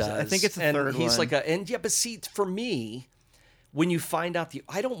of them does. I think it's the and third he's one. but see, for me, when you find out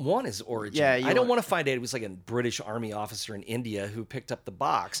I don't want his origin. Yeah, I don't want to find out he was like a British army officer in India who picked up the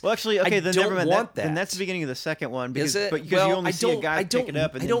box. Well, actually, okay, I then don't never mind. want that. Then that's the beginning of the second one. Because, Is it? But because you only I see a don't- guy I pick it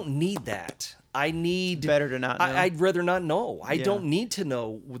up. And I then- don't need that. I need Better to not know. I'd rather not know. I Yeah. don't need to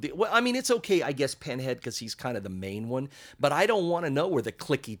know. Well, I mean, it's okay, I guess, Pinhead, because he's kind of the main one. But I don't want to know where the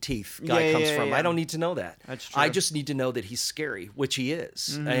clicky teeth guy Yeah, comes yeah, from. yeah. I don't need to know that. That's I true. Mm-hmm. just need to know that he's scary, which he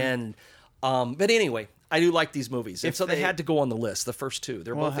is. And but anyway, I do like these movies, and If so they they- had to go on the list. The first two,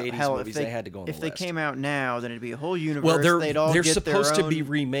 they're both 80s hell, movies. They had to go on the If list. they came out now, then it'd be a whole universe. Well, They'd all they're get supposed their to be own-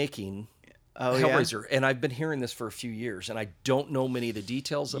 remaking Oh, yeah? Hellraiser, and I've been hearing this for a few years, and I don't know many of the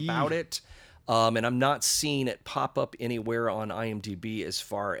details about it. And I'm not seeing it pop up anywhere on IMDb as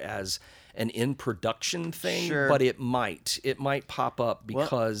far as an in-production thing, Sure. but it might pop up Well,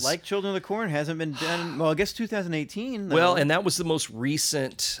 because like Children of the Corn hasn't been done. Well, I guess 2018. though. well, and that was the most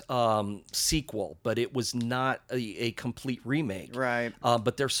recent sequel, but it was not a complete remake, Right.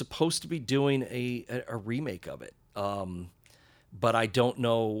 But they're supposed to be doing a remake of it. but I don't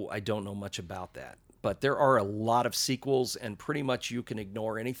know much about that. But there are a lot of sequels, and pretty much you can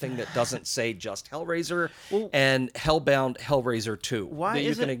ignore anything that doesn't say just Hellraiser and Hellbound Hellraiser 2.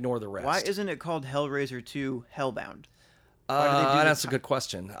 You can ignore the rest. Why isn't it called Hellraiser 2 Hellbound? Why do they do that's a good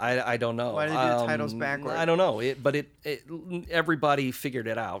question. I don't know. Why do they do the titles backward? I don't know. But everybody figured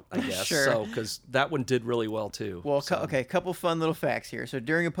it out, I guess. Sure. So because that one did really well too. Well, okay, a couple fun little facts here. So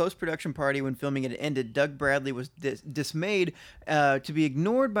during a post-production party when filming had ended, Doug Bradley was dismayed to be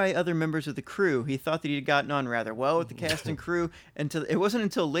ignored by other members of the crew. He thought that he had gotten on rather well with the cast and crew. It wasn't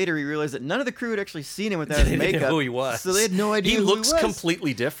until later he realized that none of the crew had actually seen him without his makeup. They didn't know who he was. So they had no idea who he was. He looks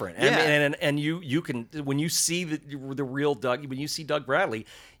completely different. Yeah. And you can, when you see the real Doug, when you see Doug Bradley,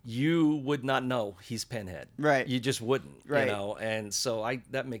 you would not know he's Pinhead. Right. You just wouldn't. Right. You know, and so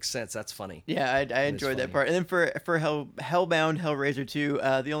that makes sense. That's funny. Yeah, I enjoyed that part. And then for Hellbound Hellraiser 2,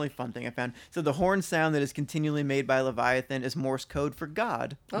 the only fun thing I found, so the horn sound that is continually made by Leviathan is Morse code for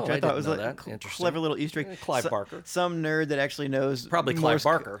God, which I thought was a clever little Easter egg. Clive Barker. Some nerd that actually knows probably Clive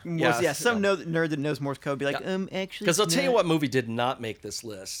Barker. Some nerd that knows Morse code be like, actually. Because I'll tell you what movie did not make this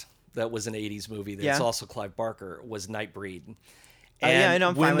list. That was an 80s movie that's also Clive Barker, was Nightbreed. And I know,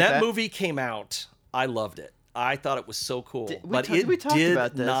 I'm fine when with that that podcast came out, I loved it. I thought it was so cool, but we it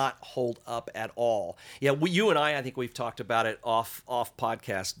did not hold up at all. Yeah, you and I think we've talked about it off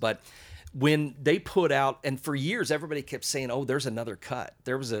podcast, but when they put out, and for years everybody kept saying, "Oh, there's another cut."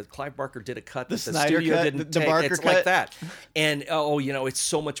 There was Clive Barker did a cut that the studio cut, didn't the take. Barker it's cut. like that, and it's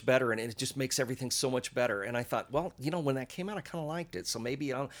so much better, and it just makes everything so much better. And I thought, well, when that came out, I kind of liked it, so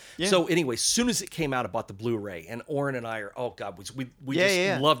maybe I'll. Yeah. So anyway, as soon as it came out, I bought the Blu-ray, and Oren and I are, oh God, we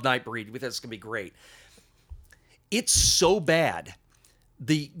just love Nightbreed. We thought it's gonna be great. It's so bad.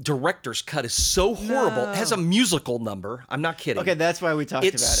 The director's cut is so horrible. It has a musical number. I'm not kidding. Okay, that's why we talked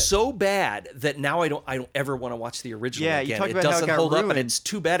about it. It's so bad that now I don't ever want to watch the original again. You talked about it doesn't how it got hold ruined. up, and it's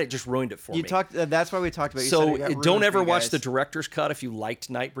too bad. It just ruined it for me. That's why we talked about it. So don't ever watch the director's cut if you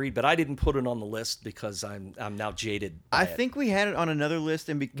liked Nightbreed. But I didn't put it on the list because I'm now jaded. I think we had it on another list,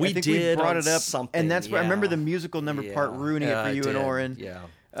 and we brought it up. Something, and that's where I remember the musical number part ruining it for you and Oren. Yeah.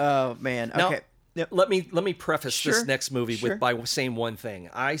 Oh man. Now, okay. Yep. Let me preface this next movie by saying one thing.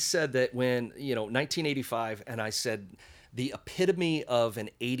 I said that when 1985, and I said the epitome of an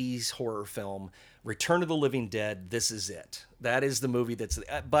 80s horror film, Return of the Living Dead. This is it. That is the movie that's.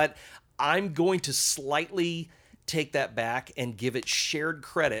 But I'm going to slightly take that back and give it shared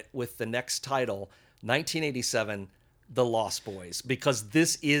credit with the next title, 1987, The Lost Boys, because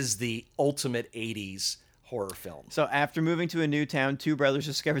this is the ultimate 80s horror film. So after moving to a new town, two brothers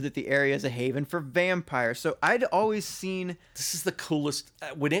discovered that the area is a haven for vampires. So I'd always seen... This is the coolest...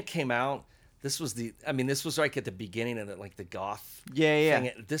 When it came out, this was like at the beginning of the goth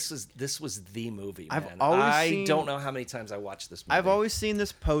thing. This was the movie, man. I don't know how many times I watched this movie. I've always seen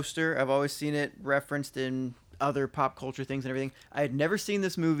this poster. I've always seen it referenced in other pop culture things and everything. I had never seen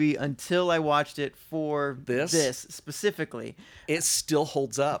this movie until I watched it for this specifically. It still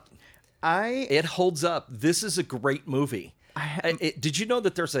holds up. It holds up. This is a great movie. Did you know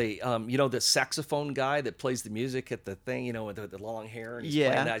that there's a the saxophone guy that plays the music at the thing, with the long hair? And he's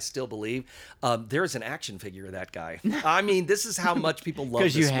playing I Still Believe. There's an action figure of that guy. I mean, this is how much people love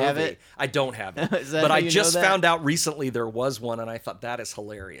this movie. Because you have it? I don't have it. But I just found out recently there was one, and I thought that is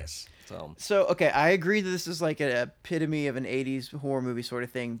hilarious. So okay, I agree that this is like an epitome of an 80s horror movie sort of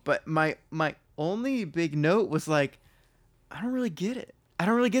thing. But my only big note was I don't really get it. I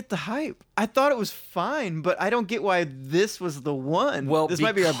don't really get the hype. I thought it was fine, but I don't get why this was the one. Well, this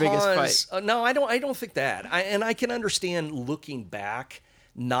might be our biggest fight. No, I don't think that. And I can understand looking back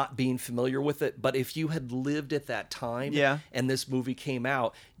not being familiar with it, but if you had lived at that time and this movie came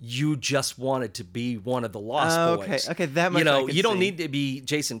out, you just wanted to be one of the Lost Boys. Okay, that much you don't need to be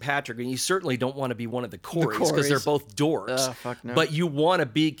Jason Patrick, and you certainly don't want to be one of the Coreys because they're both dorks. Oh, fuck no. But you want to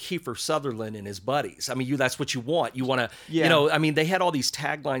be Kiefer Sutherland and his buddies. I mean, that's what you want. You want to, they had all these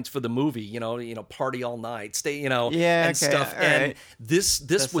taglines for the movie, party all night, stay, and stuff. And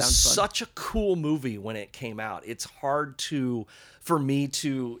this was such a cool movie when it came out. It's hard for me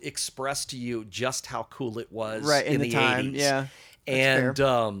to express to you just how cool it was in the time 80s. Yeah. And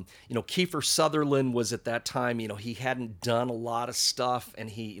Kiefer Sutherland was at that time, he hadn't done a lot of stuff, and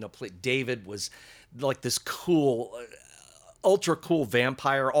he played David, was like this cool ultra cool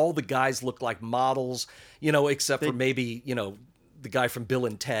vampire. All the guys look like models, except for maybe, the guy from Bill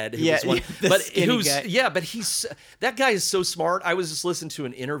and Ted, who was one, but but that guy is so smart. I was just listening to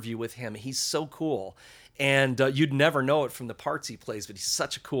an interview with him. He's so cool. And you'd never know it from the parts he plays, but he's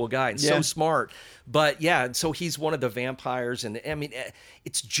such a cool guy and so smart. But yeah, and so he's one of the vampires, and I mean,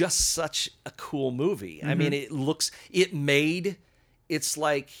 it's just such a cool movie. I mean, it's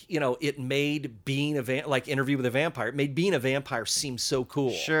like, it made being like Interview with a Vampire. It made being a vampire seem so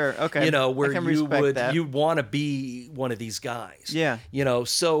cool. Sure, okay. Where you'd want to be one of these guys. Yeah.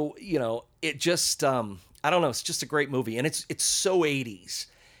 So it just I don't know. It's just a great movie, and it's so 80s,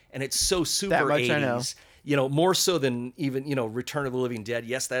 and it's so super That much 80s. I know. More so than even, Return of the Living Dead.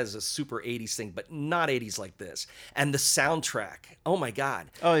 Yes, that is a super 80s thing, but not 80s like this. And the soundtrack, oh my God.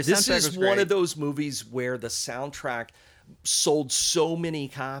 Oh, the this soundtrack is was one great. of those movies where the soundtrack sold so many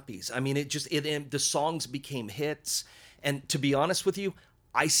copies. I mean, the songs became hits. And to be honest with you,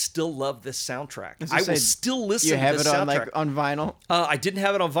 I still love this soundtrack. I will still listen to this soundtrack. You have it on vinyl? I didn't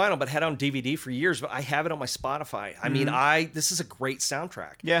have it on vinyl, but had it on DVD for years. But I have it on my Spotify. I mean, this is a great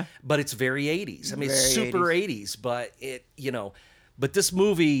soundtrack. Yeah. But it's very 80s. I mean, it's Very super 80s. But but this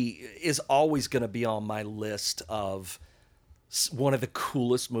movie is always going to be on my list of one of the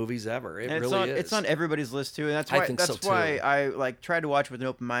coolest movies ever. It really is. It's on everybody's list too, and that's why I think so, too. I tried to watch it with an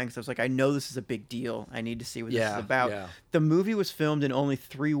open mind, because I was like, I know this is a big deal. I need to see what this is about. Yeah. The movie was filmed in only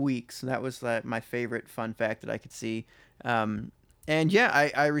 3 weeks, and that was my favorite fun fact that I could see. And yeah,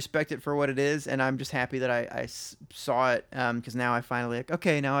 I respect it for what it is, and I'm just happy that I saw it, because now I finally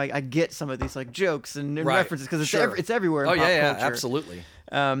now I get some of these like jokes and references, because it's everywhere in pop culture. Absolutely.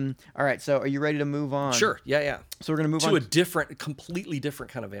 All right, so are you ready to move on? Sure. Yeah. So we're gonna move on to a completely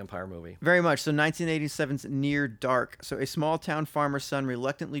different kind of vampire movie. Very much. So 1987's Near Dark. So a small town farmer's son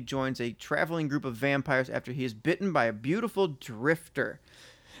reluctantly joins a traveling group of vampires after he is bitten by a beautiful drifter.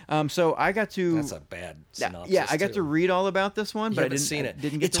 So I got to. That's a bad synopsis. Yeah, I got to read all about this one, but I didn't seen it.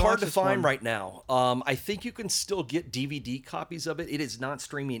 Didn't get it's to hard watch to find one. right now. I think you can still get DVD copies of it. It is not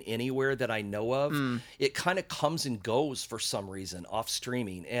streaming anywhere that I know of. It kind of comes and goes for some reason off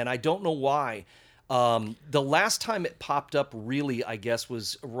streaming, and I don't know why. The last time it popped up, really, I guess,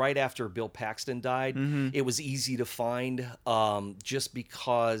 was right after Bill Paxton died. It was easy to find, just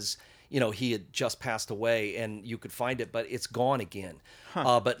because he had just passed away, and you could find it, but it's gone again.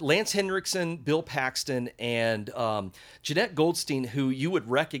 But Lance Henriksen, Bill Paxton, and Jeanette Goldstein, who you would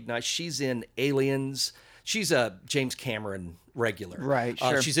recognize, she's in Aliens. She's a James Cameron regular. Right,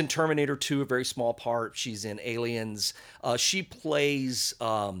 sure. She's in Terminator 2, a very small part. She's in Aliens. She plays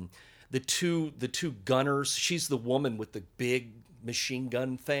the two gunners. She's the woman with the big machine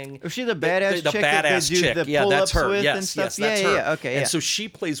gun thing. Was she the badass the chick badass that they do chick? the Yeah, that's pull-ups her. with Yes, and stuff? yes, that's her. Yeah, okay, and yeah. so she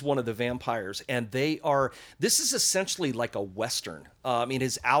plays one of the vampires, and this is essentially like a Western. It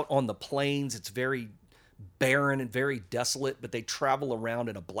is out on the plains. It's very barren and very desolate, but they travel around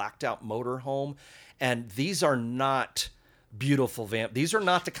in a blacked out motorhome, and these are not beautiful these are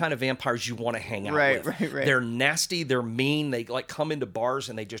not the kind of vampires you want to hang out with. Right. They're nasty, they're mean, they like come into bars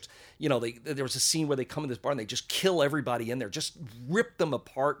and they just, there was a scene where they come in this bar and they just kill everybody in there, just rip them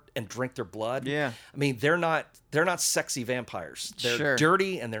apart and drink their blood. Yeah. I mean, they're not sexy vampires. They're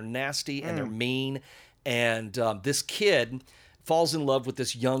dirty and they're nasty and they're mean. And this kid falls in love with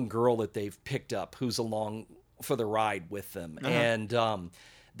this young girl that they've picked up who's along for the ride with them. And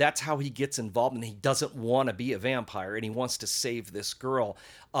that's how he gets involved, and he doesn't want to be a vampire, and he wants to save this girl.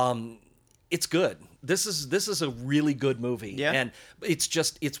 It's good. This is a really good movie, and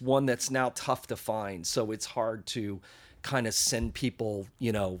it's one that's now tough to find. So it's hard to kind of send people,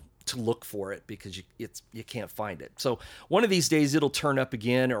 to look for it, because you can't find it. So one of these days it'll turn up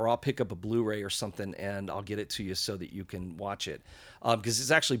again, or I'll pick up a Blu-ray or something and I'll get it to you so that you can watch it, because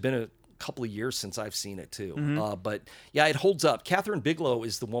it's actually been a couple of years since I've seen it too. But yeah, it holds up. Catherine Bigelow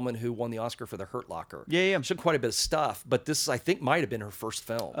is the woman who won the Oscar for The Hurt Locker. Yeah. She's done quite a bit of stuff, but this, I think, might have been her first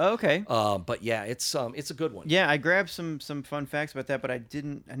film. Okay. But yeah, it's a good one. Yeah, I grabbed some fun facts about that, but I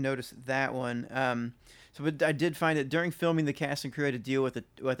didn't notice that one. But I did find that during filming, the cast and crew had to deal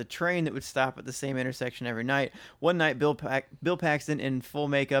with a train that would stop at the same intersection every night. One night, Bill Paxton, in full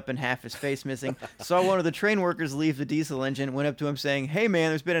makeup and half his face missing, saw one of the train workers leave the diesel engine, went up to him saying, "Hey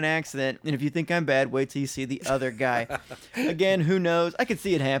man, there's been an accident, and if you think I'm bad, wait till you see the other guy." Again, who knows? I could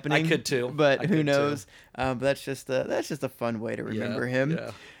see it happening. I could too. But who knows? But that's just a fun way to remember him.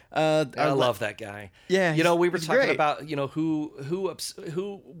 Yeah. I love that guy. Yeah, we were talking great. about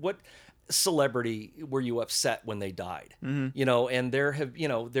what celebrity were you upset when they died? And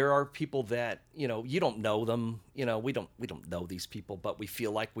there are people that you don't know them. We don't know these people, but we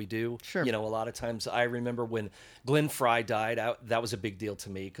feel like we do. Sure. A lot of times I remember when Glenn Frey died. That was a big deal to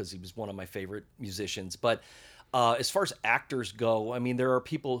me because he was one of my favorite musicians. But as far as actors go, I mean, there are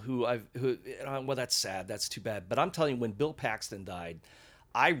people who well, that's sad. That's too bad. But I'm telling you, when Bill Paxton died,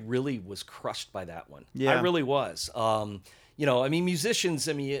 I really was crushed by that one. Yeah. I really was. You know, I mean, musicians,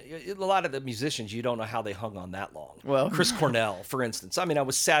 I mean, a lot of the musicians, you don't know how they hung on that long. Well, Chris Cornell, for instance. I mean, I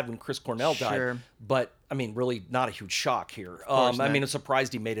was sad when Chris Cornell Sure. died, but I mean, really not a huge shock here. course I not. mean, I'm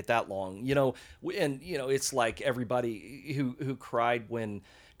surprised he made it that long, you know, and, you know, it's like everybody who cried when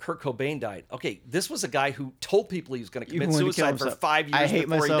Kurt Cobain died. Okay, this was a guy who told people he was going to commit wanted to kill suicide for himself. 5 years I hate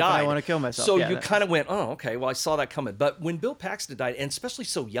before myself he and died. I want to kill myself. So Yeah, you that- kind of went, oh, okay, well, I saw that coming. But when Bill Paxton died, and especially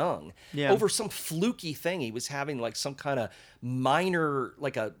so young, Yeah. over some fluky thing, he was having like some kind of minor,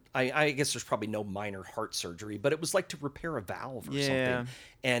 like I guess there's probably no minor heart surgery, but it was like to repair a valve or Yeah. something.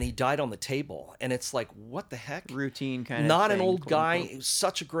 And he died on the table. And it's like, what the heck? Routine kind of Not thing, an old quote guy, unquote.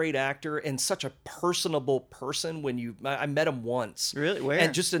 such a great actor and such a personable person. I met him once. Really? Where?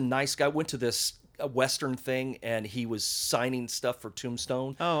 And just a nice guy. Went to this Western thing, and he was signing stuff for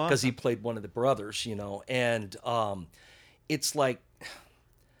Tombstone Oh, because he played one of the brothers, you know. And it's like,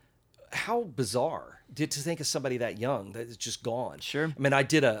 how bizarre to think of somebody that young that is just gone. Sure.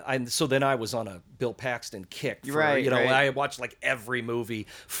 I mean, so then I was on a Bill Paxton kick. For, Right, you know, right. I watched like every movie,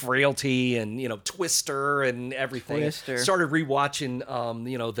 Frailty and, you know, Twister and everything. Twister. Started rewatching,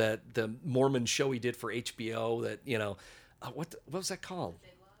 you know, the Mormon show he did for HBO that, you know, what was that called?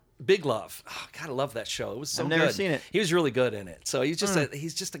 Big Love. Oh, God, I love that show. It was so I've good. never seen it. He was really good in it. So he's just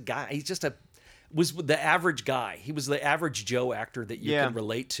a guy. Was the average guy. He was the average Joe actor that you Yeah. can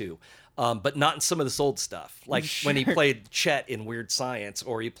relate to. But not in some of this old stuff, like when he played Chet in Weird Science,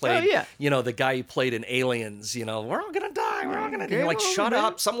 or he played, yeah. you know, the guy he played in Aliens. You know, we're all gonna die. We're all gonna die. Game Like, over, shut man.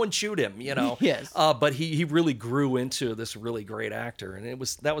 up! Someone shoot him. You know. Yes. But he really grew into this really great actor, and that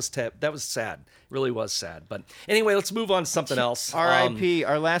was sad. Really was sad. But anyway, let's move on to something else. R.I.P.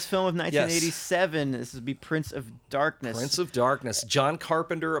 Our last film of 1987. This would be Prince of Darkness. Prince of Darkness, John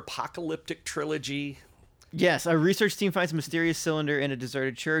Carpenter, apocalyptic trilogy. Yes, a research team finds a mysterious cylinder in a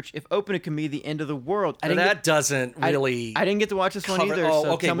deserted church. If open, it can be the end of the world. That doesn't really. I didn't get to watch this one cover- either. Oh,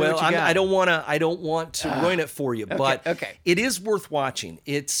 so okay. tell me Well, what you got. I don't want to ruin it for you, but okay. it is worth watching.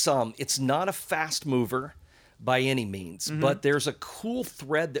 It's not a fast mover by any means, Mm-hmm. but there's a cool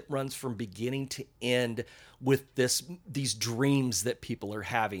thread that runs from beginning to end with these dreams that people are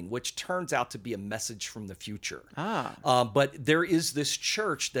having, which turns out to be a message from the future. But there is this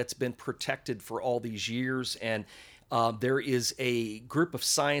church that's been protected for all these years, and there is a group of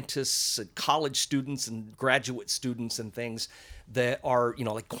scientists and college students and graduate students and things that are, you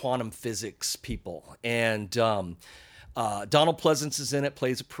know, like quantum physics people. And Donald Pleasance is in it,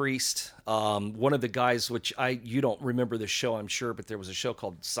 plays a priest. One of the guys, you don't remember the show, I'm sure, but there was a show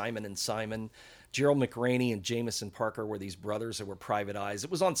called Simon and Simon. Gerald McRaney and Jameson Parker were these brothers that were private eyes. It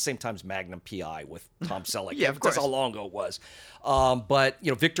was on the same time as Magnum P.I. with Tom Selleck. Yeah, of course. That's how long ago it was. But,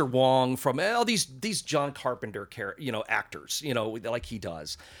 you know, Victor Wong from all these John Carpenter, you know, actors, you know, like he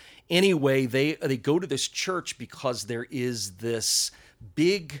does. Anyway, they go to this church because there is this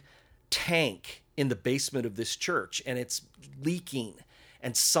big tank in the basement of this church, and it's leaking,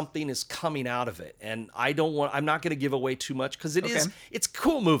 and something is coming out of it. And I'm not going to give away too much because it's a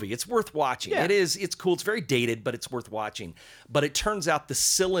cool movie. It's worth watching. Yeah. It's cool. It's very dated, but it's worth watching. But it turns out the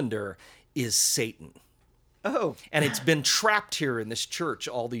cylinder is Satan. Oh. And it's been trapped here in this church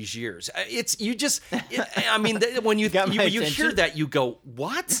all these years. When you Got my hear attention. that, you go,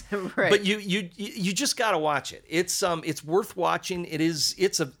 what? Right. But you just got to watch it. It's worth watching.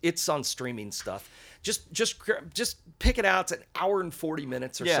 It's on streaming stuff. Just pick it out. It's an hour and 40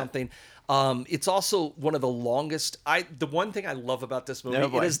 minutes or something. It's also one of the longest. The one thing I love about this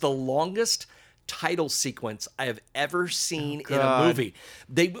movie, it is the longest title sequence I have ever seen in a movie.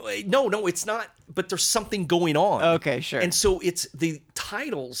 No, it's not. But there's something going on. Okay, sure. And so it's the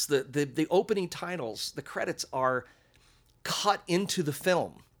titles, the opening titles, the credits are cut into the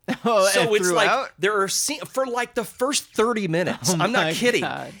film. Oh, so and it's throughout? like there are scenes for like the first 30 minutes. Oh I'm my not kidding.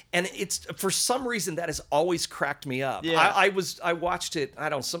 God. And it's for some reason that has always cracked me up. Yeah. I watched it, I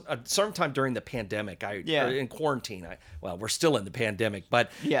don't know, sometime during the pandemic. Or in quarantine. We're still in the pandemic,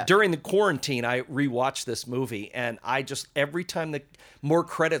 but during the quarantine I rewatched this movie, and I just every time the more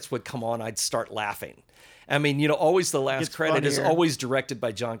credits would come on, I'd start laughing. I mean, you know, always the last credit is always directed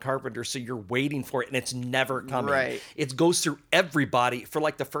by John Carpenter, so you're waiting for it, and it's never coming. Right. It goes through everybody for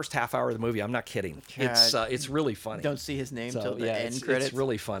like the first half hour of the movie. I'm not kidding. God. It's really funny. Don't see his name till the end credits. It's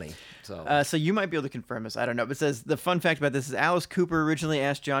really funny. So you might be able to confirm this. I don't know. But it says the fun fact about this is Alice Cooper originally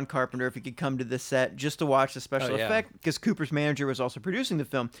asked John Carpenter if he could come to the set just to watch the special effect because Cooper's manager was also producing the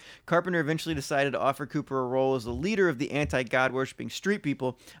film. Carpenter eventually decided to offer Cooper a role as the leader of the anti-God worshipping street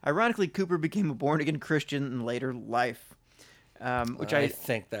people. Ironically, Cooper became a born-again Christian in later life, which I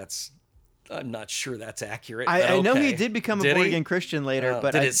think that's I'm not sure that's accurate. I know okay. he did become a Did born he? again Christian later,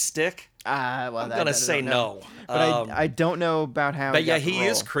 but did it stick? well, I'm gonna say no. But I don't know about how. But he yeah, got the he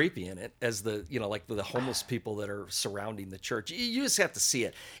is role. creepy in it as the like the homeless people that are surrounding the church. You just have to see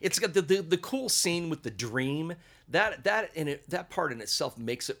it. It's got the cool scene with the dream. That part in itself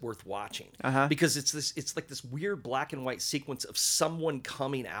makes it worth watching because it's like this weird black and white sequence of someone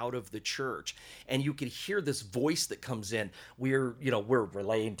coming out of the church, and you can hear this voice that comes in. We're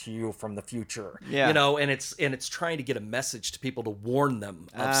relaying to you from the future. Yeah. And it's trying to get a message to people to warn them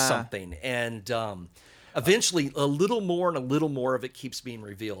of something. And eventually, a little more of it keeps being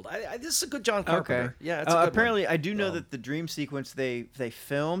revealed. This is a good John Carpenter. Okay. Yeah, it's a good apparently, one. I do know that the dream sequence they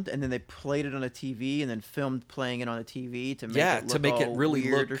filmed and then they played it on a TV and then filmed playing it on a TV to make it really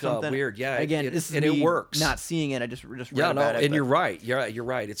weird look or something. weird. Yeah, Again, it me works. Not seeing it, I just read Yeah, about it. and you're right. You're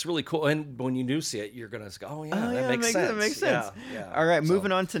right. It's really cool. And when you do see it, you're gonna go, "Oh yeah, that makes sense." That makes sense. Yeah. All right,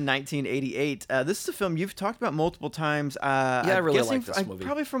 moving on to 1988. This is a film you've talked about multiple times. I really like this movie.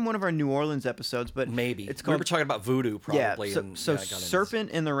 Probably from one of our New Orleans episodes, but maybe it's we called. were talking about voodoo, probably. Yeah, so Serpent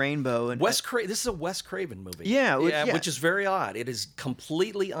in the Rainbow. And This is a Wes Craven movie. Yeah, which is very odd. It is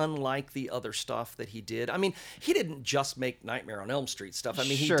completely unlike the other stuff that he did. I mean, he didn't just make Nightmare on Elm Street stuff. I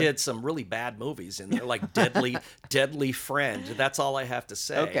mean, he did some really bad movies in there, like Deadly Friend. That's all I have to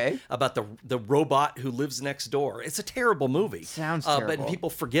say about the robot who lives next door. It's a terrible movie. Sounds terrible. But people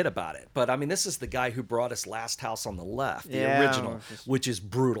forget about it. But I mean, this is the guy who brought us Last House on the Left, the original, which is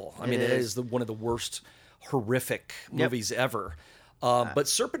brutal. I mean, it is one of the worst horrific movies ever. But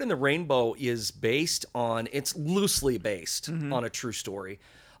Serpent in the Rainbow is it's loosely based on a true story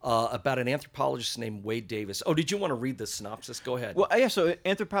about an anthropologist named Wade Davis. Oh, did you want to read the synopsis? Go ahead. Well, yeah, so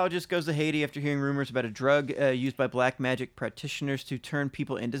anthropologist goes to Haiti after hearing rumors about a drug used by black magic practitioners to turn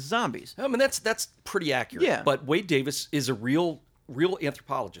people into zombies. I mean, that's pretty accurate. Yeah. But Wade Davis is a real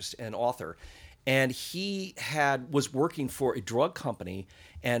anthropologist and author. And he was working for a drug company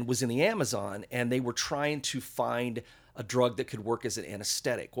and was in the Amazon, and they were trying to find a drug that could work as an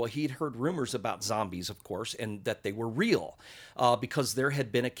anesthetic. Well, he'd heard rumors about zombies, of course, and that they were real because there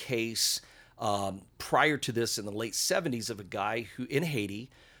had been a case prior to this in the late 70s of a guy in Haiti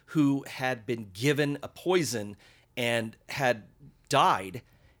who had been given a poison and had died,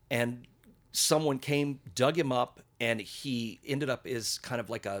 and someone dug him up, and he ended up as kind of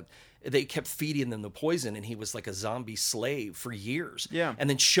like they kept feeding him the poison, and he was like a zombie slave for years. Yeah. And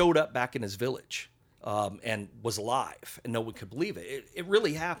then showed up back in his village and was alive, and no one could believe it. It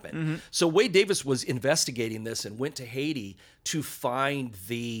really happened. Mm-hmm. So Wade Davis was investigating this and went to Haiti to find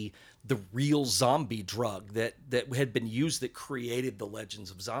the real zombie drug that had been used that created the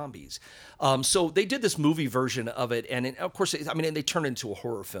legends of zombies. So they did this movie version of it, and of course, they turned it into a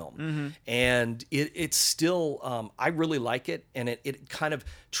horror film. And it's still, I really like it, and it kind of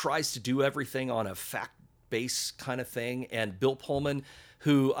tries to do everything on a fact-based kind of thing. And Bill Pullman,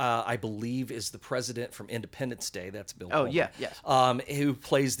 who I believe is the president from Independence Day, that's Bill Pullman. Oh, yeah, yes. Who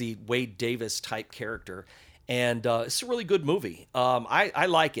plays the Wade Davis type character. And it's a really good movie. I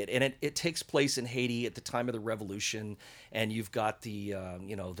like it, and it takes place in Haiti at the time of the revolution. And you've got the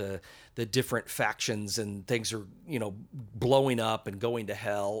different factions, and things are blowing up and going to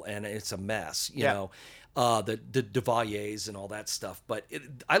hell, and it's a mess. You know, the Duvaliers and all that stuff. But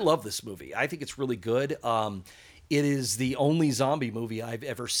I love this movie. I think it's really good. It is the only zombie movie I've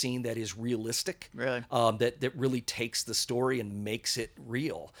ever seen that is realistic. Really, that really takes the story and makes it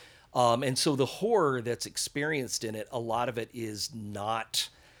real. And so the horror that's experienced in it, a lot of it is not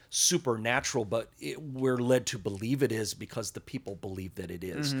supernatural, but we're led to believe it is because the people believe that it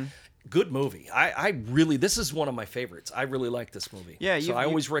is. Good movie. This is one of my favorites. I really like this movie. Yeah, so I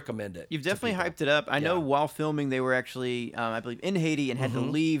always recommend it. You've definitely hyped it up. I know while filming they were actually, I believe, in Haiti and had to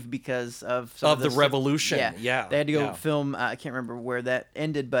leave because of the revolution. Yeah, they had to go film. I can't remember where that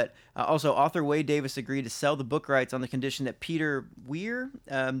ended, but also author Wade Davis agreed to sell the book rights on the condition that Peter Weir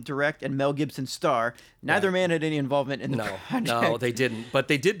direct and Mel Gibson star. Neither man had any involvement in the project. No, they didn't. But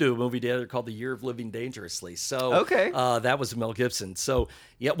they did do a movie together called The Year of Living Dangerously. So that was Mel Gibson. So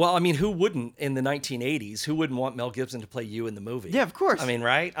yeah, well, I mean, who wouldn't in the 1980s? Who wouldn't want Mel Gibson to play you in the movie? Yeah, of course. I mean,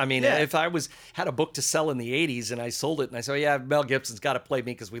 right? I mean, if I had a book to sell in the 80s and I sold it and I said, yeah, Mel Gibson's got to play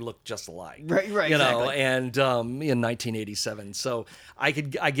me because we look just alike. Right, you know, exactly. And in 1987. So I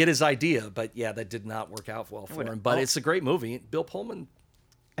get his idea, but yeah, that did not work out well for him. But it's a great movie. Bill Pullman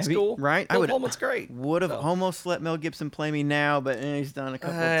It's cool. Right? Bill Pullman's great. Would have almost let Mel Gibson play me now, but he's done a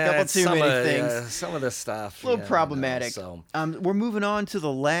couple too many things. Some of this stuff. A little problematic. So. We're moving on to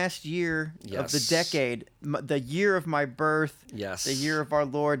the last year of the decade, the year of my birth. Yes. The year of our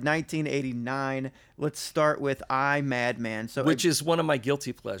Lord, 1989. Let's start with I, Madman. Which is one of my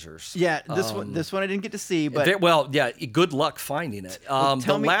guilty pleasures. Yeah, this one I didn't get to see, but good luck finding it.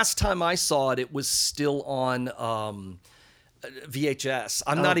 Last time I saw it, it was still on VHS.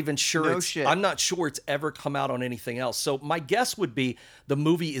 I'm not even sure. I'm not sure it's ever come out on anything else. So my guess would be the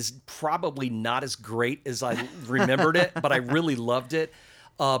movie is probably not as great as I remembered it, but I really loved it.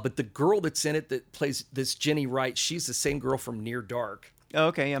 But the girl that's in it that plays this Jenny Wright, she's the same girl from Near Dark. Oh,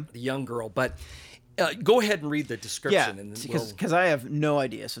 okay, yeah. The young girl. But go ahead and read the description. Yeah, because I have no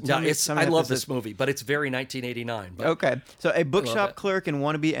idea. So I love this movie, but it's very 1989. But okay. So a bookshop clerk and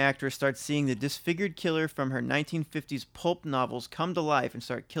wannabe actress starts seeing the disfigured killer from her 1950s pulp novels come to life and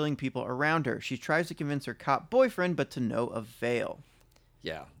start killing people around her. She tries to convince her cop boyfriend, but to no avail.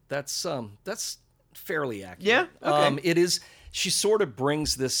 Yeah, that's fairly accurate. Yeah, okay. It is. She sort of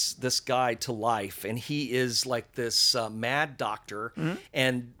brings this guy to life, and he is like this mad doctor,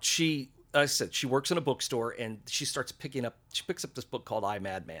 and she works in a bookstore, and she picks up this book called I,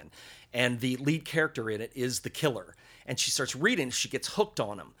 Madman, and the lead character in it is the killer, and she starts reading, she gets hooked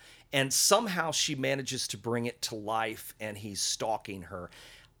on him, and somehow she manages to bring it to life, and he's stalking her.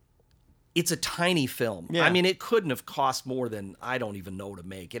 It's a tiny film. Yeah. I mean, it couldn't have cost more than, I don't even know, to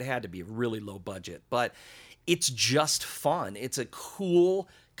make. It had to be a really low budget, but it's just fun. It's a cool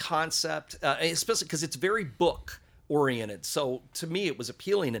concept, especially because it's very book-oriented. So to me, it was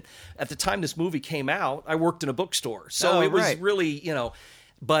appealing. And at the time this movie came out, I worked in a bookstore. So it was really,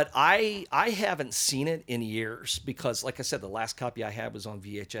 but I haven't seen it in years because, like I said, the last copy I had was on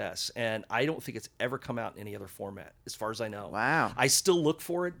VHS. And I don't think it's ever come out in any other format, as far as I know. Wow. I still look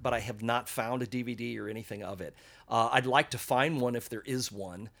for it, but I have not found a DVD or anything of it. I'd like to find one if there is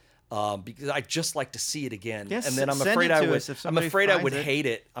one. Because I just like to see it again, yes, and then I'm afraid I would hate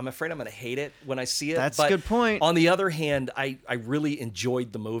it. I'm afraid I'm going to hate it when I see it. That's a good point. On the other hand, I really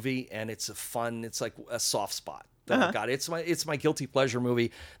enjoyed the movie, and it's like a soft spot that I've got. It's my guilty pleasure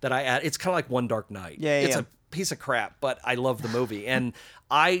movie that I add. It's kind of like One Dark Night. It's a piece of crap, but I love the movie, and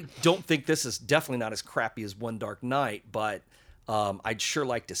I don't think this is definitely not as crappy as One Dark Night, but. I'd sure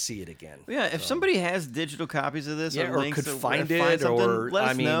like to see it again. Yeah, if somebody has digital copies of this, or links could find it, or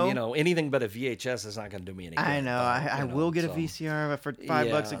let us know. Anything but a VHS is not going to do me any good. I know. I will get a VCR for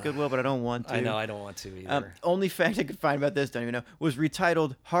 $5 at Goodwill, but I don't want to. I know. I don't want to either. Only fact I could find about this, don't even know, was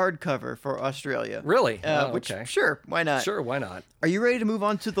retitled hardcover for Australia. Really? Which, sure, why not? Sure, why not? Are you ready to move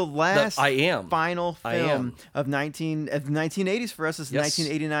on to the last final film of 1980s for us? Is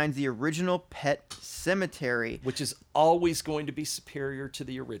 1989's The Original Pet Sematary, which is always going to be superior to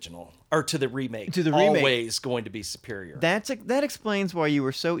the original, or to the remake. Always going to be superior. That explains why you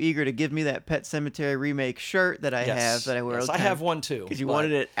were so eager to give me that Pet Sematary remake shirt that I have that I wear. Yes, I have one too. Because you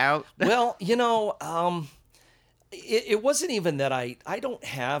wanted it out. Well, it wasn't even that I don't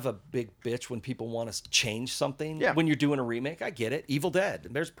have a big bitch when people want to change something. Yeah. When you're doing a remake, I get it. Evil Dead,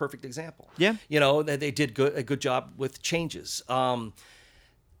 there's a perfect example. Yeah. They did a good job with changes.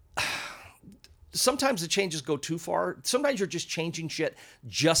 Sometimes the changes go too far. Sometimes you're just changing shit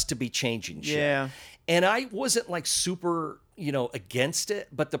just to be changing shit. Yeah. And I wasn't like super, against it.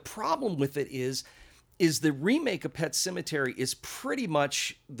 But the problem with it is the remake of Pet Sematary is pretty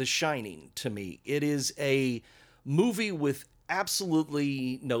much The Shining to me. It is a movie with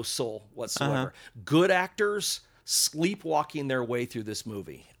absolutely no soul whatsoever. Good actors sleepwalking their way through this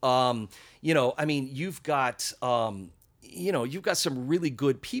movie. You've got... you've got some really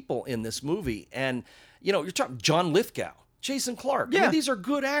good people in this movie. And, you're talking John Lithgow, Jason Clarke. Yeah. These are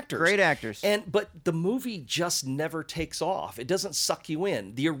good actors. Great actors. But the movie just never takes off. It doesn't suck you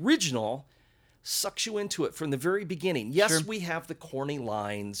in. The original sucks you into it from the very beginning. Yes, we have the corny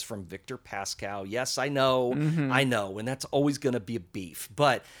lines from Victor Pascow. Yes, I know. And that's always going to be a beef.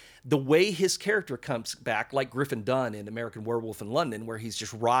 But the way his character comes back, like Griffin Dunne in American Werewolf in London, where he's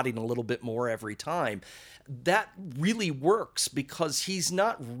just rotting a little bit more every time, that really works because he's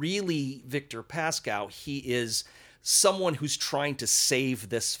not really Victor Pascow. He is someone who's trying to save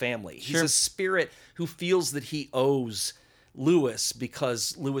this family. He's a spirit who feels that he owes Lewis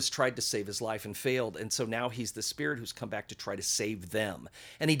because Lewis tried to save his life and failed. And so now he's the spirit who's come back to try to save them.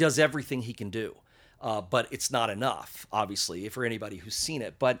 And he does everything he can do. but it's not enough, obviously, for anybody who's seen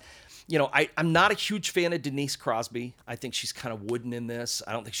it. But I'm not a huge fan of Denise Crosby. I think she's kind of wooden in this.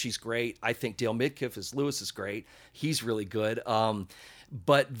 I don't think she's great. I think Dale Midkiff as Lewis is great. He's really good.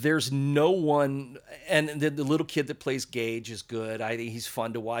 But there's no one, and the little kid that plays Gage is good. I think he's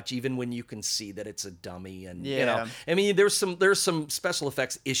fun to watch, even when you can see that it's a dummy. And I mean, there's some special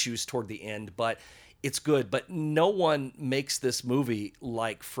effects issues toward the end, but it's good. But no one makes this movie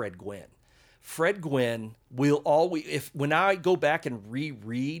like Fred Gwynne. Fred Gwynne will always, when I go back and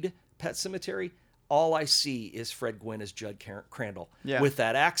reread Pet Sematary, all I see is Fred Gwynne as Judd Crandall with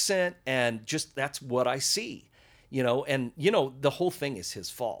that accent, and just that's what I see. The whole thing is his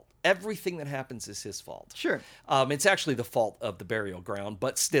fault. Everything that happens is his fault. Sure. It's actually the fault of the burial ground,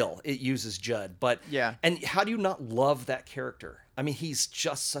 but still, it uses Judd. But yeah. And how do you not love that character? I mean, he's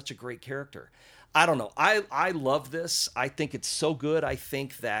just such a great character. I don't know. I love this. I think it's so good. I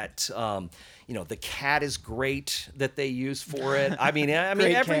think that the cat is great that they use for it. I mean,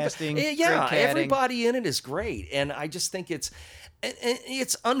 casting, everybody in it is great, and I just think it's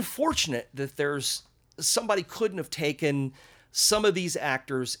unfortunate that somebody couldn't have taken some of these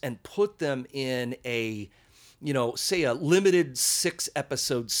actors and put them in a limited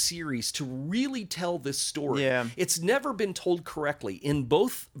 6-episode series to really tell this story. Yeah. It's never been told correctly. In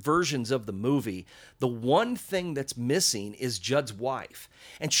both versions of the movie, the one thing that's missing is Judd's wife.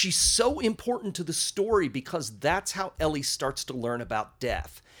 And she's so important to the story because that's how Ellie starts to learn about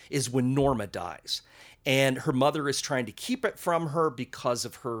death, is when Norma dies. And her mother is trying to keep it from her because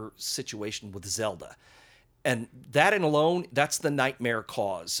of her situation with Zelda. And that and alone, that's the nightmare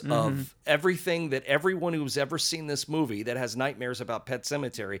cause of everything that everyone who's ever seen this movie that has nightmares about Pet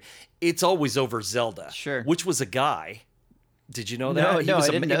Sematary, it's always over Zelda. Sure. Which was a guy. Did you know that? No, he was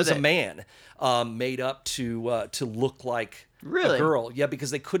I didn't know was that. A man made up to look like Really? a girl. Yeah,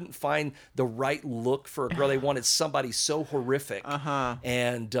 because they couldn't find the right look for a girl. They wanted somebody so horrific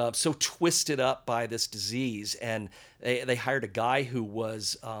and so twisted up by this disease. And they hired a guy who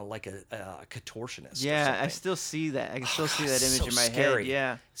was like a contortionist. Yeah, I still see that. I can still see that image so in my scary. head.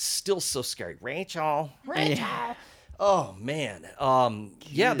 Yeah. Still so scary. Rachel. Yeah. Oh man.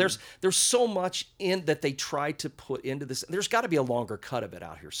 Yeah, there's so much in that they tried to put into this. There's got to be a longer cut of it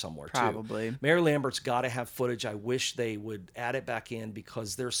out here somewhere Probably. too. Mary Lambert's got to have footage. I wish they would add it back in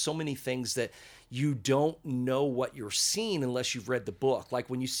because there's so many things that you don't know what you're seeing unless you've read the book. Like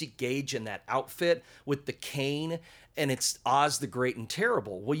when you see Gage in that outfit with the cane and it's Oz the Great and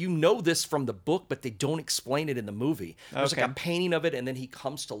Terrible. Well, you know this from the book, but they don't explain it in the movie. There's like a painting of it and then he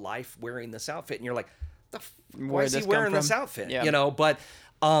comes to life wearing this outfit and you're like, why is he wearing this outfit? Yeah.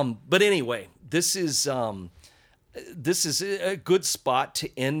 But anyway, this is a good spot to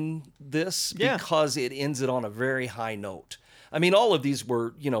end this because it ends it on a very high note. I mean, all of these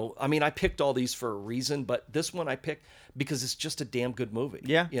were, I picked all these for a reason, but this one I picked because it's just a damn good movie.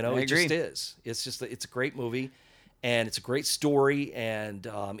 Yeah, I agree. Just is. It's a great movie and it's a great story and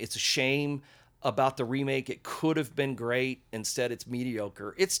it's a shame about the remake. It could have been great. Instead, it's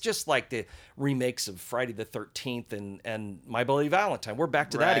mediocre. It's just like the remakes of Friday the 13th and My Bloody Valentine. We're back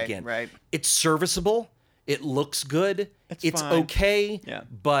to that again. Right. It's serviceable. It looks good. It's fine. okay. Yeah.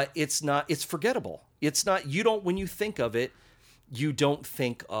 But it's not. It's forgettable. It's not. You don't. When you think of it, you don't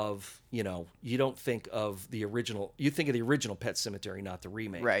think of. You don't think of the original. You think of the original Pet Sematary, not the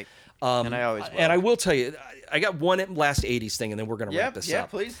remake. Right. And I always will. And I will tell you, I got one last '80s thing, and then we're going to wrap this up. Yeah,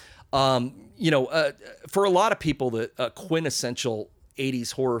 please. For a lot of people, the quintessential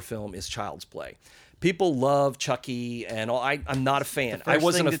 80s horror film is Child's Play. People love Chucky, and all. I'm not a fan. I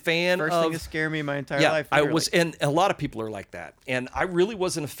wasn't a fan First of. thing to scare me my entire life. I was, and a lot of people are like that. And I really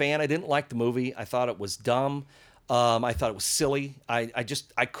wasn't a fan. I didn't like the movie. I thought it was dumb. I thought it was silly. I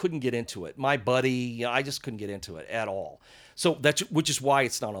couldn't get into it. My buddy, I just couldn't get into it at all. So which is why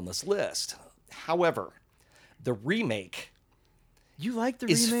it's not on this list. However, the remake. You like the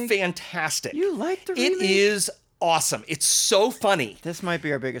is remake? fantastic. You like the remake? It is awesome. It's so funny. This might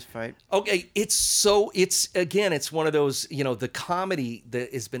be our biggest fight. Okay, it's one of those, the comedy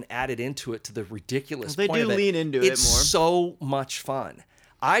that has been added into it to the ridiculous They point do of it. lean into it more. It's so much fun.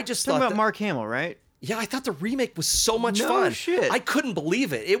 I just Talking thought about Mark Hamill, right? Yeah, I thought the remake was so much No fun. shit. I couldn't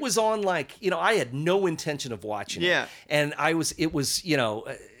believe it. It was on I had no intention of watching it. And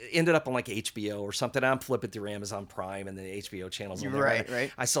ended up on like HBO or something. I'm flipping through Amazon Prime and the HBO channels.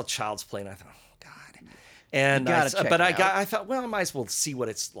 Right. I saw Child's Play and I thought, oh God. And I thought, well, I might as well see what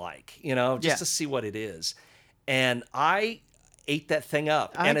it's like, just to see what it is. And ate that thing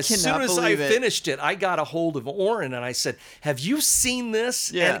up. And as soon cannot as I believe it. finished it, I got a hold of Oren and I said, have you seen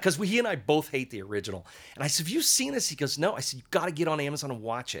this? Yeah. Because he and I both hate the original. And I said, have you seen this? He goes, no. I said, you got to get on Amazon and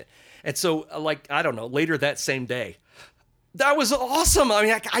watch it. And so, like, I don't know, later that same day, that was awesome. I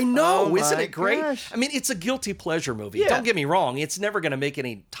mean, I know, Oh isn't my it great? gosh. I mean, it's a guilty pleasure movie. Yeah. Don't get me wrong. It's never going to make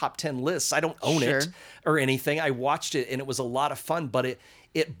any top 10 lists. I don't own Sure. it or anything. I watched it and it was a lot of fun, but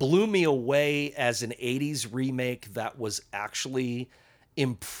it blew me away as an 80s remake that was actually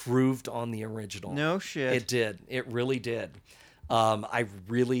improved on the original. No shit. It did. It really did. I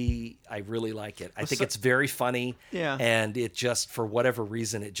really like it. I think it's very funny. Yeah. And it just, for whatever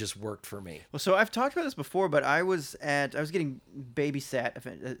reason, it just worked for me. Well, so I've talked about this before, but I was getting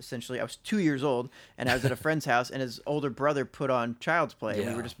babysat, essentially. I was 2 years old, and I was at a friend's house, and his older brother put on Child's Play, and we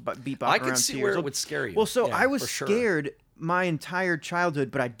Yeah. were just bebopping I around could 2 see years where it old. would scare you. Well, so Yeah, I was for sure. scared my entire childhood,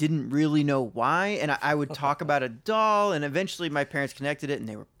 but I didn't really know why, and I would talk about a doll, and eventually my parents connected it, and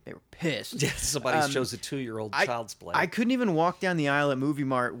they were pissed. Yeah, somebody chose a 2-year-old Child's Play. I couldn't even walk down the aisle at Movie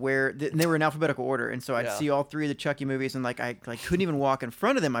Mart where and they were in alphabetical order, and so I'd Yeah. see all three of the Chucky movies, and I couldn't even walk in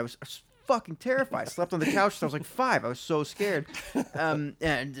front of them. I was fucking terrified. I slept on the couch since I was like 5. I was so scared. And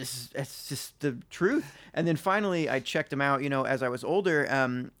it's just the truth. And then finally, I checked them out, as I was older.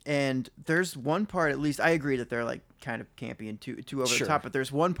 And there's one part, at least, I agree that they're like kind of campy and too over Sure. the top. But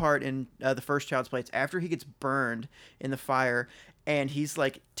there's one part in the first Child's Play. It's after he gets burned in the fire, and he's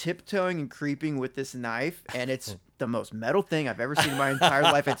like tiptoeing and creeping with this knife, and it's the most metal thing I've ever seen in my entire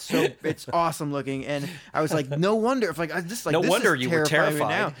life. It's awesome looking, and I was like, no wonder if No wonder is you were terrifying me terrified.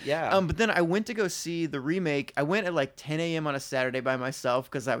 now. Yeah. But then I went to go see the remake. I went at like 10 a.m. on a Saturday by myself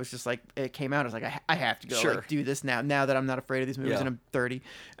because I was just like, it came out. I was like, I have to go Sure. do this now that I'm not afraid of these movies Yeah. and I'm 30.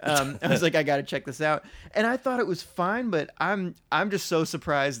 I was like, I got to check this out, and I thought it was fine, but I'm just so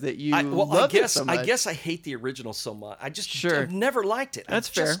surprised that you loved it so much. I guess I hate the original so much. Sure. I've never liked it. That's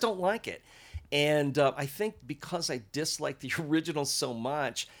I fair. just don't like it. And I think because I dislike the original so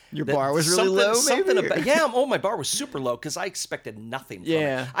much, Your that bar was really low, Something maybe? about, yeah. Oh, my bar was super low because I expected nothing from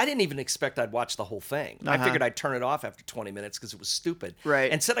Yeah. it. I didn't even expect I'd watch the whole thing. I Uh-huh. figured I'd turn it off after 20 minutes because it was stupid.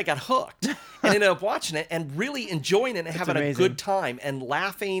 Right. Instead, I got hooked and ended up watching it and really enjoying it and having a amazing. good time and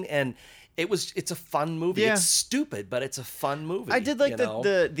laughing and. It's a fun movie. Yeah. It's stupid, but it's a fun movie. I did like you know?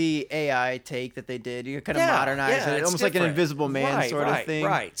 the AI take that they did. You kind of modernize it, it's almost like an different. Invisible Man sort of thing.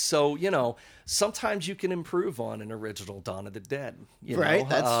 Right. So, sometimes you can improve on an original Dawn of the Dead. Right,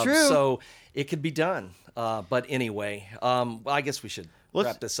 that's true. So it could be done. But anyway, well, I guess we should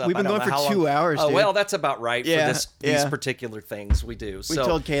wrap this up. We've been I don't going know for how 2 long- hours, Oh, dude. well, that's about right Yeah, for these yeah. particular things we do. We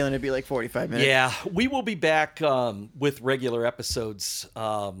told Kaylin it'd be like 45 minutes. Yeah, we will be back with regular episodes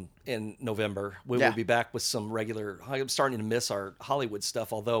in November. We Yeah. will be back with some regular. I'm starting to miss our Hollywood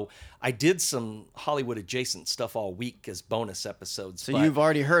stuff, although I did some Hollywood adjacent stuff all week as bonus episodes. So but- you've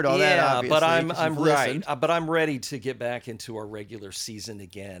already heard all that, yeah, obviously, but 'cause I'm you've right. listened. But I'm ready to get back into our regular season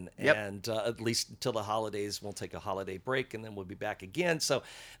again, Yep. and at least until the holidays, we'll take a holiday break, and then we'll be back again. So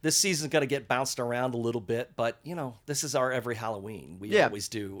this season's going to get bounced around a little bit, but this is our every Halloween. We Yeah, always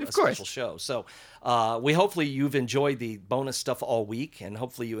do a of course. special show. So hopefully you've enjoyed the bonus stuff all week, and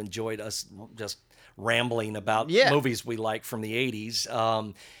hopefully you enjoyed us just rambling about movies we like from the 80s.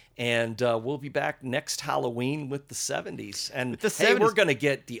 And we'll be back next Halloween with the 70s. And the hey, 70s. we're going to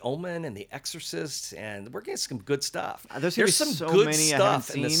get The Omen and The Exorcist, and we're getting some good stuff. There's gonna be some so good many I haven't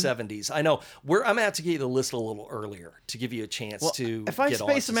stuff in the seen. 70s. I know. I'm going to have to get you the list a little earlier to give you a chance to if I get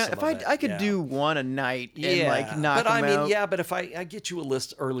space onto them out, some if of it. I could Yeah. do one a night and knock but I them mean, out. yeah, but if I get you a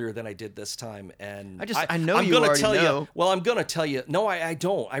list earlier than I did this time, and I know I'm you gonna already tell know. you. Well, I'm going to tell you. No, I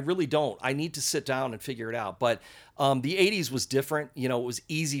don't. I really don't. I need to sit down and figure it out. But the 80s was different. It was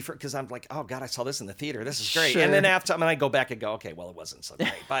easy because I'm like, oh God, I saw this in the theater. This is great. Sure. And then after, I go back and go, okay, well, it wasn't so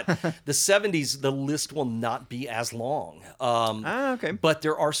great. But the 70s, the list will not be as long. Okay. But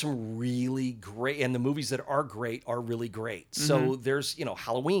there are some really great, and the movies that are great are really great. So there's,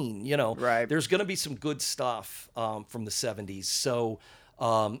 Halloween, Right. There's going to be some good stuff from the 70s. So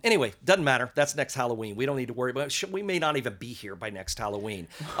anyway, doesn't matter. That's next Halloween. We don't need to worry about it. We may not even be here by next Halloween.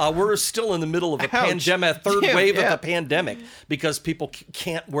 We're still in the middle of a pandemic, third wave of a pandemic, because people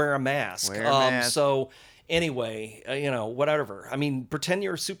can't wear a mask. Wear a mask. So anyway, whatever. I mean, pretend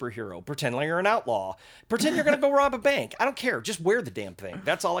you're a superhero. Pretend like you're an outlaw. Pretend you're going to go rob a bank. I don't care. Just wear the damn thing.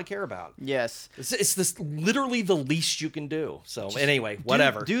 That's all I care about. Yes. It's this literally the least you can do. So anyway,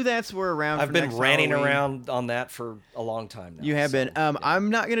 whatever. Do that's we're around. I've for been next ranting Halloween. around on that for a long time now. You have so, been. I'm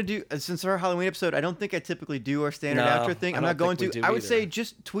not gonna do since our Halloween episode. I don't think I typically do our standard No, outro thing. I I'm don't not going think to. we do I would either. say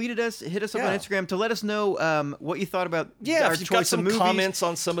just tweet at us, hit us up on Yeah. Instagram to let us know what you thought about Yeah, our if you've got choice of some movies. comments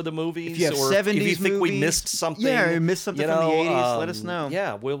on some of the movies, If you have or 70s if you think we movies. missed missed something. Yeah, or missed something from the 80s, let us know.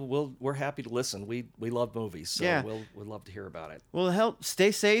 Yeah, we're happy to listen. We love movies, so Yeah. we'd love to hear about it. Well,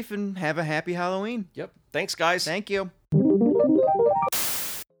 stay safe and have a happy Halloween. Yep. Thanks, guys. Thank you.